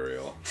your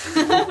cereal.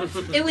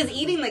 It was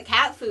eating the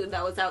cat food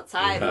that was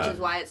outside, Yeah. which is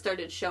why it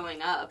started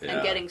showing up Yeah.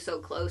 and getting so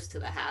close to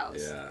the house.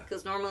 Yeah.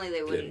 Because normally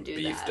they wouldn't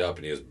Getting do beefed that. up,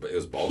 and it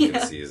was Balkan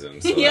Yeah. season,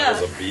 so Yeah.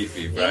 that was a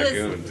beefy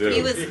raccoon too.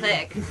 He was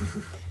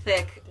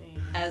thick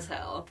as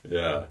hell.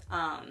 Yeah.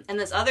 And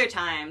this other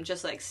time,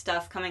 just like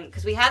stuff coming,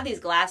 because we had these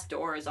glass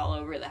doors all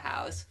over the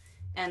house,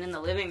 and in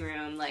the living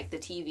room, like the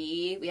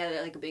TV, we had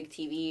like a big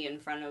TV in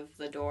front of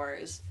the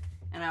doors,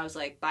 and I was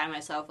like by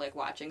myself, like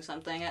watching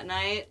something at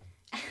night.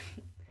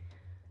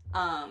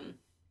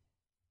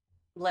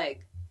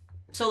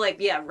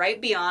 Right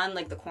beyond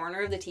like the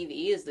corner of the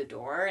TV is the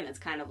door, and it's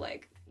kind of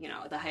like, you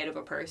know, the height of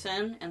a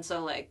person, and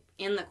so like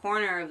in the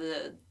corner of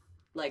the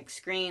like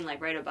screen,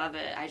 like right above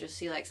it, I just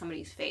see like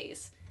somebody's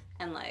face,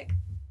 and like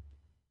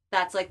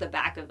that's like the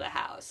back of the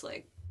house,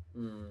 like,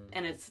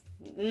 and it's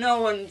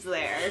no one's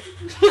there.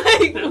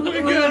 Like who would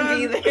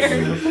be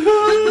there?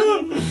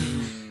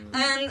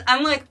 And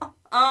I'm like,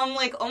 oh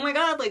my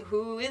god, like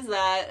who is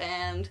that?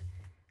 And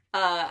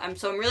I'm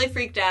really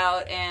freaked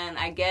out, and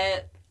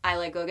I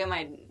like go get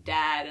my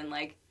dad, and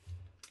like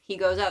he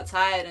goes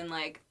outside, and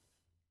like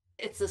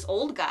it's this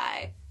old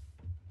guy,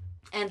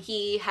 and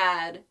he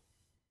had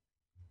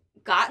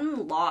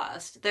gotten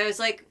lost. There's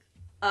like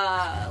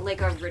a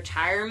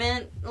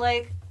retirement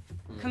like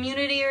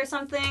community or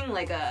something,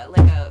 like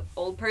a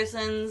old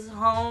person's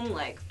home,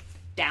 like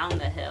down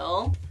the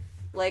hill,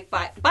 like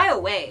by a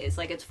ways,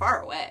 like it's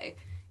far away.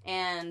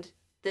 And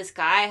this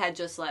guy had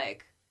just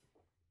like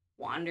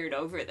wandered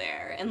over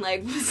there and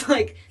like was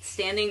like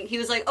standing. He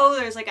was like, oh,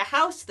 there's like a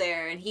house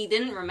there, and he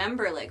didn't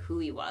remember like who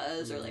he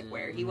was or like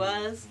where he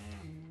was.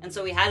 And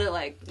so we had to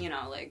like, you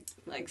know, like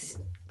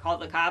call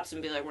the cops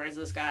and be like, where's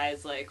this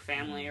guy's like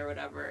family or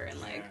whatever,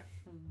 and like.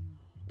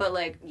 But,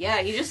 like,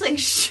 yeah, he just, like,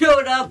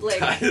 showed up, like...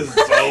 That is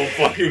so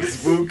fucking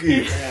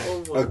spooky.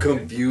 Oh, A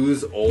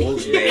confused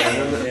old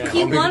man Yeah. He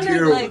coming to wandered,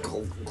 your like-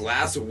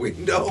 glass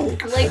window.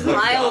 like,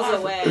 miles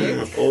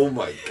away. Oh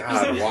my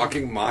god,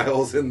 walking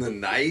miles in the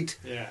night?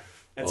 Yeah.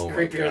 That's Oh my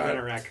creepier God. than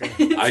a raccoon.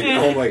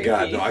 Oh my god,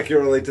 creepy. no, I can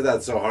relate to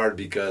that so hard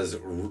because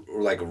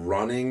like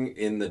running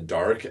in the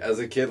dark as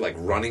a kid, like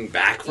running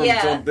back from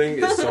Yeah. something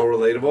is so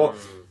relatable.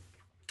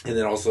 And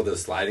then also the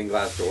sliding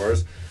glass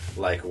doors.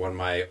 like when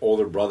my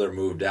older brother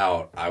moved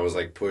out, I was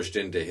like pushed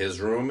into his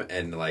room,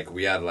 and like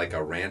we had like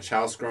a ranch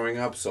house growing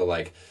up, so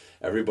like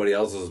everybody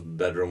else's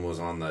bedroom was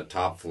on the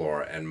top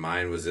floor and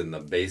mine was in the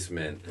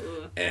basement.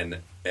 and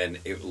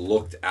it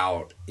looked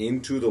out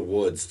into the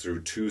woods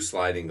through 2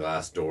 sliding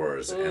glass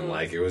doors. And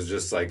like it was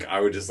just like I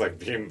would just like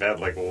be in bed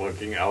like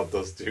looking out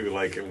those 2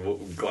 like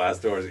glass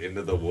doors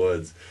into the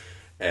woods.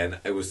 And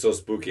it was so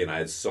spooky, and I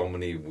had so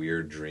many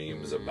weird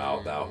dreams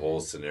about that whole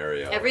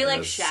scenario. Every And like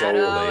it's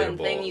shadow and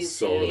thing you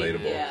so see.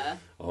 relatable. Yeah.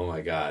 Oh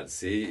my God!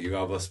 See, you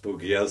have a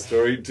spooky ass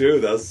story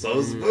too. That's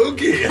so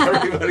spooky.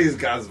 Everybody's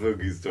got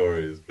spooky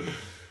stories.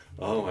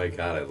 Oh my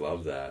God, I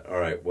love that. All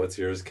right, what's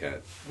yours,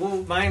 Kent? Well,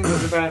 mine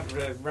was about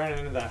running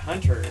into that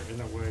hunter in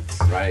the woods.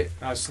 Right.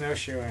 I was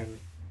snowshoeing,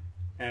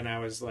 and I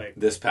was like,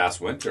 This past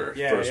winter,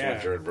 Yeah, first yeah.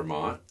 winter in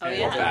Vermont. Oh, Well,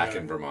 yeah. back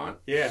in Vermont.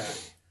 yeah.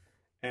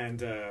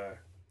 And,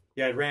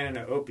 yeah, I ran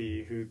into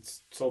Opie, who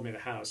sold me the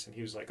house, and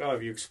he was like, oh,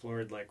 have you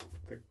explored, like,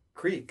 the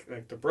creek,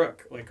 like, the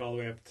brook, like, all the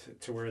way up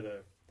to where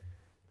the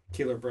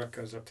Keeler Brook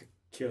goes up to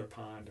Keeler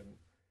Pond? And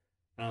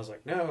I was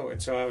like, no.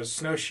 And so I was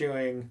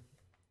snowshoeing,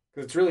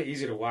 because it's really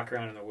easy to walk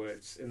around in the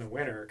woods in the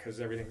winter, because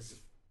everything's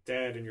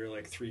dead, and you're,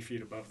 like, 3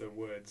 feet above the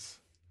woods.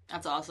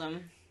 That's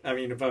awesome. I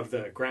mean, above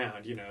the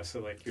ground, you know, so,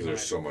 like, Because you're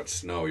there's not... so much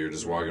snow, you're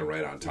just walking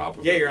right on top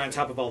of it. Yeah, you're on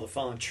top of all the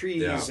fallen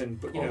trees Yeah, and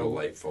you all know the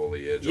light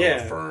foliage, all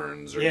Yeah. the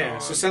ferns are yeah.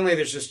 gone. So suddenly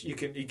there's just you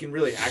can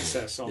really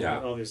access all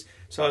this.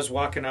 So I was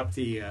walking up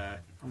the oh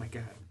my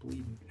God, I'm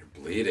bleeding.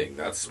 You're bleeding.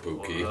 That's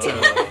spooky.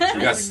 Whoa.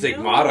 You got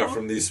stigmata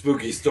from these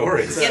spooky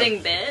stories.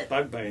 Getting bit.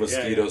 Bug bite.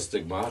 Mosquito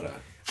stigmata.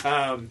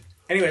 Yeah.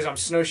 Anyways, I'm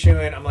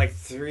snowshoeing. I'm like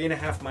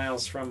 3.5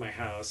 miles from my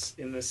house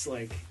in this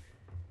like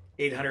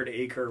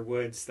 800-acre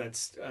woods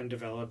that's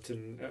undeveloped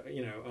and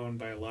you know owned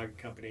by a logging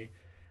company.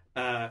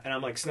 And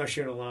I'm like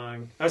snowshoeing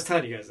along. I was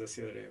telling you guys this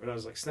the other day, but I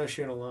was like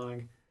snowshoeing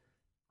along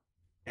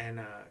and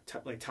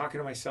like talking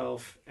to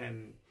myself,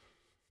 and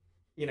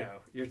you know,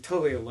 you're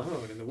totally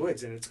alone in the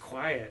woods and it's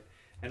quiet,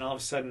 and all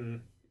of a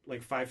sudden,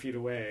 like 5 feet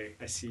away,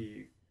 I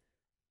see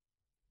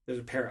there's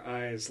a pair of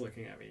eyes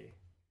looking at me,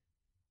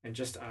 and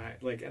just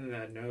like, and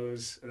that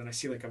nose, and then I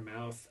see like a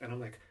mouth, and I'm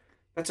like,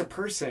 that's a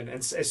person. And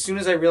as soon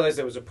as I realized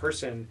it was a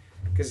person,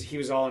 because he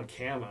was all in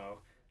camo,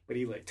 but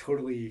he like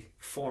totally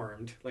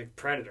formed like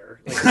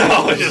Predator. Like,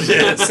 Oh,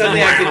 shit.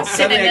 suddenly I could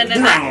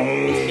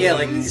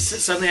No.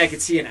 suddenly I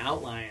could see an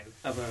outline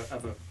of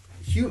a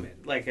human,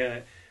 like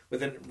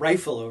with a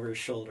rifle over his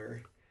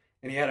shoulder,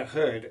 and he had a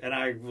hood, and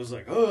I was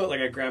like, oh, like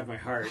I grabbed my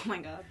heart. Oh my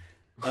God.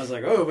 I was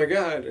like, oh my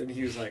God. And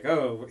he was like,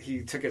 oh,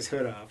 he took his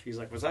hood off. He's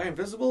like, was I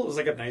invisible? It was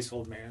like a nice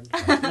old man.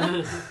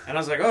 And I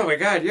was like, oh my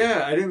God,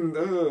 yeah, I didn't.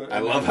 I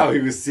love how he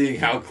was seeing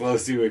how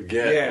close he would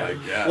get. Yeah.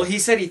 Like, yeah. Well, he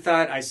said he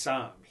thought I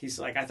saw him. He's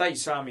like, I thought you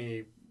saw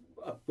me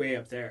way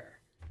up there.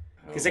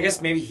 Because I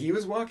guess maybe he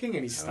was walking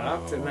and he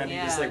stopped, and then he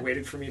just Yeah. like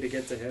waited for me to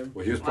get to him.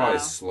 Well, he was probably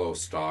Wow. slow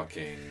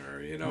stalking, or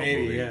Maybe,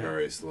 moving yeah.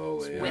 very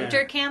slowly. Yeah.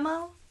 Winter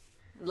camo?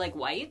 Like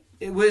white?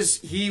 He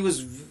was,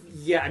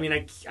 yeah. I mean,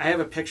 I have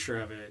a picture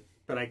of it,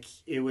 but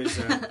it was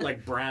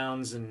like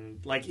browns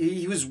and like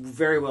he was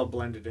very well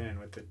blended in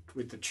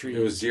with the trees.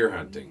 It was deer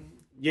hunting.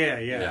 Yeah.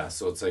 Yeah,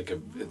 so it's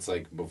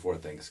like before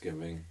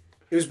Thanksgiving.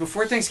 It was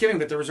before Thanksgiving,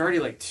 but there was already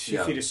like 2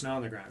 Yeah. feet of snow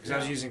on the ground because I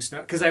was Yeah. using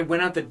snow. Because I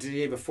went out the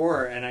day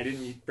before and I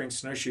didn't bring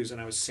snowshoes,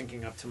 and I was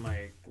sinking up to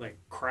my like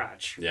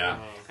crotch.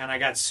 Yeah. And I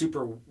got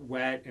super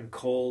wet and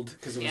cold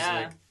because it was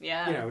like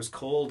Yeah. it was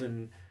cold,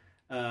 and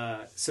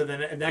so then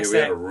the Yeah, next we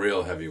day. had a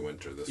real heavy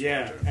winter this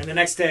winter. And the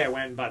next day I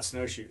went and bought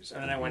snowshoes,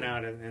 and then I went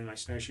out in my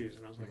snowshoes,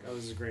 and I was like, "Oh,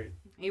 this is great."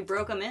 You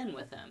broke him in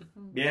with him.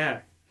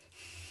 Yeah,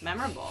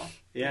 Memorable.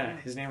 yeah.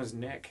 His name was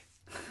Nick.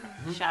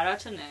 Shout out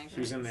to Nick. He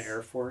was in the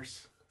Air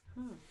Force.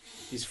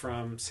 He's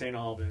from St.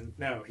 Albans.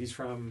 No, he's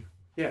from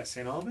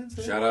St. Albans. is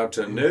it? Shout out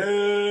to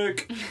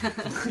Nick.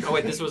 Oh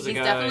wait, this was a He's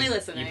guy definitely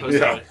listening. you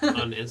posted Yeah.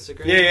 on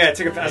Instagram. Yeah.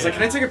 I was like,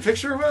 "Can I take a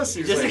picture of us?"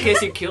 He was Just like, in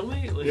case you kill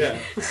me. Like, Yeah.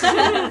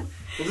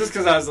 Well, just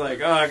because I was like,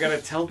 "Oh, I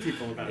gotta tell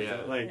people about Yeah.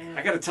 that. Like,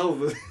 I gotta tell.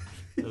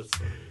 That's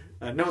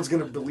funny. No one's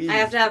gonna believe." I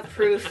have to have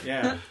proof.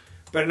 Yeah.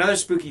 But another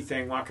spooky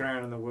thing, walking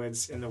around in the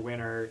woods in the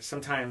winter,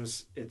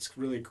 sometimes it's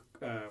really,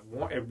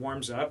 it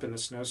warms up and the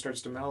snow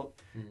starts to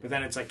melt, but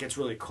then it's like, gets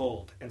really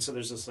cold. And so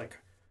there's this like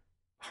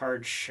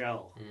hard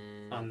shell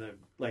on the,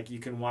 like you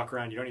can walk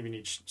around, you don't even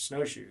need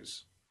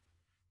snowshoes.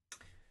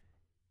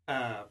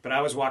 But I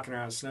was walking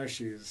around with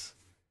snowshoes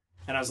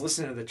and I was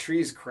listening to the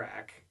trees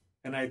crack.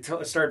 And I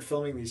started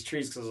filming these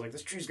trees because I was like,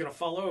 this tree's going to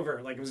fall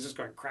over. Like it was just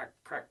going crack,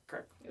 crack,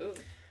 crack. Ooh.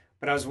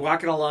 But I was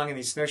walking along in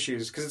these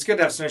snowshoes because it's good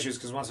to have snowshoes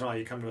because once in a while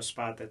you come to a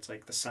spot that's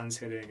like the sun's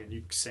hitting and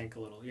you sink a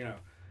little, you know.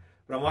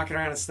 But I'm walking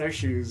around in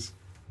snowshoes,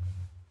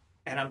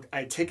 and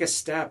I take a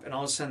step, and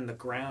all of a sudden the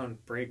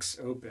ground breaks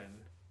open,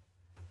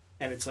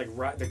 and it's like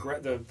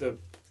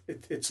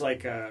it's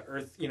like a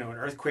earth, you know, an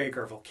earthquake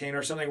or a volcano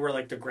or something where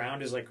like the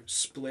ground is like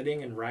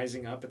splitting and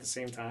rising up at the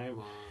same time,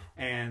 Wow.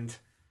 and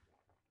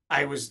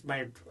I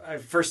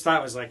first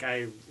thought was like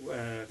there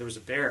was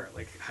a bear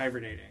like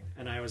hibernating,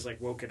 and I was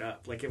like woke it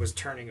up, like it was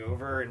turning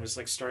over and was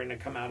like starting to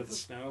come out of the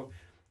snow,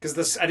 because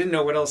this I didn't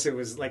know what else it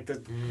was like.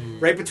 The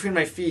right between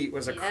my feet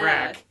was a Yeah.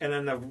 crack, and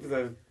then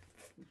the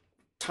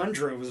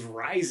tundra was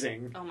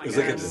rising. Oh my It was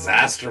god. like a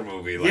disaster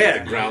movie. Like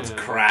Yeah. the ground's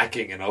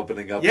cracking and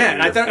opening up. Yeah, under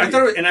and I your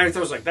thought feet. it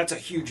was like that's a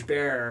huge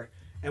bear.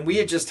 And we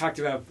had talked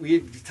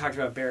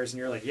about bears, and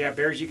you're like, yeah,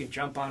 bears, you can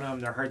jump on them.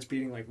 Their heart's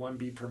beating like 1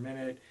 beat per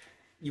minute.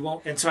 You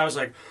won't. And so I was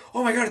like,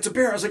 oh my god, it's a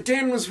bear. I was like,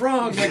 Dan was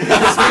wrong. Like,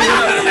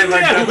 and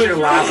like that's your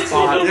last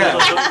thought.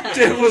 Yeah,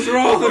 Dan was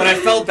wrong. But I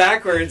fell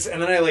backwards,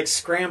 and then I like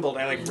scrambled.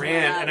 I like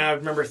ran, and I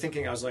remember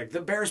thinking, I was like, the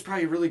bear's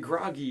probably really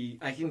groggy.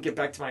 I can get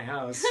back to my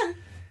house.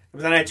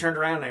 But then I turned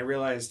around and I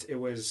realized it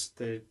was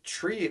the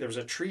tree. There was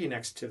a tree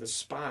next to the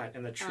spot,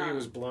 and the tree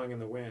was blowing in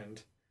the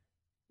wind.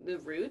 The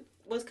root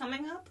was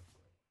coming up?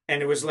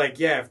 And it was like,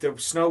 yeah, if the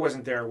snow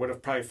wasn't there, it would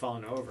have probably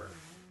fallen over.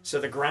 So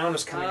the ground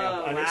was coming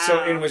up. Oh, wow.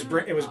 So it was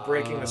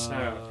breaking the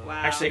snow. Wow.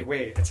 Actually,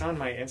 wait, it's on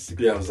my Instagram.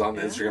 Yeah, it was on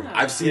the Instagram. Yeah.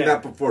 I've seen Yeah.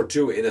 that before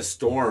too. In a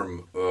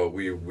storm,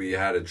 we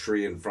had a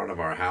tree in front of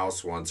our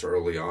house once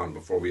early on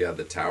before we had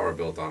the tower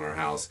built on our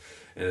house,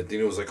 and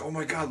Athena was like, "Oh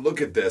my God,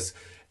 look at this!"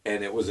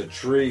 And it was a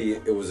tree.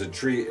 It was a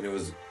tree, and it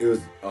was.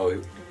 Oh,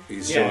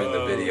 he's showing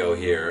the video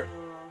here.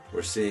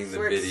 We're seeing the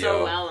Works video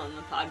so well on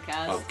the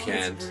podcast. of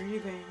Kent. It's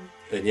breathing.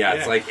 And yeah,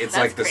 it's Yeah. like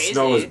That's the crazy.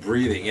 snow is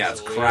breathing. Yeah,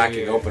 it's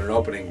cracking open and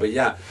opening. But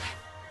yeah,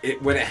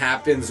 when it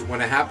happens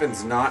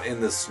not in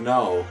the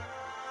snow,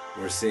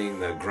 we're seeing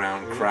the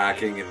ground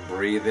cracking and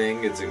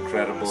breathing. It's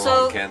incredible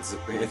So- on Kent's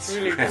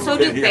Instagram So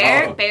do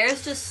video.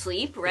 bears just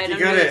sleep right You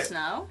under got the it.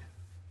 snow?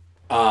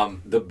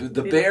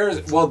 The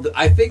bears. Well,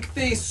 I think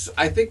they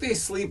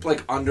sleep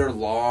like under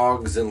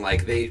logs and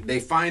like they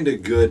find a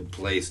good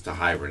place to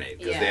hibernate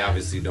because they Yeah.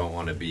 obviously don't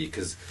want to be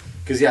because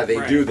yeah they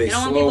Right. do they They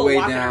don't want slow people way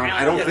walking down. around.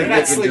 I don't Yeah, think they're they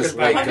not can sleeping just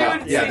by wake the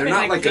up. way. Yeah, they're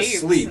not like caves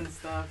asleep. and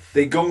stuff.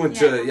 They go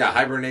into Yeah.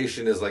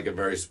 hibernation is like a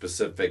very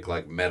specific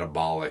like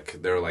metabolic.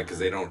 They're like because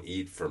they don't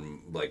eat for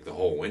like the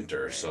whole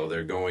winter, so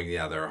they're going.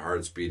 Yeah, their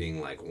heart's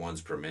beating like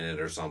once per minute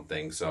or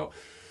something. So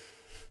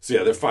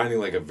yeah, they're finding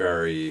like a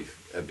very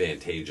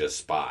advantageous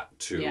spot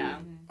to Yeah.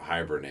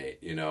 hibernate.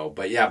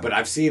 But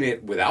I've seen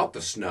it without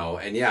the snow,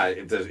 and yeah,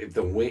 if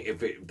the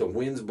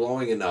wind's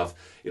blowing enough,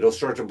 it'll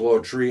start to blow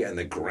a tree, and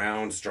the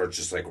ground starts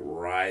just like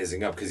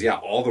rising up because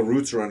all the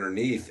roots are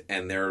underneath,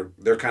 and they're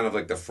kind of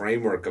like the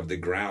framework of the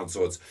ground,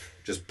 so it's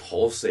just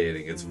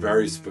pulsating. It's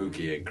very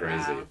spooky and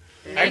crazy. Wow.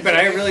 But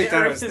I really The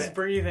thought it earth was is the,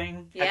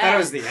 breathing. I thought it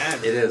was the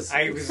end. It is.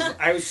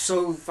 I was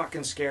so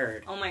fucking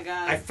scared. Oh my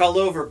god. I fell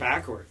over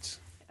backwards.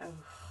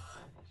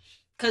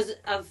 Because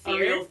of A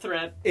real fear?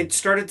 threat. It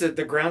started to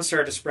the ground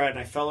started to spread, and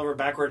I fell over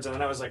backwards, and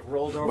then I was like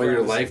rolled over. But I your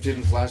was life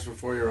didn't flash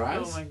before your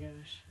eyes. Oh my gosh.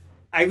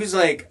 I was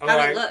like, oh,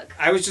 How'd it look?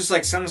 I was just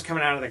like, something's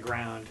coming out of the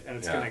ground, and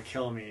it's Yeah. gonna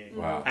kill me.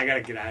 Wow. I gotta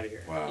get out of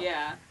here. Wow.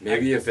 Yeah.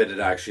 Maybe if it had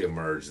actually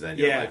emerged, then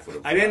your Yeah, life would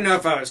have. I didn't know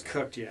if I was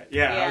cooked yet.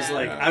 Yeah, I was Yeah.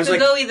 like, Yeah. I was Could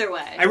like, go either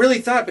way. I really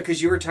thought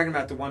because you were talking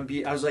about the 1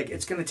 beat, I was like,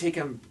 it's gonna take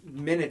him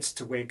minutes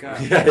to wake up.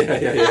 Yeah.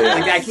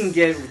 Like I can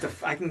get the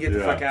Yeah.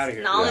 fuck out of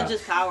here. Knowledge Yeah.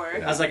 is power.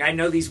 I was like, I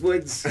know these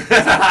woods. All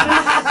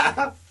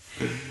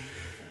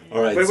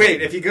right. But so-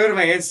 wait, if you go to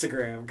my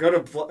Instagram, go to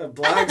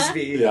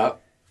Blogsby, Yeah.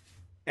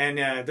 and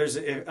there's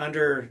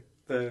under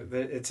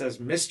the it says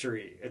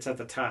mystery. It's at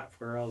the top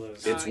where all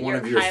those. It's Oh, one your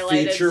of your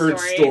highlighted featured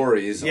story.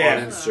 stories Yeah.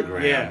 on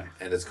Instagram, Yeah.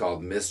 and it's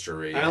called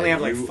Mystery. I only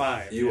and have like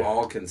 5. You yeah.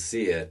 all can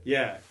see it.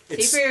 Yeah, See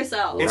it's for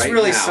yourself. it's right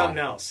really now. something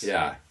else.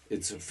 Yeah,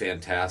 it's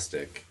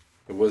fantastic.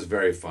 It was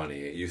very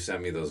funny. You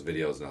sent me those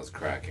videos, and I was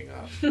cracking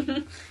up.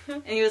 And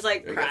he was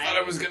like I crying. thought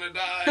I was gonna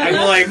die.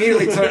 I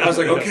immediately I was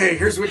like, okay,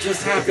 here's what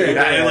just happened.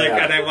 Yeah, and,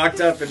 yeah. and I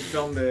walked up and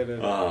filmed it.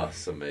 And, Oh,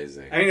 it's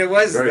amazing. I mean, it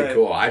was very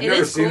cool. I've It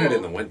never is seen it cool.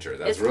 in the winter.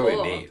 That's It's really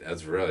cool. neat.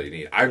 That's really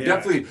neat. I've Yeah.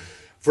 definitely,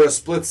 for a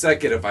split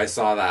second, if I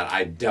saw that,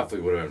 I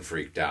definitely would have been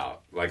freaked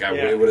out. Like Yeah.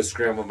 it would have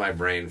scrambled my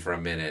brain for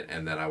a minute,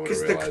 and then I would have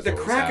Because realized the what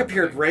was crack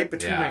appeared happening. right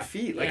between Yeah. my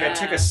feet. Like I Yeah.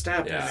 took a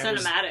step. Yeah. And it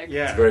was- Cinematic.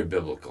 yeah. It's very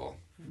biblical.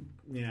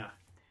 Yeah.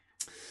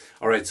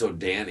 All right, so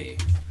Danny,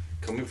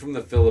 coming from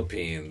the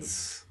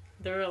Philippines,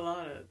 There are a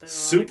lot of creepy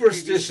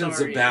superstitions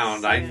stories.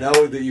 abound. I Yeah.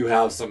 know that you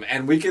have some,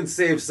 and we can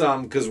save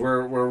some because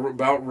we're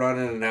about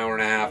running an hour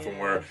and a half, and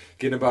Yeah. we're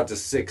getting about to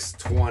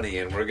 6:20,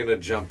 and we're gonna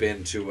jump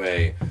into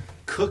a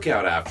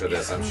cookout after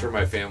this. I'm sure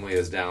my family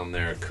is down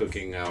there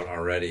cooking out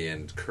already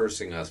and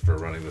cursing us for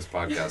running this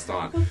podcast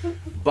on.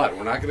 But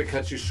we're not going to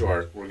cut you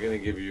short. We're going to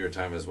give you your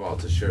time as well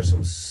to share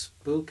some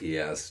spooky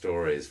ass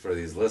stories for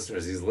these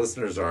listeners. These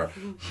listeners are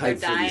hyped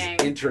for dying.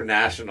 these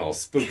international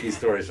spooky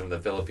stories from the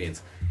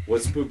Philippines.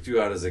 What spooked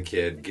you out as a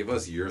kid? Give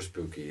us your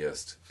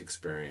spookiest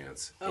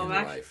experience in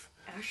life.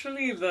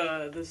 Actually,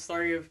 the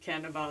story of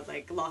Ken about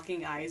like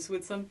locking eyes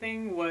with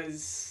something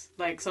was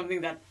like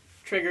something that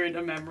triggered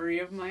a memory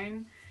of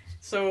mine.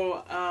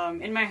 So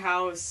in my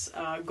house,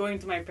 going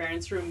to my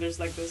parents' room,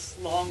 there's like this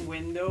long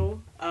window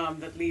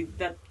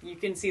that you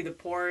can see the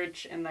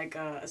porch and like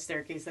a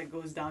staircase that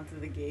goes down to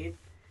the gate.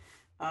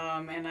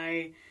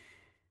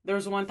 There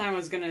was one time I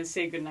was gonna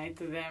say goodnight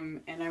to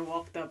them, and I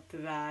walked up to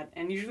that,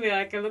 and usually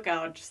like I look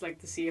out just like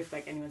to see if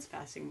like anyone's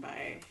passing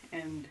by,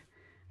 and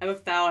I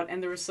looked out,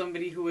 and there was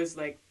somebody who was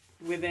like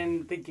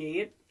within the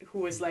gate who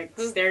was like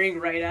staring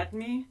right at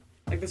me.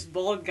 Like this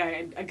bald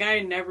guy, a guy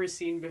I'd never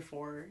seen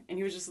before, and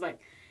he was just like,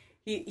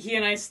 he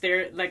and I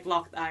stared, like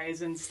locked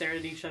eyes and stared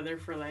at each other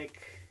for like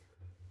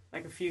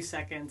a few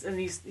seconds, and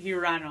he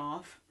ran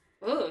off.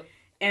 Ooh.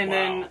 And Wow.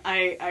 then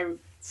I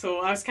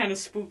was kind of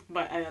spooked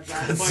at that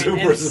That's point.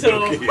 super And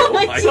so, spooky. Oh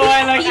my so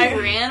God. He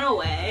ran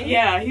away.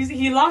 yeah,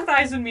 he locked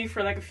eyes with me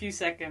for like a few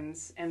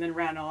seconds and then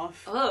ran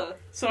off. Oh.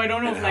 So I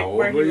don't know And if how like old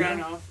where were he you?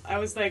 ran off. I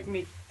was like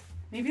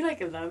maybe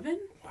like 11.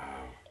 Wow.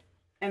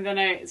 And then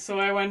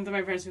I went to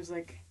my parents and was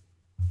like,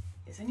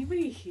 is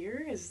anybody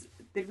here?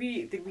 Did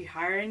we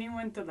hire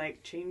anyone to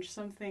like change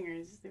something? Or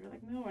they were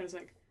like, no. I was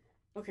like,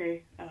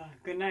 okay,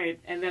 good night.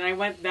 And then I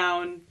went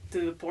down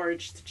to the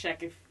porch to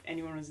check if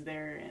anyone was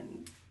there,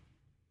 and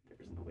there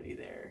was nobody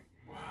there.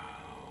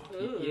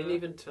 You didn't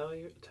even tell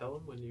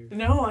him when you.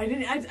 No, I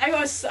didn't.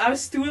 I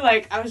was too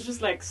like, I was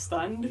just like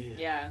stunned.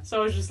 Yeah. So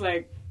I was just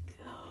like,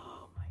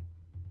 oh my.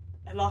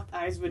 I locked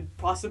eyes with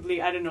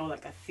possibly, I don't know,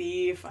 like a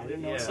thief. I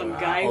don't know, Yeah. some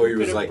guy Oh, who he could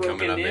was have like broken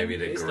coming up in. maybe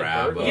to He's the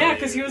grab. burglar. Yeah,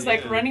 because he was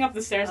like Yeah. running up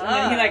the stairs and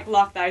then he like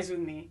locked eyes with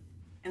me,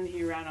 and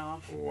he ran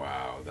off.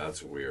 Wow,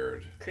 that's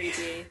weird.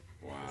 Creepy.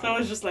 Wow. So I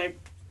was just like,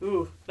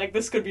 ooh, like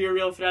this could be a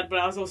real threat, but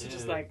I was also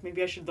just Yeah. like,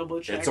 maybe I should double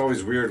check. It's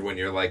always weird when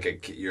you're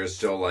like you're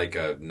still like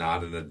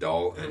not an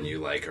adult, and you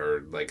like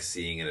are like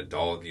seeing an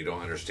adult, and you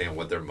don't understand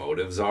what their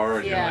motives are,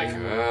 and Yeah.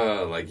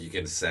 you're like, like you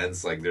can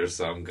sense like there's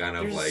some kind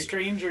of There's a like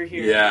stranger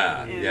here.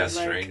 yeah, and, yeah, like,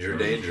 stranger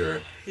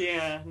danger.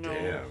 Yeah, no.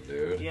 Damn,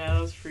 dude. Yeah,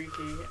 that was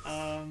freaky.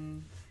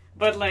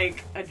 But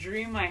like a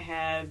dream I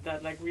had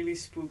that like really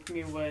spooked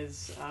me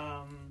was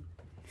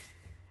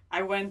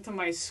I went to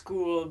my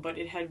school, but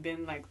it had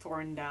been like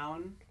torn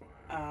down.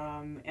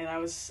 And I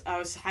was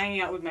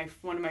hanging out with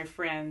one of my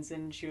friends,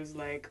 and she was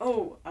like,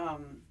 "Oh,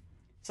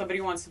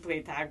 somebody wants to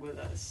play tag with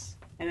us."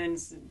 And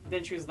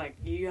then she was like,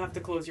 "You have to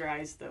close your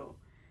eyes though."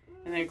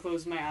 And I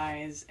closed my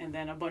eyes, and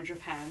then a bunch of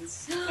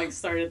hands like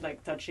started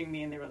like touching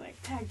me, and they were like,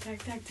 "Tag, tag,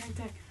 tag, tag,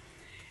 tag."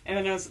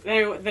 And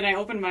then I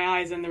opened my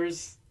eyes, and there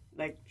was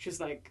like, she was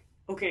like,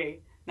 "Okay,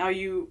 now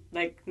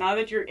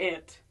that you're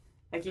it,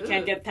 like you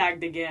can't get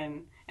tagged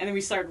again." And then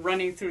we start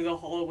running through the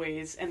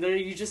hallways, and then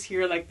you just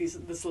hear like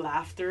this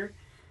laughter,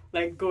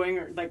 like going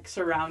or like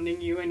surrounding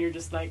you, and you're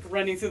just like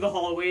running through the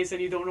hallways, and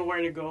you don't know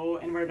where to go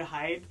and where to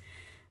hide.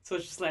 So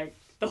it's just like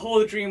the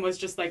whole dream was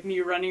just like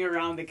me running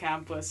around the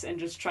campus and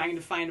just trying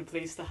to find a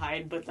place to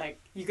hide, but like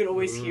you could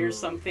always hear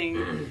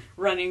something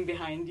running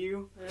behind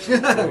you.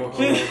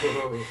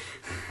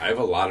 I have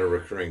a lot of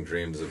recurring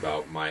dreams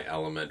about my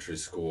elementary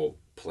school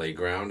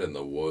playground and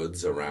the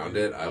woods around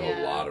it. I have a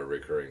Yeah. lot of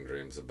recurring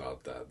dreams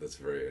about that. That's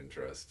very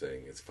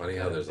interesting. It's funny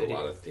how there's a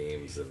lot of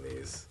themes in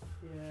these.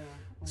 Yeah.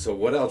 So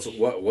what else?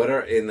 What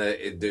are in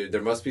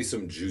there must be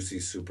some juicy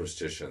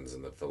superstitions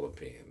in the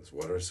Philippines.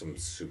 What are some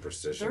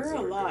superstitions? There are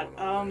that a lot.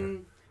 going on there?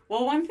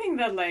 Well, one thing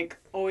that like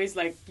always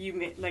like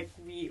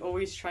we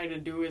always try to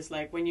do is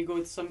like when you go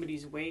to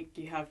somebody's wake,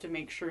 you have to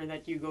make sure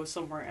that you go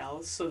somewhere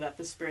else so that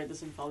the spirit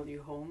doesn't follow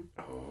you home.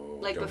 Oh,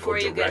 Like don't before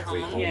go you get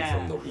directly home? Yeah.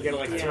 from the You gotta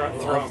like Yeah.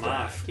 throw them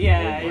off.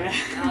 Yeah, Oh my yeah,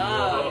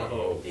 Oh.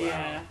 Oh, wow.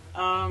 yeah.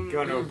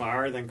 Go into a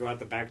bar, then go out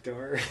the back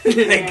door.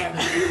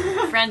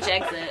 Yeah, French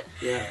exit.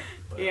 Yeah.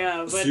 yeah.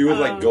 But So you would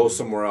like go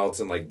somewhere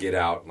else and like get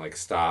out and like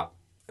stop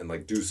and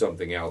like do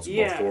something else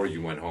Yeah. before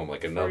you went home,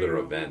 like Before another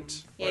you go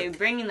event. Yeah, you're Like,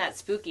 bringing that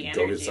spooky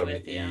go energy get something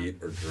with to you. eat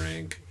or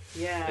drink.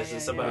 Yeah, This yeah,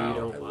 is somebody yeah. you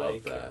don't I love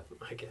like. that.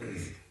 I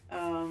guess.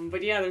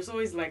 But yeah, there's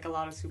always like a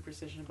lot of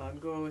superstition about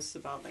ghosts,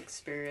 about like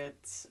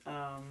spirits.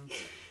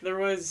 There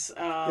was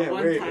Yeah,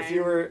 one wait,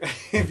 time.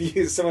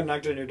 if someone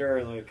knocked on your door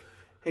and like,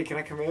 hey, can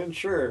I come in?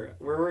 Sure.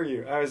 Where were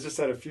you? I was just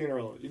at a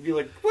funeral. You'd be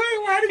like,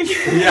 why did you?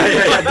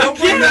 Yeah. Don't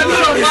bring that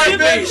up, my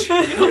bitch.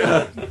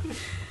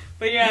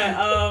 But yeah,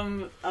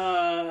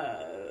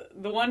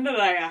 the one that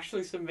I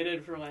actually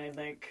submitted for my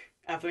like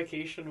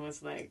application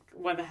was like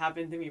what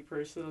happened to me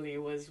personally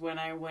was when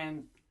I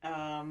went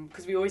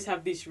because we always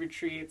have these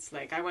retreats.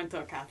 Like I went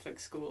to a Catholic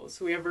school,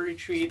 so we have a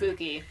retreat,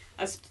 Spooky.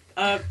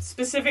 a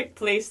specific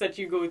place that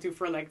you go to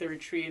for like the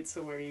retreat,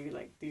 so where you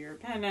like do your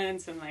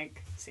penance and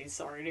like say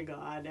sorry to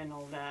God and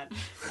all that.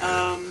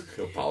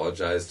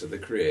 Apologize to the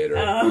creator.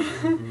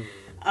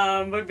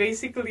 But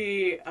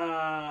basically,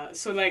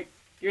 so like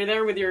you're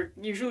there with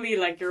usually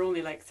like you're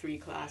only like 3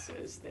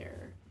 classes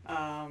there.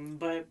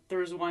 But there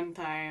was one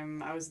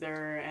time I was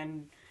there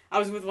and I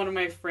was with one of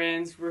my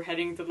friends. We were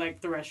heading to like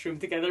the restroom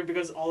together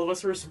because all of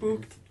us were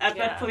spooked at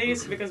that Yeah.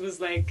 place because it was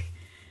like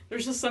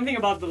there's just something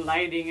about the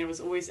lighting. It was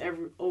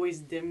always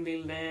dimly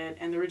lit,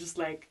 and there were just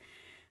like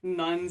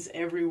nuns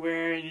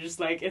everywhere, and you're just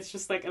like it's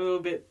just like a little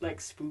bit like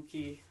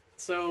spooky.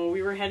 So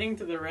we were heading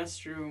to the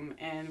restroom,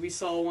 and we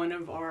saw one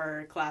of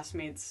our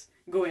classmates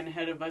go in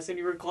ahead of us, and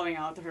we were calling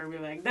out to her. We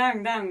were like,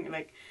 "Dang, dang!"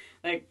 Like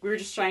we were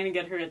just trying to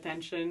get her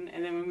attention.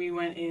 And then when we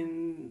went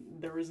in,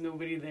 there was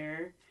nobody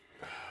there.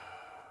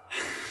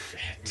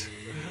 Shit.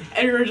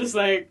 And we were just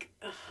like,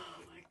 oh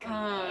my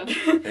God.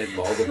 And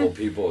multiple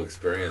people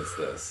experienced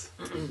this.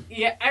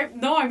 Yeah,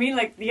 I mean,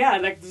 like, yeah,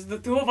 like, the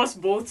two of us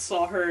both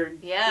saw her.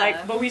 Yeah.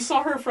 Like, but we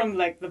saw her from,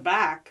 like, the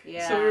back.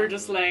 Yeah. So we were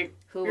just, like,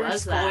 Who we were was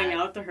just calling that?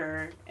 out to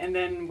her. And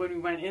then when we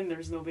went in,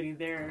 there's nobody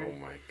there. Oh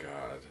my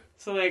god.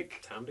 So,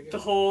 like, Time to go.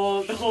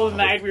 the whole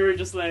night we were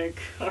just like,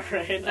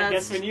 alright, I That's-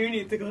 guess when you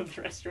need to go to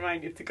the restroom, I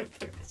need to go to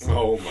the restroom.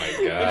 Oh my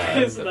god.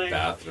 It's The like-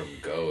 bathroom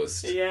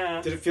ghost.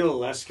 Yeah. Did it feel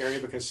less scary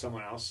because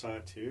someone else saw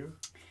it too?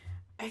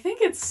 I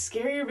think it's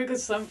scarier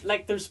because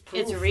there's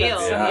proof. It's real.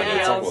 that Yeah, somebody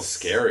it's else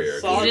almost scarier.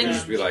 saw Because you You can them.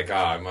 just be like,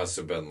 I must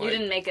have been You like.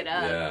 didn't make it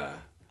up. Yeah.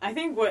 I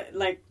think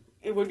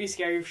it would be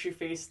scary if she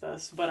faced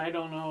us, but I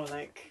don't know,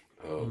 like.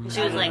 Oh,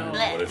 She was like, God.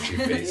 bleh. What if she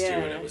faced you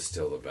and Yeah. it was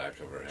still the back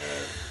of her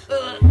head?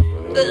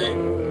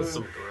 Ugh.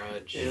 Some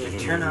grudge.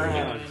 Turn I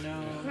around. don't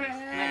know. My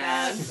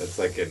bad. That's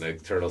like in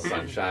Eternal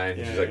Sunshine.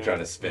 Yeah, She's like yeah. trying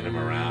to spin him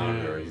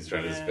around, or he's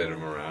trying to Yeah. spin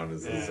him around.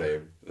 It's the Yeah.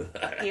 same.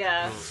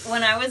 Yeah.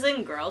 When I was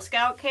in Girl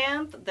Scout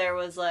camp, there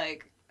was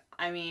like,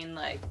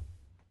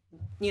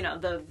 you know,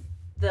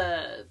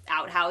 the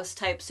outhouse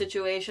type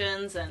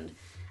situations, and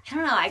I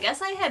don't know, I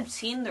guess I had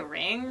seen The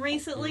Ring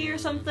recently or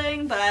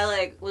something, but I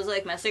like was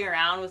like messing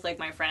around with like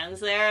my friends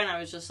there, and I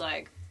was just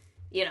like,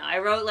 you know,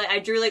 I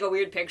drew like a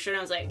weird picture, and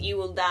I was like, you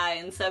will die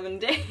in 7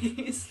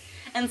 days.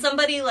 And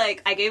somebody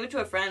like, I gave it to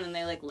a friend, and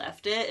they like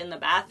left it in the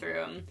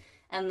bathroom,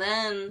 and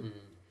then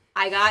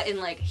I got in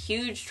like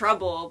huge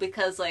trouble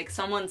because like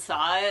someone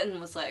saw it and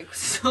was like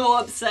so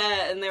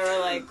upset, and they were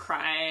like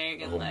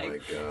crying, and Oh my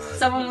like god.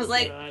 someone was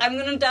like, God. I'm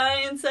gonna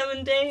die in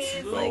 7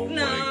 days. Like, Oh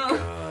no. my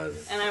god.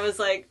 And I was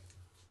like,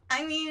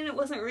 I mean, it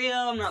wasn't real.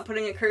 I'm not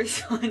putting a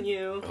curse on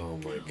you. Oh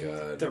my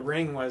god. The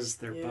ring was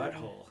their Yeah.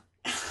 butthole.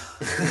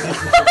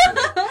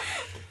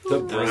 The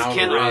That was brown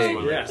Ken ring.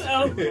 Osborne. Yeah.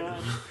 Oh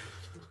god.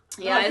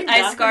 Yeah, think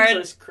I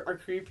bathrooms scarred. are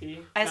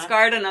creepy. I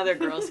scarred another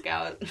Girl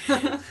Scout.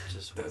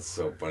 Just That's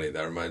so funny.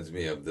 That reminds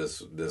me of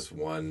this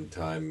one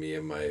time me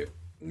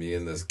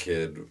and this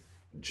kid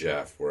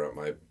Jeff were at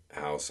my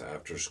house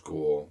after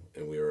school,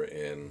 and we were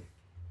in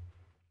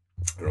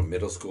I don't know,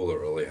 middle school or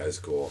early high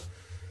school,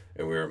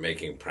 and we were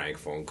making prank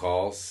phone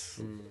calls.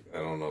 I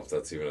don't know if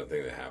that's even a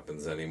thing that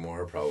happens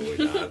anymore. Probably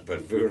not.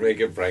 But we were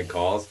making prank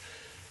calls,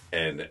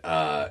 and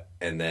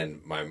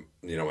then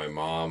my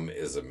mom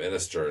is a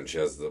minister, and she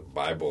has the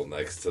Bible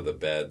next to the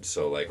bed.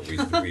 So like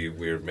we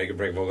were making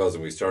prank phone calls,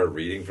 and we started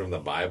reading from the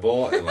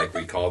Bible, and like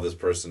we called this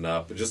person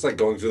up, just like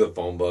going through the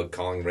phone book,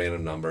 calling a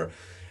random number,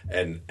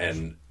 and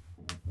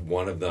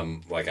one of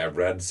them, like, I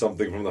read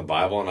something from the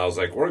Bible, and I was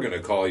like, we're going to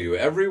call you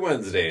every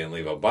Wednesday and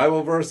leave a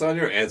Bible verse on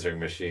your answering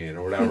machine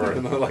or whatever.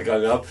 And then, like, I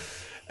hung up.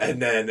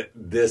 And then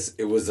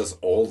it was this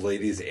old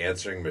lady's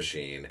answering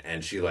machine,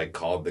 and she, like,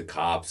 called the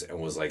cops and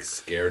was, like,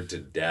 scared to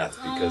death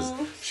because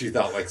she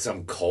thought, like,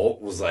 some cult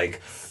was,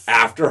 like,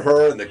 after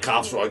her, and the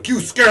cops were like, you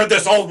scared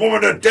this old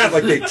woman to death.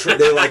 Like,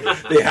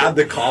 they had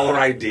the caller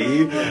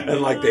ID,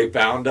 and, like, they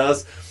found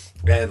us.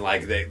 And,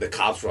 like, the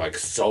cops were, like,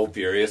 so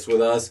furious with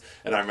us.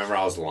 And I remember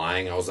I was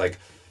lying. I was like,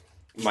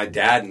 my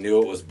dad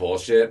knew it was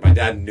bullshit. My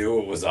dad knew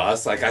it was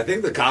us. Like, I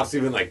think the cops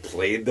even, like,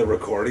 played the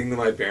recording to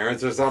my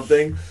parents or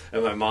something.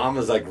 And my mom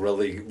was, like,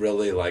 really,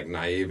 really, like,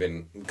 naive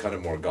and kind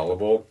of more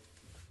gullible.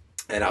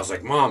 And I was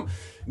like, Mom,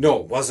 no,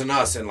 it wasn't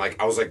us. And, like,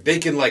 I was like, they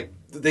can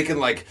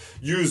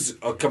use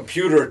a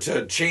computer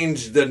to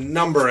change the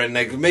number and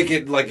like make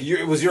it like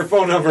it was your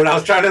phone number. And I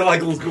was trying to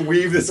like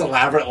weave this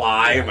elaborate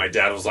lie. And my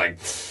dad was like,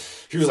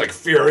 he was like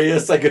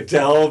furious, I could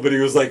tell, but he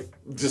was like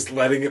just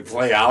letting it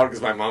play out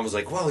because my mom was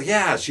like, well,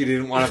 yeah, she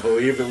didn't want to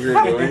believe that we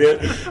were doing it.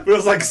 But it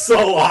was like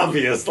so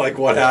obvious, like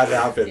what had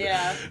happened.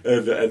 Yeah.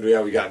 And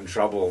yeah, we got in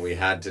trouble, and we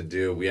had to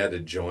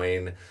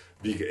join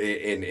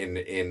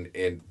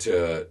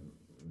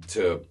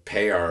to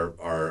pay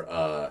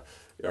our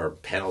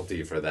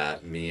penalty for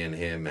that. Me and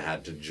him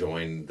had to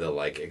join the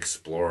like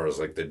explorers,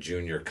 like the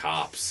junior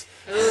cops.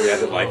 We had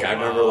to like, I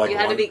remember like You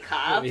had to be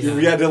cops.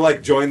 we had to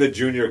like join the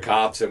junior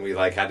cops, and we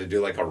like had to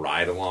do like a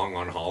ride along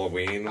on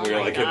Halloween. Oh We were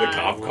my like in the God.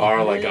 cop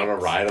car, like on a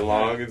ride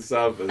along and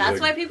stuff. It was, That's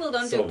like, why people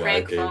don't so do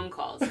prank wacky. phone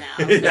calls now.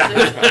 Yeah.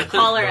 There's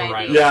caller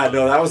Right. ID. Yeah,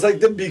 no, that was like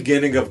the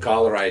beginning of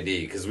caller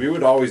ID, because we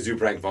would always do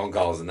prank phone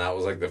calls, and that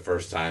was like the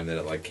first time that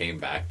it like came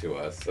back to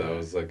us. So it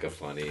was like a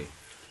funny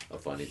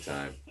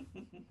time.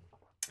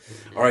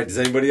 All right, does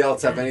anybody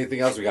else have anything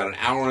else? We got an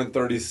hour and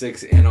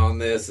 36 in on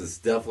this. It's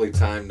definitely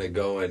time to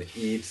go and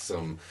eat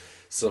some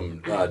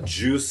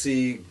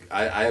juicy.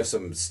 I have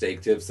some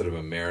steak tips that have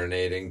been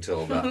marinating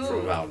from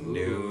about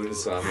noon,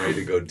 so I'm ready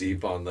to go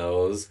deep on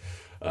those.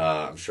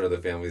 I'm sure the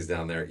family's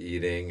down there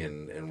eating,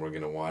 and we're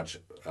gonna watch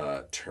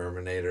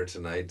Terminator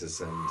tonight to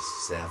send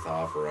Seth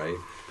off right.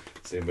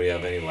 Does anybody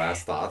have any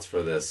last thoughts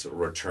for this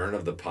return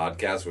of the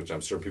podcast, which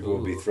I'm sure people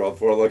will be thrilled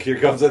for? Look, here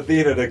comes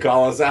Athena to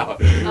call us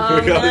out.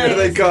 Here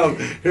they come.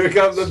 Here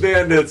come the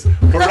bandits.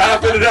 We're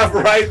wrapping it up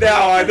right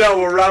now. I know,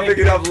 we're wrapping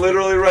it up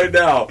literally right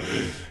now.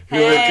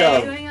 Here they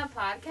come. Doing a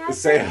podcast?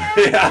 Say, right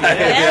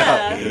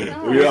yeah.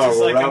 Yeah. We are. It's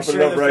We're like, I'm wrapping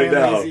sure it up the right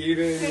now. family's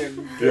eating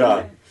and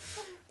Yeah.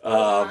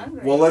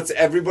 hungry. Well, let's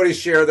everybody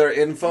share their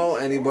info.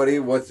 Anybody,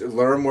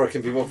 Lerm, where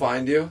can people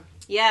find you?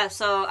 Yeah,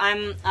 so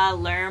I'm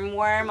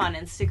Lermworm on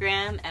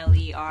Instagram,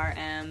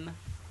 Lerm,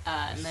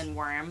 and then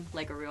worm,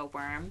 like a real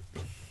worm.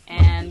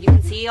 And you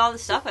can see all the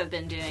stuff I've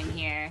been doing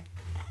here.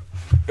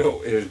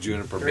 Oh, here's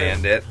Juniper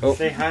Bandit. Oh,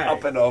 Say hi.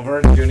 up and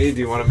over. Junie,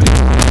 do you want to make...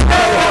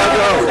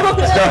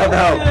 Oh,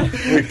 no.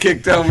 We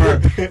kicked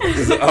over.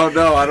 Oh,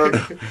 no, I don't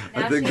know.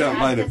 I think that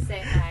might have... say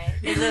hi.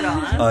 Is it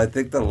on? I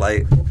think the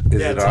light... Is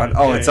Yeah, it it's on? on.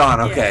 Oh, Yeah, it's yeah.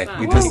 on. Okay.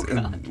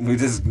 it's We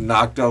just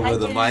knocked over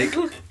the Hi, mic.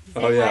 Jen.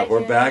 Oh, yeah. hi,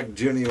 We're Jen. back.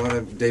 Junie, you want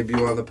to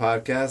debut on the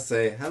podcast?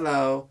 Say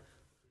hello.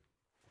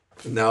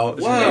 No,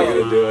 she's Whoa. not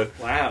going to do it.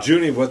 Wow.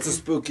 Junie, what's the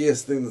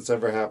spookiest thing that's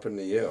ever happened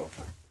to you?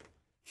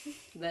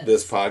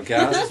 This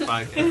podcast? This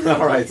podcast.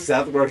 All right,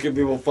 Seth, where can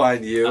people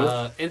find you?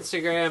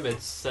 Instagram,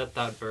 it's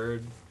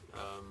Seth.bird.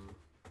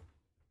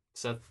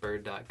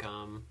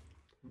 SethBird.com.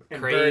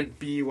 And Crate. Bird,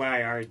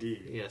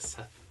 B-Y-R-D. Yes,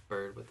 Seth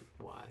Bird with a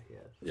Y.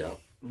 Yes. Yeah.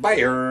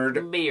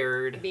 Beard.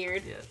 Beard.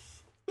 Beard. Yes.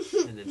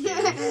 And then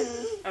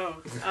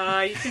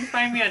Danny. You can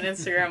find me on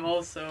Instagram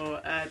also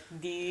at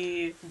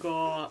 __drawing.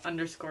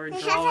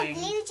 It has a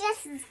blue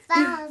dress with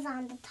flowers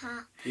on the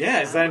top.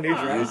 Yeah, is that a new You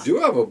dress? do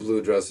have a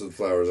blue dress with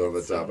flowers on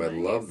the top. I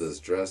nice. love this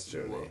dress,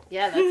 Junie.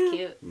 Yeah, that's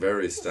cute.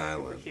 Very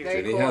styling.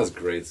 Very Junie cool. has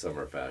great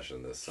summer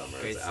fashion this summer.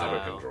 Great It's out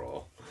of style.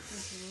 control.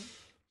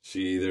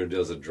 She either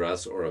does a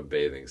dress or a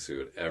bathing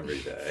suit every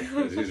day.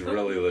 She's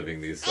really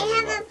living these I summer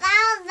have months. a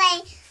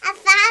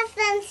flower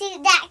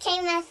swimsuit that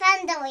came with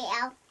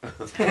underwear. A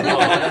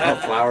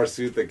flower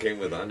suit that came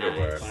with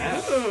underwear.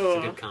 Nice. It's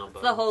a good combo.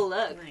 It's the whole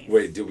look. Nice.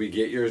 Wait, did we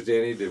get yours,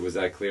 Danny? Was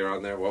that clear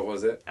on there? What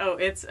was it? Oh,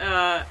 it's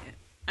I'm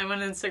on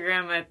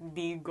Instagram at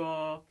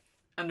 __drawing.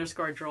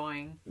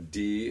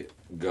 D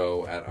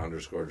go at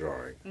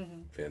 _drawing.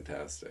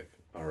 Fantastic.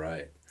 All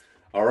right.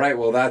 All right.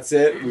 Well, that's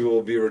it. We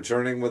will be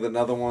returning with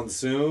another one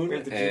soon.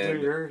 Wait, did you and do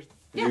yours?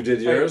 you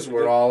did yours.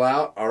 We're all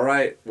out. All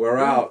right. We're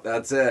out.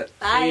 That's it.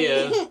 Bye.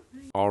 See ya.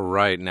 All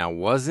right. Now,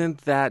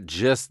 wasn't that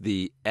just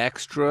the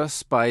extra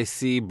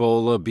spicy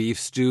bowl of beef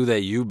stew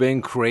that you've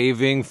been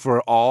craving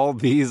for all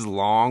these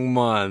long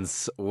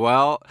months?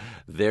 Well,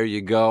 there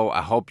you go.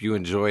 I hope you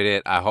enjoyed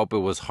it. I hope it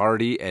was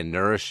hearty and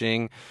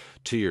nourishing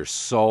to your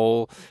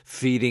soul,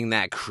 feeding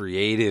that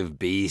creative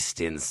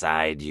beast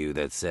inside you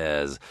that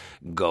says,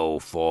 go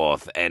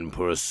forth and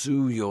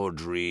pursue your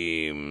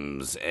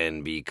dreams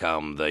and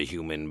become the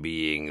human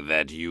being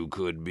that you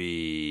could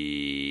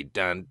be.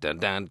 Dun, dun,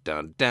 dun,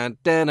 dun, dun,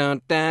 dun,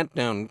 dun, dun, dun,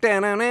 dun,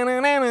 dun, dun,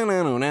 dun, dun,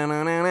 dun, dun,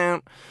 dun,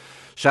 dun.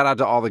 Shout out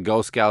to all the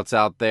Ghost Scouts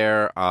out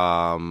there.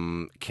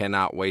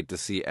 Cannot wait to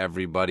see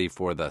everybody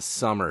for the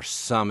Summer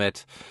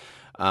Summit.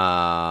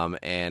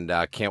 And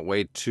can't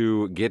wait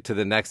to get to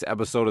the next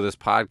episode of this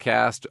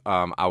podcast.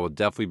 I will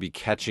definitely be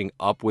catching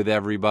up with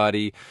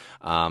everybody.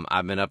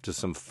 I've been up to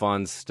some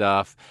fun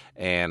stuff,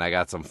 and I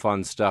got some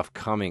fun stuff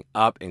coming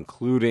up,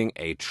 including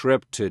a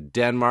trip to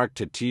Denmark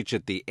to teach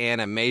at the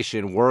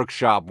animation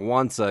workshop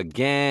once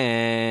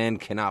again.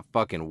 Cannot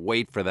fucking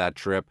wait for that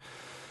trip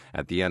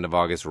at the end of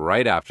August,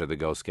 right after the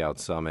Ghost Scout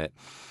Summit.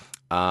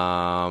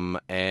 Yeah,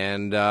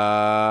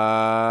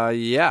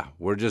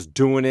 we're just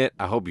doing it.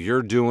 I hope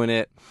you're doing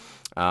it.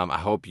 I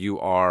hope you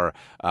are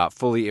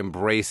fully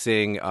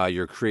embracing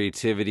your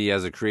creativity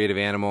as a creative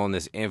animal in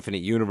this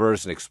infinite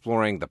universe and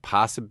exploring the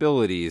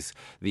possibilities,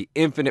 the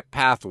infinite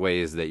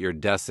pathways that your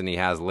destiny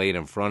has laid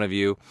in front of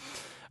you.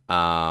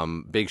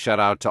 Big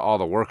shout out to all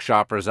the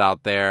workshoppers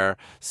out there.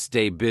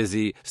 Stay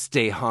busy,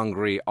 stay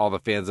hungry. All the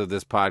fans of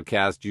this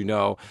podcast, you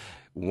know,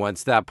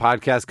 once that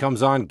podcast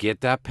comes on,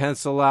 get that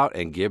pencil out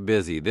and get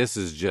busy. This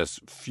is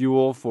just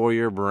fuel for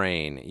your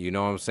brain. You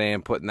know what I'm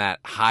saying? Putting that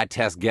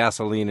high-test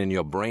gasoline in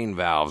your brain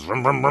valves.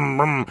 Vroom, vroom, vroom,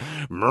 vroom,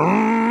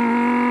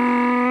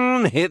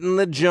 vroom, hitting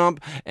the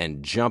jump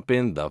and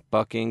jumping the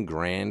fucking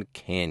Grand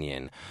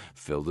Canyon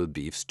filled with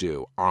beef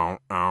stew.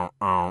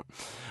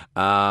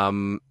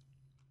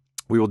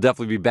 We will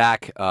definitely be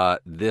back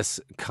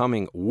this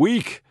coming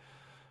week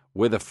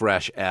with a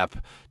fresh ep.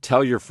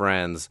 Tell your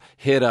friends.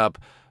 Hit up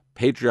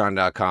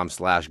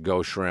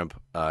patreon.com/GoShrimp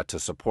to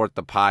support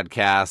the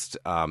podcast.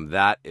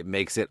 That it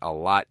makes it a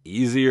lot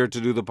easier to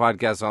do the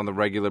podcast on the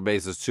regular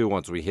basis too.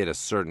 Once we hit a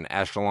certain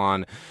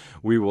echelon,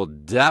 we will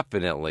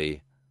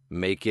definitely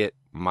make it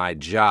my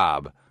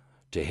job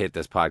to hit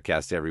this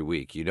podcast every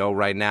week. You know,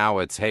 right now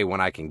it's, hey,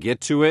 when I can get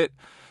to it.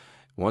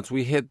 Once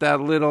we hit that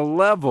little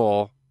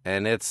level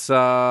and it's,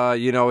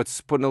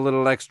 it's putting a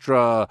little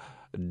extra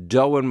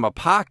dough in my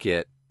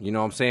pocket, you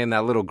know what I'm saying?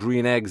 That little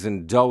green eggs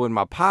and dough in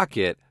my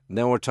pocket.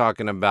 Then we're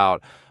talking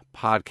about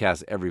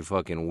podcasts every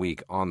fucking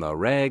week on the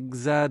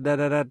regs. I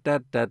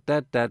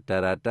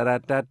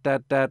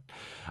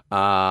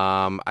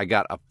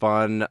got a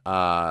fun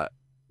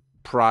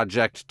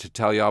project to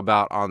tell y'all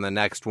about on the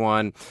next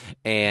one.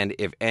 And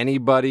if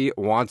anybody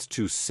wants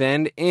to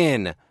send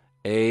in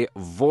a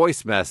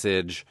voice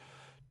message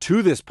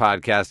to this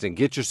podcast and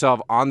get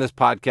yourself on this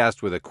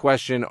podcast with a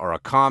question or a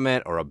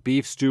comment or a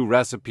beef stew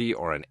recipe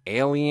or an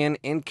alien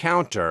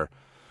encounter.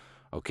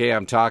 Okay,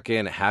 I'm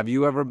talking, have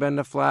you ever been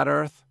to Flat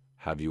Earth?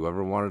 Have you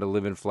ever wanted to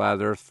live in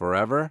Flat Earth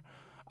forever?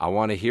 I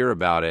want to hear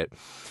about it.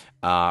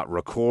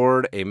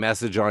 record a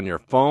message on your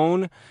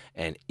phone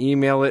and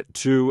email it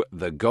to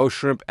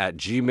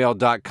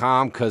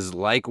theghoshrimp@gmail.com, because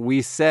like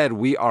we said,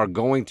 we are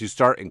going to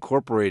start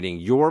incorporating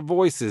your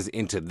voices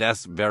into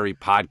this very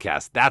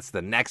podcast. That's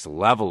the next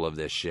level of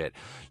this shit.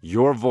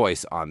 Your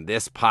voice on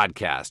this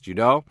podcast, you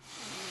know?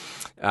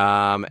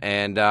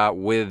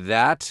 With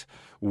that,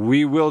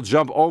 we will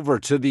jump over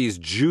to these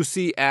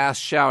juicy ass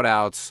shout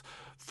outs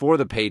for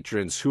the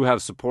patrons who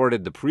have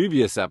supported the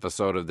previous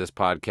episode of this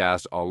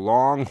podcast a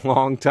long,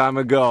 long time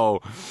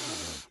ago.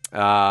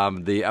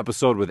 The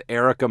episode with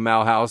Erica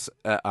Malhouse,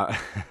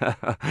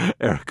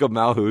 Erica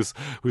Malhouse,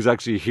 who's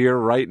actually here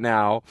right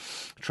now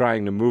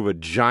trying to move a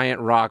giant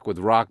rock with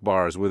rock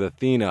bars with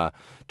Athena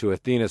to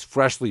Athena's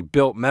freshly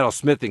built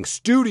metalsmithing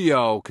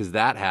studio, because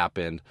that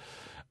happened.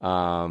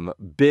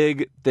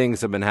 Big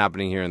things have been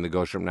happening here in the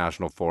Ghost Shrimp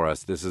National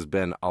Forest. This has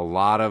been a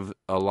lot of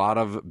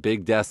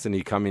big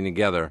destiny coming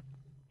together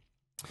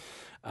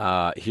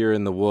here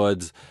in the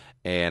woods,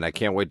 and I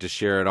can't wait to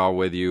share it all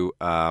with you.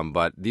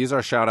 But these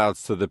are shout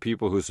outs to the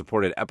people who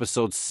supported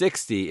episode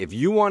 60. If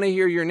you want to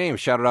hear your name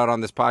shouted out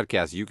on this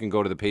podcast, you can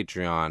go to the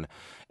Patreon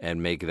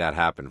and make that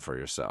happen for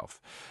yourself.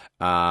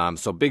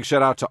 So big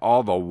shout out to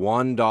all the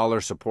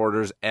 $1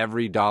 supporters.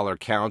 Every dollar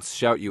counts.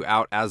 Shout you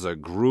out as a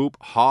group.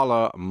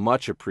 Holla,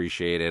 much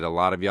appreciated. A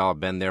lot of y'all have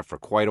been there for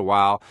quite a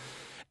while.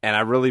 And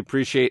I really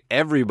appreciate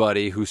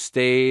everybody who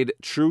stayed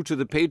true to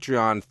the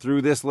Patreon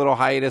through this little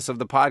hiatus of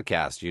the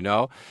podcast, you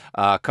know?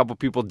 A couple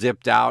people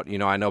dipped out. You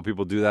know, I know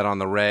people do that on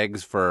the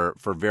regs for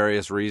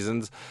various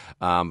reasons.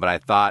 But I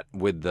thought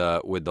with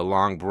the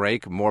long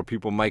break, more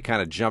people might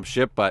kind of jump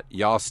ship, but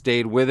y'all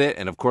stayed with it.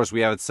 And of course, we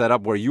have it set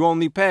up where you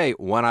only pay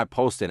when I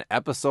post an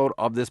episode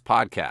of this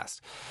podcast.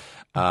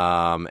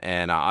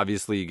 And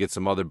obviously you get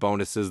some other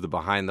bonuses, the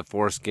behind the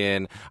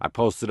foreskin. I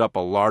posted up a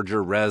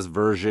larger res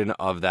version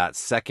of that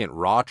second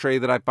raw tray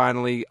that I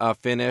finally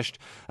finished.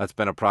 That's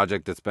been a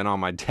project that's been on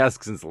my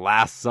desk since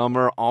last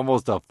summer,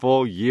 almost a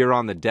full year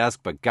on the desk,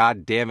 but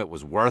god damn, it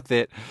was worth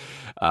it.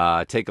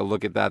 Take a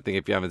look at that thing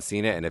if you haven't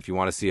seen it, and if you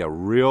want to see a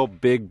real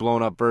big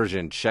blown up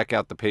version, check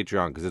out the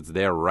Patreon, because it's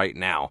there right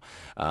now.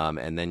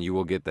 And then you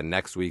will get the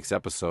next week's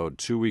episode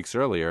 2 weeks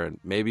earlier, and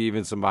maybe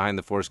even some behind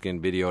the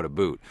foreskin video to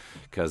boot,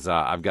 because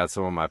I've got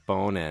some on my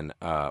phone, and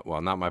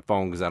well, not my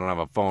phone because I don't have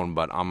a phone,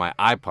 but on my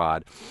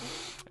iPod,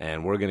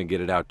 and we're going to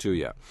get it out to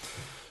you.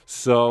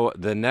 So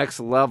the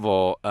next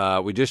level,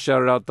 we just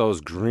shouted out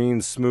those Green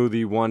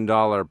Smoothie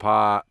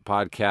 $1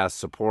 podcast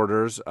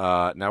supporters.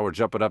 Now we're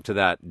jumping up to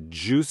that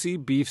Juicy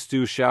Beef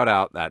Stew shout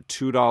out, that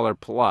 $2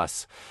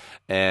 plus.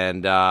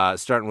 And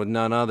starting with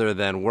none other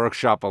than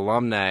Workshop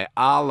alumni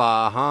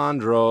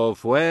Alejandro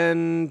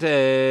Fuentes.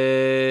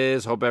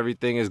 Hope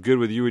everything is good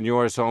with you and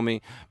yours,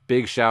 homie.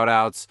 Big shout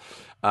outs.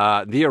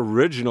 The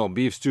original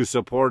Beef Stew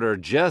supporter,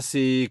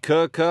 Jesse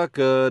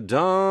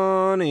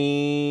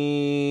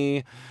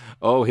Kakakadani.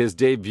 Oh, his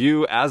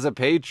debut as a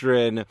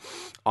patron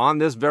on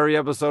this very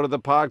episode of the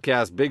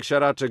podcast. Big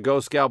shout out to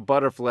Ghost Scout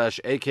Butterflesh,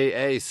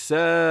 a.k.a.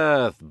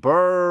 Seth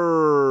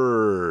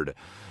Bird.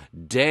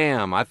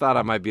 Damn, I thought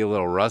I might be a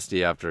little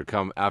rusty after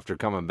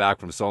coming back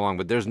from so long,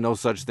 but there's no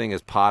such thing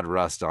as pod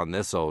rust on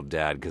this old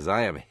dad, because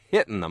I am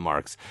hitting the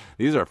marks.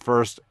 These are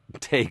first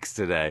takes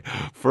today.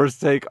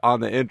 First take on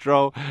the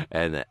intro,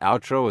 and the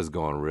outro is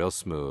going real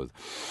smooth.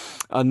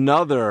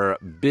 Another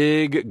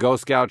big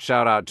Ghost Scout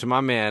shout out to my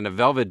man,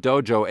 Velvet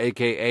Dojo,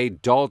 a.k.a.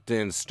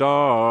 Dalton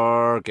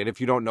Stark. And if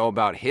you don't know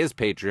about his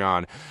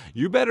Patreon,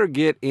 you better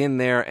get in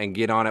there and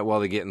get on it while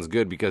the getting's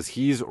good, because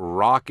he's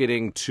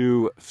rocketing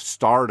to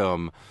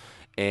stardom.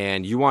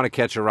 And you want to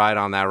catch a ride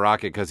on that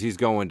rocket, because he's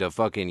going to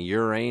fucking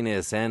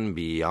Uranus and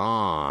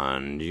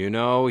beyond. You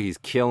know, he's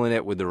killing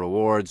it with the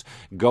rewards.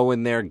 Go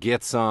in there,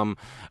 get some.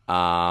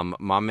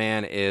 My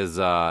man is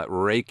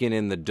raking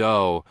in the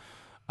dough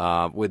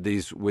with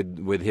his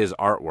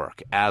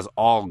artwork, as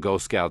all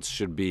Ghost Scouts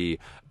should be,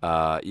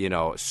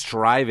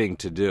 striving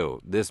to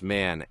do. This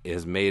man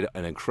has made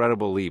an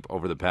incredible leap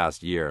over the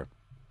past year.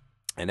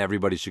 And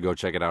everybody should go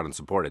check it out and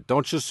support it.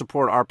 Don't just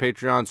support our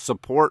Patreon.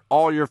 Support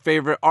all your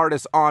favorite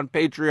artists on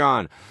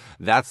Patreon.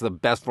 That's the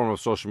best form of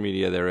social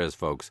media there is,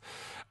 folks.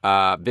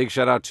 Big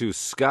shout out to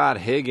Scott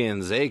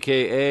Higgins,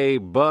 a.k.a.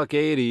 Buck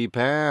 80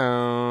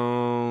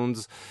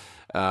 Pounds.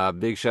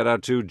 Big shout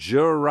out to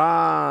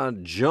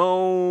Gerard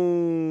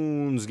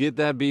Jones. Get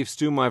that beef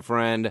stew, my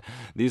friend.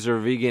 These are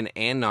vegan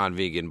and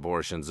non-vegan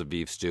portions of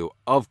beef stew,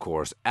 of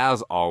course,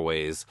 as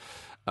always.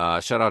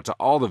 Shout out to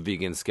all the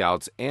vegan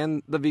scouts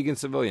and the vegan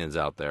civilians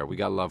out there. We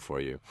got love for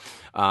you.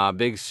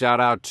 Big shout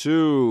out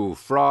to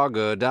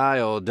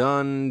Frogodile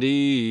Dundee.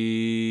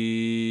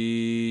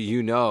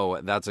 You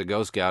know that's a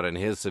Ghost Scout, and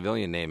his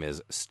civilian name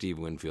is Steve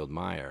Winfield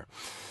Meyer.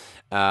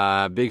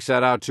 Big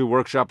shout out to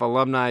Workshop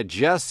alumni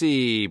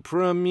Jesse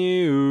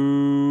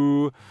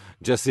Premu.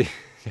 Jesse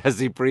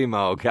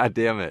Primo, god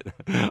damn it.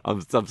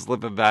 I'm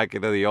slipping back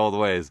into the old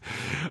ways.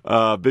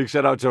 Big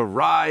shout out to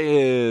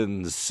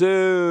Ryan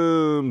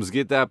Sims.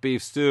 Get that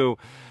beef stew.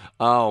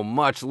 Oh,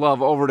 much love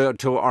over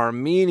to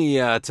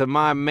Armenia, to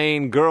my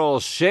main girl,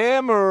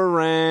 Shamaram,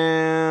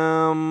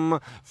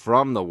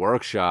 from the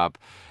workshop,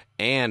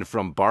 and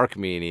from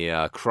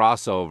Barkmania,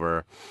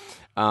 crossover.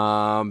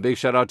 Big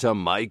shout out to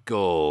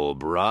Michael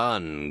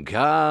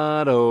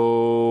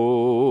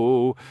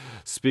Brancato.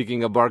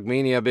 Speaking of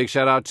Barkmania, big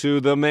shout out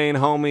to the main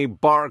homie,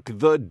 Bark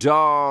the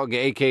Dog,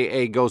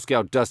 a.k.a. Ghost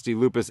Scout Dusty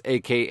Lupus,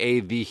 a.k.a.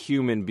 the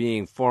human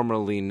being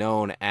formerly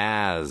known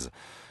as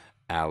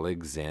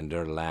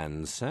Alexander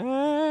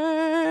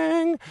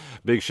Lansang.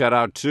 Big shout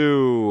out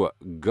to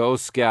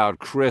Ghost Scout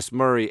Chris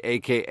Murray,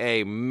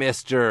 a.k.a.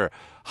 Mr.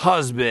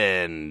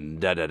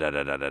 Husband. Da da da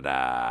da da da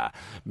da.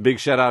 Big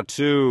shout out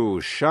to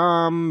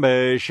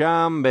Shambe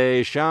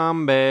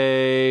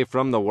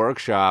from the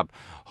workshop.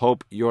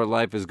 Hope your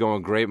life is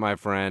going great, my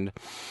friend.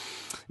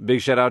 Big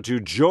shout out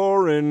to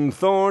Joran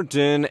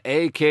Thornton,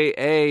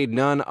 a.k.a.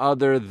 none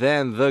other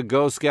than the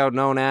Ghost Scout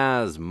known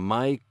as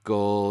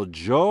Michael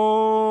Joran.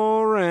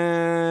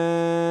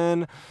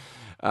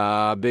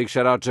 Big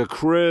shout out to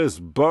Chris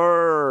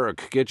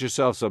Burke. Get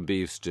yourself some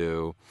beef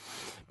stew.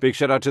 Big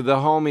shout out to the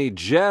homie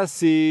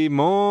Jesse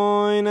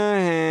Moynihan.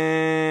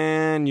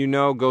 You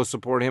know, go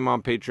support him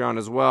on Patreon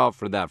as well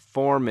for that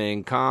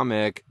forming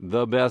comic,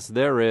 The Best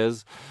There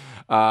Is.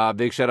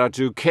 Big shout out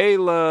to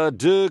Kayla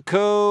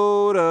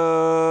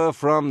Dakota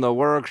from the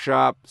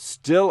workshop.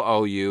 Still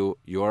owe you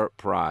your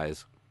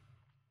prize.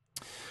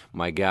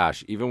 My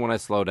gosh, even when I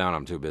slow down,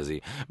 I'm too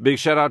busy. Big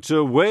shout out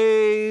to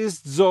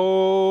Waste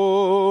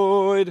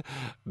Zoid.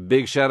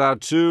 Big shout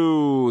out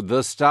to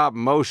the stop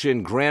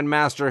motion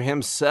grandmaster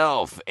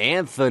himself,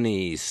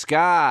 Anthony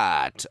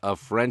Scott. A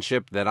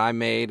friendship that I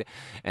made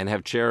and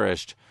have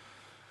cherished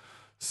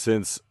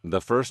since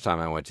the first time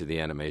I went to the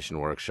animation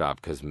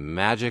workshop, because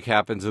magic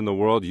happens in the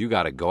world. You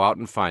got to go out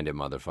and find it,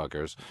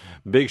 motherfuckers.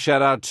 Big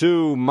shout out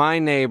to my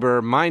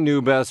neighbor, my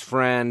new best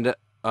friend,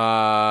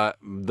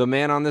 the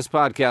man on this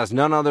podcast,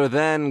 none other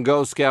than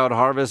Ghost Scout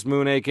Harvest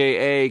Moon,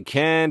 a.k.a.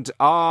 Kent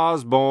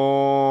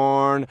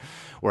Osborne.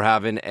 We're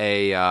having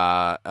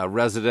a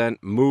resident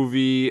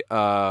movie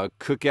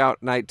cookout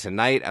night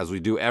tonight, as we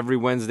do every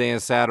Wednesday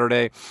and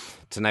Saturday.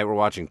 Tonight we're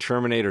watching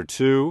Terminator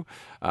 2.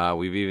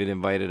 We've even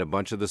invited a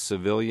bunch of the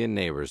civilian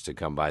neighbors to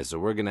come by. So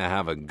we're going to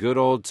have a good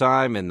old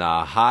time in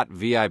the hot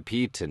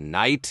VIP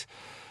tonight.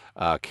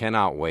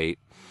 Cannot wait.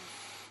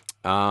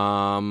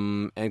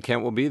 And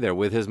Kent will be there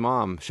with his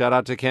mom. Shout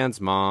out to Kent's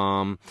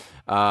mom.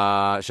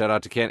 Shout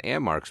out to Kent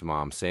and Mark's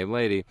mom. Same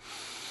lady.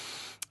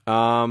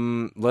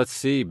 Let's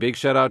see. Big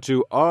shout out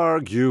to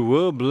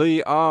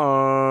Arguably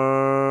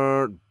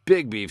Art.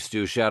 Big beef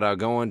stew shout out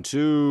going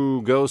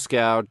to Ghost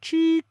Scout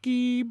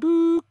Cheeky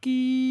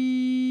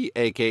Bookie,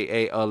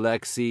 a.k.a.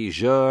 Alexi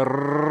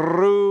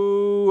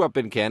Giroux up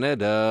in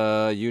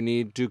Canada. You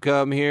need to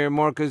come here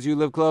more because you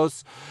live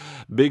close.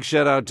 Big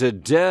shout out to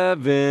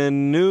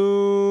Devin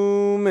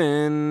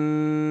Newman.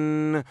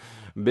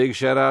 Big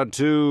shout out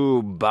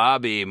to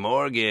Bobby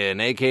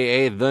Morgan,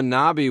 a.k.a. the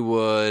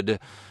Nobbywood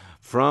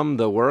from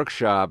the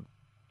workshop.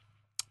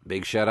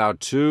 Big shout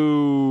out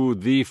to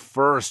the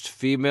first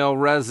female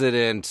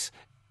resident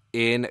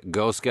in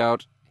Ghost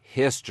Scout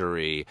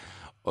history,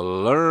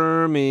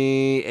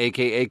 Lermy,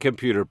 a.k.a.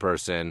 Computer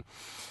Person.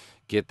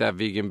 Get that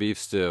vegan beef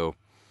stew.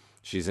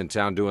 She's in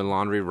town doing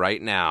laundry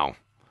right now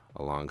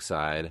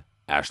alongside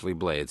Ashley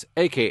Blades,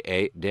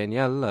 a.k.a.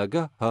 Daniela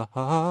Go.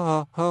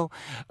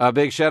 A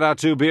big shout out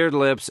to Beard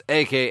Lips,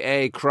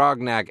 a.k.a.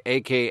 Krognak,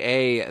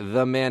 a.k.a.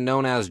 the man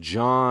known as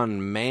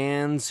John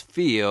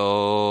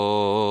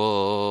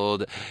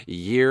Mansfield,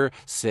 Year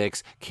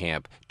 6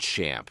 Camp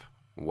Champ.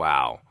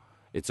 Wow.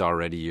 It's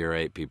already Year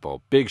 8,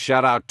 people. Big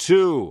shout out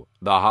to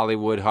the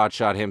Hollywood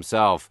hotshot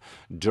himself,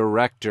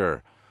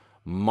 director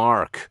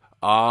Mark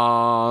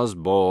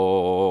Osborne.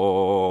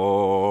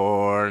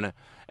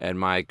 And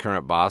my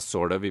current boss,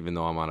 sort of, even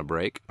though I'm on a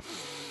break.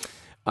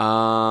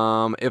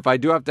 If I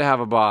do have to have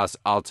a boss,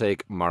 I'll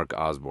take Mark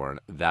Osborne.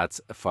 That's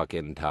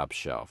fucking top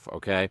shelf,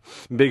 okay?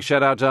 Big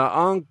shout out to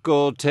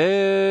Uncle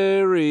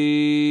Terry.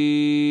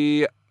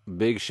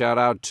 Big shout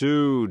out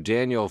to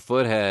Daniel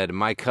Foothead,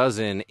 my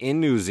cousin in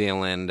New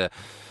Zealand,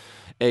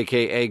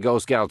 a.k.a.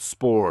 Ghost Scout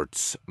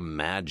Sports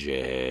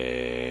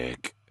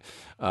Magic.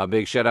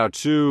 Big shout out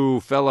to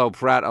fellow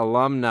Pratt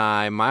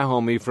alumni, my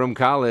homie from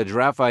college,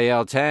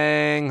 Raphael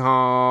Tanghall.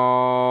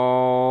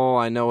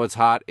 I know it's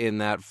hot in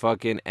that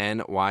fucking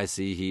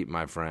NYC heat,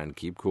 my friend.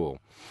 Keep cool.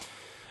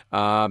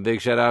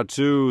 Big shout out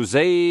to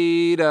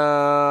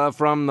Zeta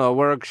from the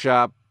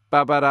workshop.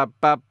 Get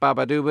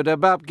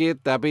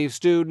that beef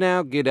stew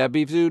now. Get that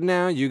beef stew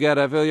now. You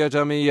gotta fill your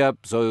tummy up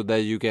so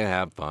that you can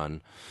have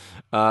fun.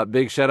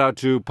 Big shout out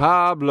to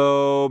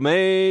Pablo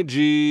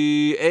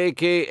Meiji,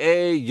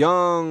 a.k.a.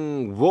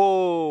 Young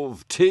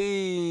Wolf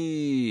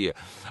T.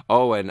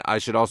 Oh, and I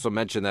should also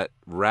mention that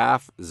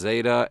Raph,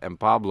 Zeta, and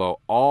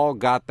Pablo all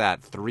got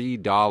that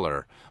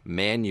 $3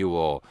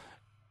 manual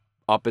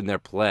upping their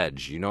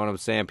pledge. You know what I'm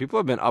saying? People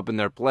have been upping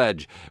their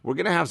pledge. We're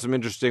going to have some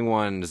interesting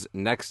ones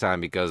next time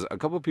because a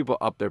couple of people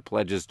upped their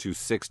pledges to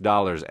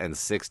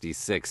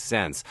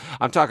 $6.66.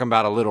 I'm talking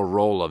about a little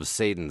roll of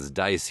Satan's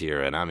dice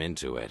here, and I'm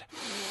into it.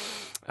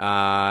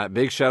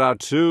 Big shout out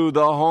to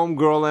the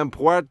homegirl in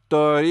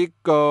Puerto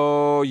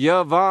Rico,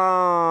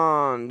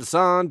 Yvonne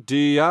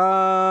Santiago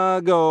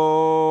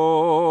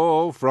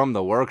from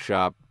the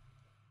workshop.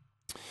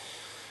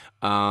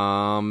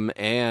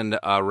 And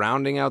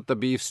rounding out the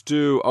beef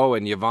stew. Oh,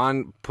 and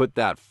Yvonne put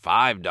that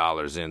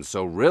 $5 in.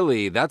 So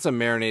really, that's a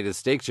marinated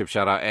steak chip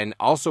shout out. And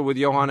also with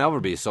Johan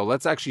Elverby. So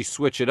let's actually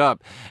switch it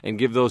up and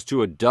give those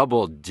two a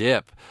double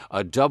dip,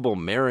 a double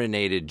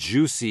marinated,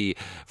 juicy.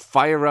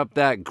 Fire up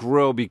that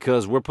grill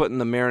because we're putting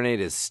the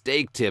marinated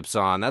steak tips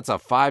on. That's a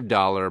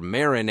 $5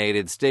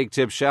 marinated steak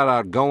tip shout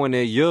out going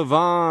to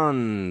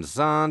Yvonne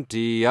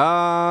Santiago.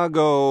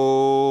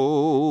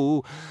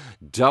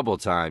 Double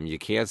time. You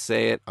can't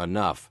say it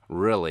enough,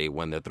 really,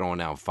 when they're throwing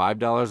down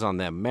 $5 on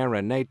them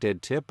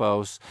marinated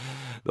tippos.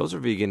 Those are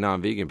vegan,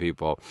 non-vegan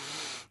people.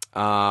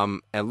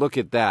 And look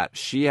at that.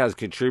 She has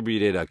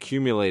accumulated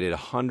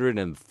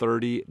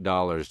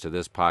 $130 to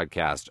this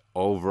podcast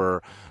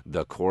over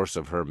the course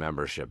of her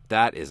membership.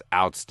 That is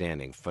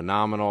outstanding.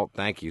 Phenomenal.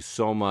 Thank you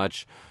so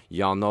much.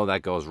 Y'all know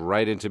that goes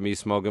right into me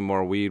smoking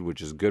more weed, which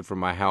is good for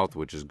my health,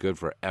 which is good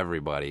for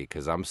everybody,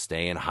 because I'm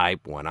staying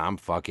hype when I'm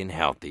fucking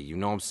healthy. You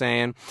know what I'm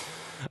saying?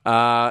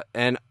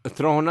 And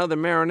throw another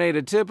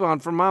marinated tip on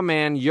for my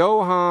man,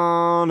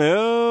 Johan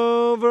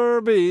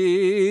Elverby.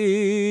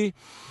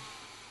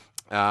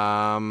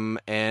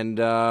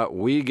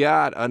 We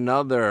got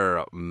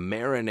another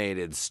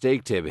marinated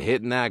steak tip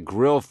hitting that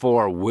grill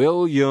for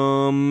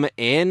William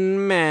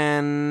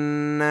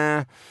Inman.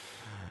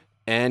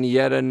 And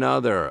yet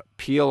another,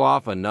 peel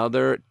off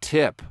another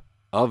tip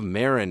of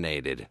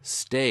marinated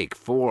steak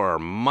for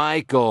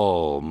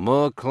Michael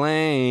McLean.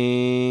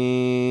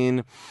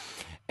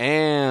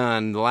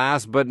 And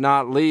last but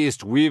not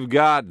least, we've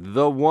got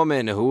the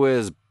woman who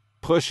is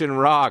pushing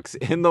rocks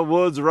in the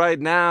woods right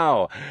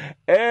now,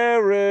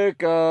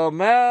 Erica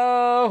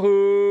Malhus.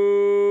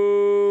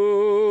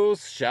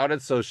 Shout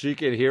it so she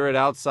can hear it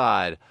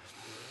outside.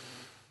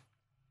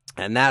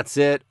 And that's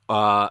it.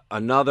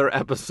 Another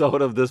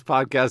episode of this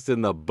podcast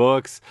in the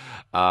books.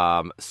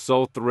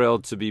 So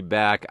thrilled to be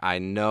back. I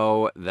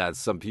know that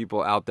some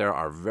people out there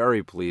are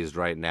very pleased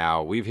right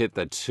now. We've hit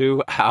the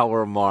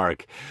 2-hour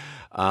mark.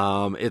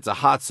 It's a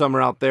hot summer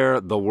out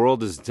there. The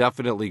world is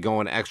definitely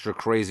going extra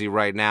crazy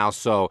right now.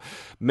 So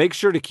make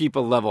sure to keep a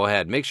level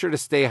head. Make sure to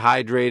stay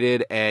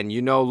hydrated and,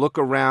 look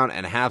around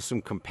and have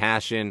some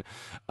compassion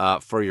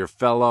for your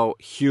fellow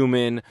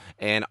human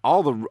and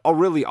all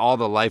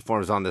the life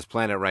forms on this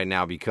planet right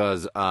now,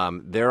 because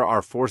there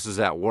are forces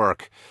at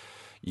work.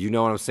 You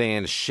know what I'm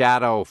saying?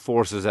 Shadow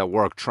forces at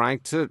work trying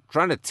to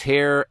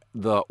tear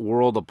the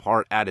world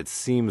apart at its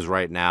seams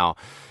right now.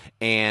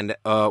 And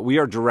we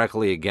are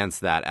directly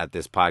against that at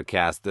this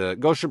podcast. The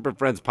Ghost Shrimp and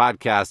Friends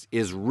podcast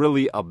is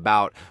really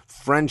about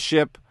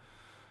friendship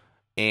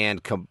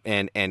and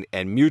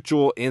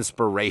mutual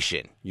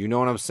inspiration. You know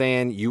what I'm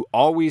saying? You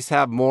always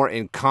have more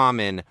in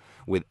common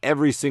with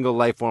every single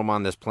life form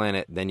on this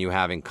planet than you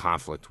have in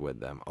conflict with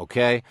them,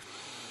 okay?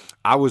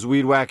 I was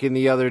weed whacking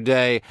the other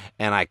day,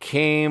 and I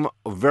came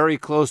very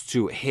close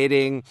to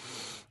hitting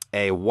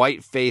a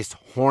white-faced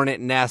hornet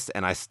nest,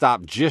 and I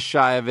stopped just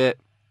shy of it.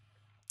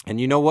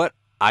 And you know what?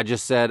 I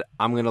just said,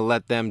 I'm going to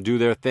let them do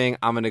their thing.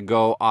 I'm going to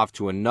go off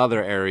to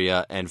another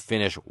area and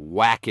finish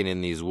whacking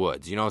in these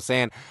woods. You know what I'm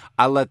saying?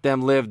 I let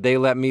them live. They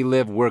let me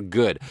live. We're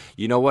good.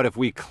 You know what? If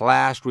we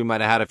clashed, we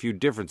might have had a few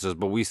differences.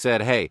 But we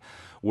said, hey,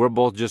 we're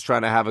both just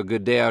trying to have a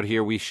good day out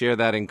here. We share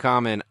that in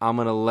common. I'm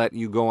going to let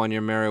you go on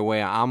your merry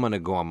way. I'm going to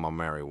go on my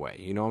merry way.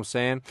 You know what I'm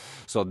saying?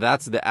 So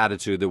that's the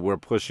attitude that we're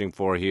pushing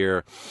for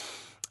here.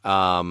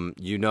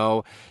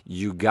 You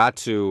got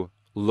to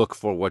look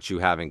for what you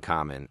have in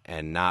common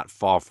and not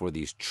fall for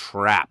these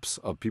traps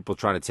of people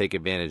trying to take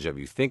advantage of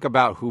you. Think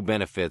about who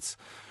benefits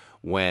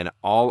when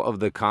all of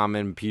the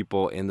common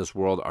people in this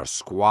world are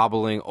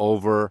squabbling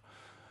over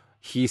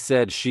he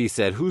said, she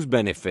said. Who's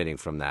benefiting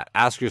from that?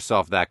 Ask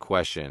yourself that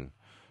question.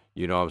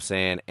 You know what I'm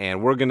saying?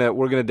 And we're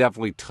gonna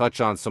definitely touch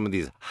on some of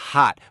these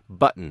hot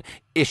button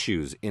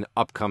issues in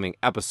upcoming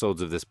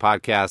episodes of this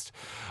podcast.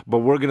 But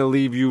we're gonna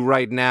leave you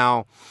right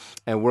now,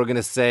 and we're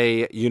gonna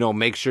say,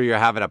 make sure you're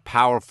having a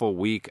powerful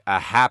week, a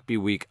happy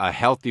week, a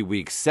healthy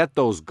week. Set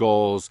those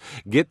goals.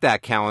 Get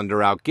that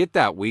calendar out. Get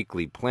that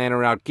weekly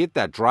planner out. Get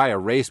that dry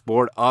erase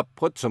board up.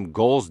 Put some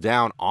goals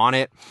down on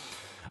it.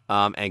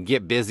 And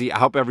get busy. I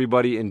hope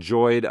everybody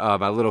enjoyed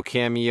my little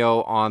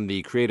cameo on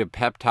the Creative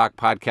Pep Talk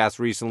podcast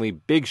recently.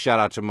 Big shout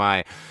out to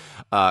my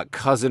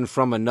cousin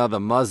from another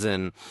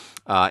muzzin,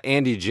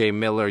 Andy J.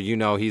 Miller.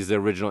 He's the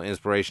original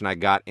inspiration I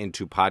got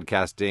into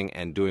podcasting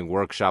and doing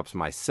workshops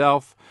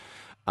myself.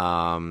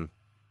 And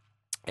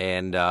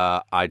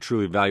I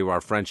truly value our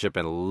friendship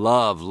and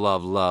love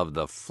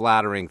the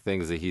flattering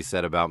things that he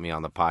said about me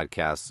on the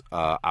podcast.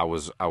 I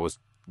was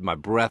my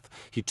breath.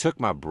 He took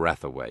my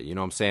breath away. You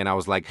know what I'm saying? I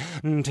was like,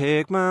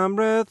 take my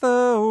breath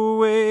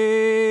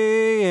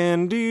away,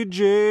 Andy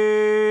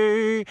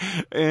J,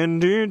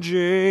 Andy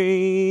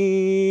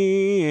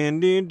J,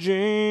 Andy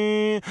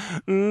J,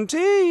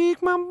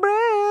 take my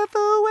breath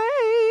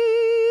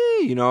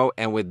away. You know,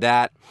 and with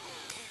that,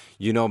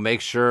 you know, make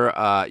sure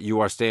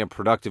you are staying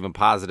productive and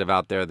positive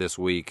out there this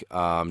week.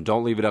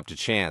 Don't leave it up to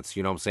chance.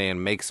 You know what I'm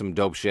saying? Make some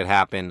dope shit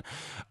happen.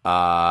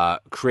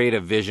 Create a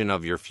vision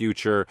of your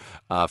future.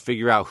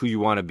 Figure out who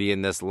you want to be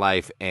in this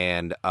life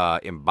and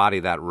embody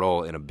that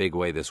role in a big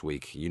way this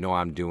week. You know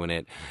I'm doing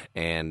it.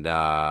 And,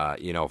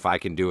 you know, if I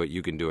can do it,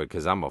 you can do it.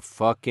 Because I'm a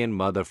fucking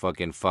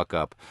motherfucking fuck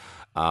up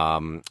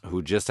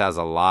who just has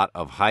a lot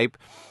of hype.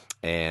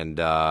 And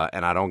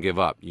I don't give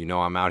up. You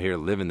know, I'm out here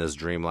living this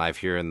dream life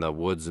here in the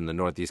woods in the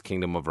Northeast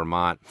Kingdom of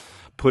Vermont,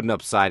 putting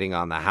up siding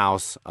on the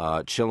house,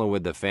 chilling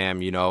with the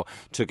fam. You know,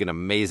 took an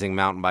amazing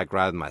mountain bike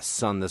ride with my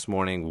son this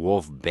morning,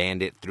 Wolf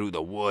Bandit through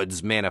the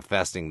woods,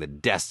 manifesting the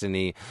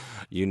destiny.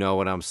 You know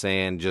what I'm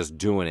saying? Just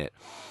doing it.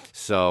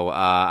 So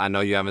I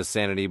know you haven't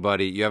heard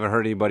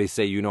anybody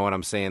say you know what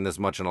I'm saying this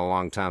much in a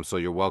long time, so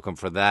you're welcome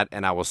for that.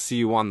 And I will see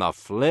you on the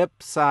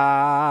flip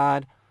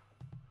side.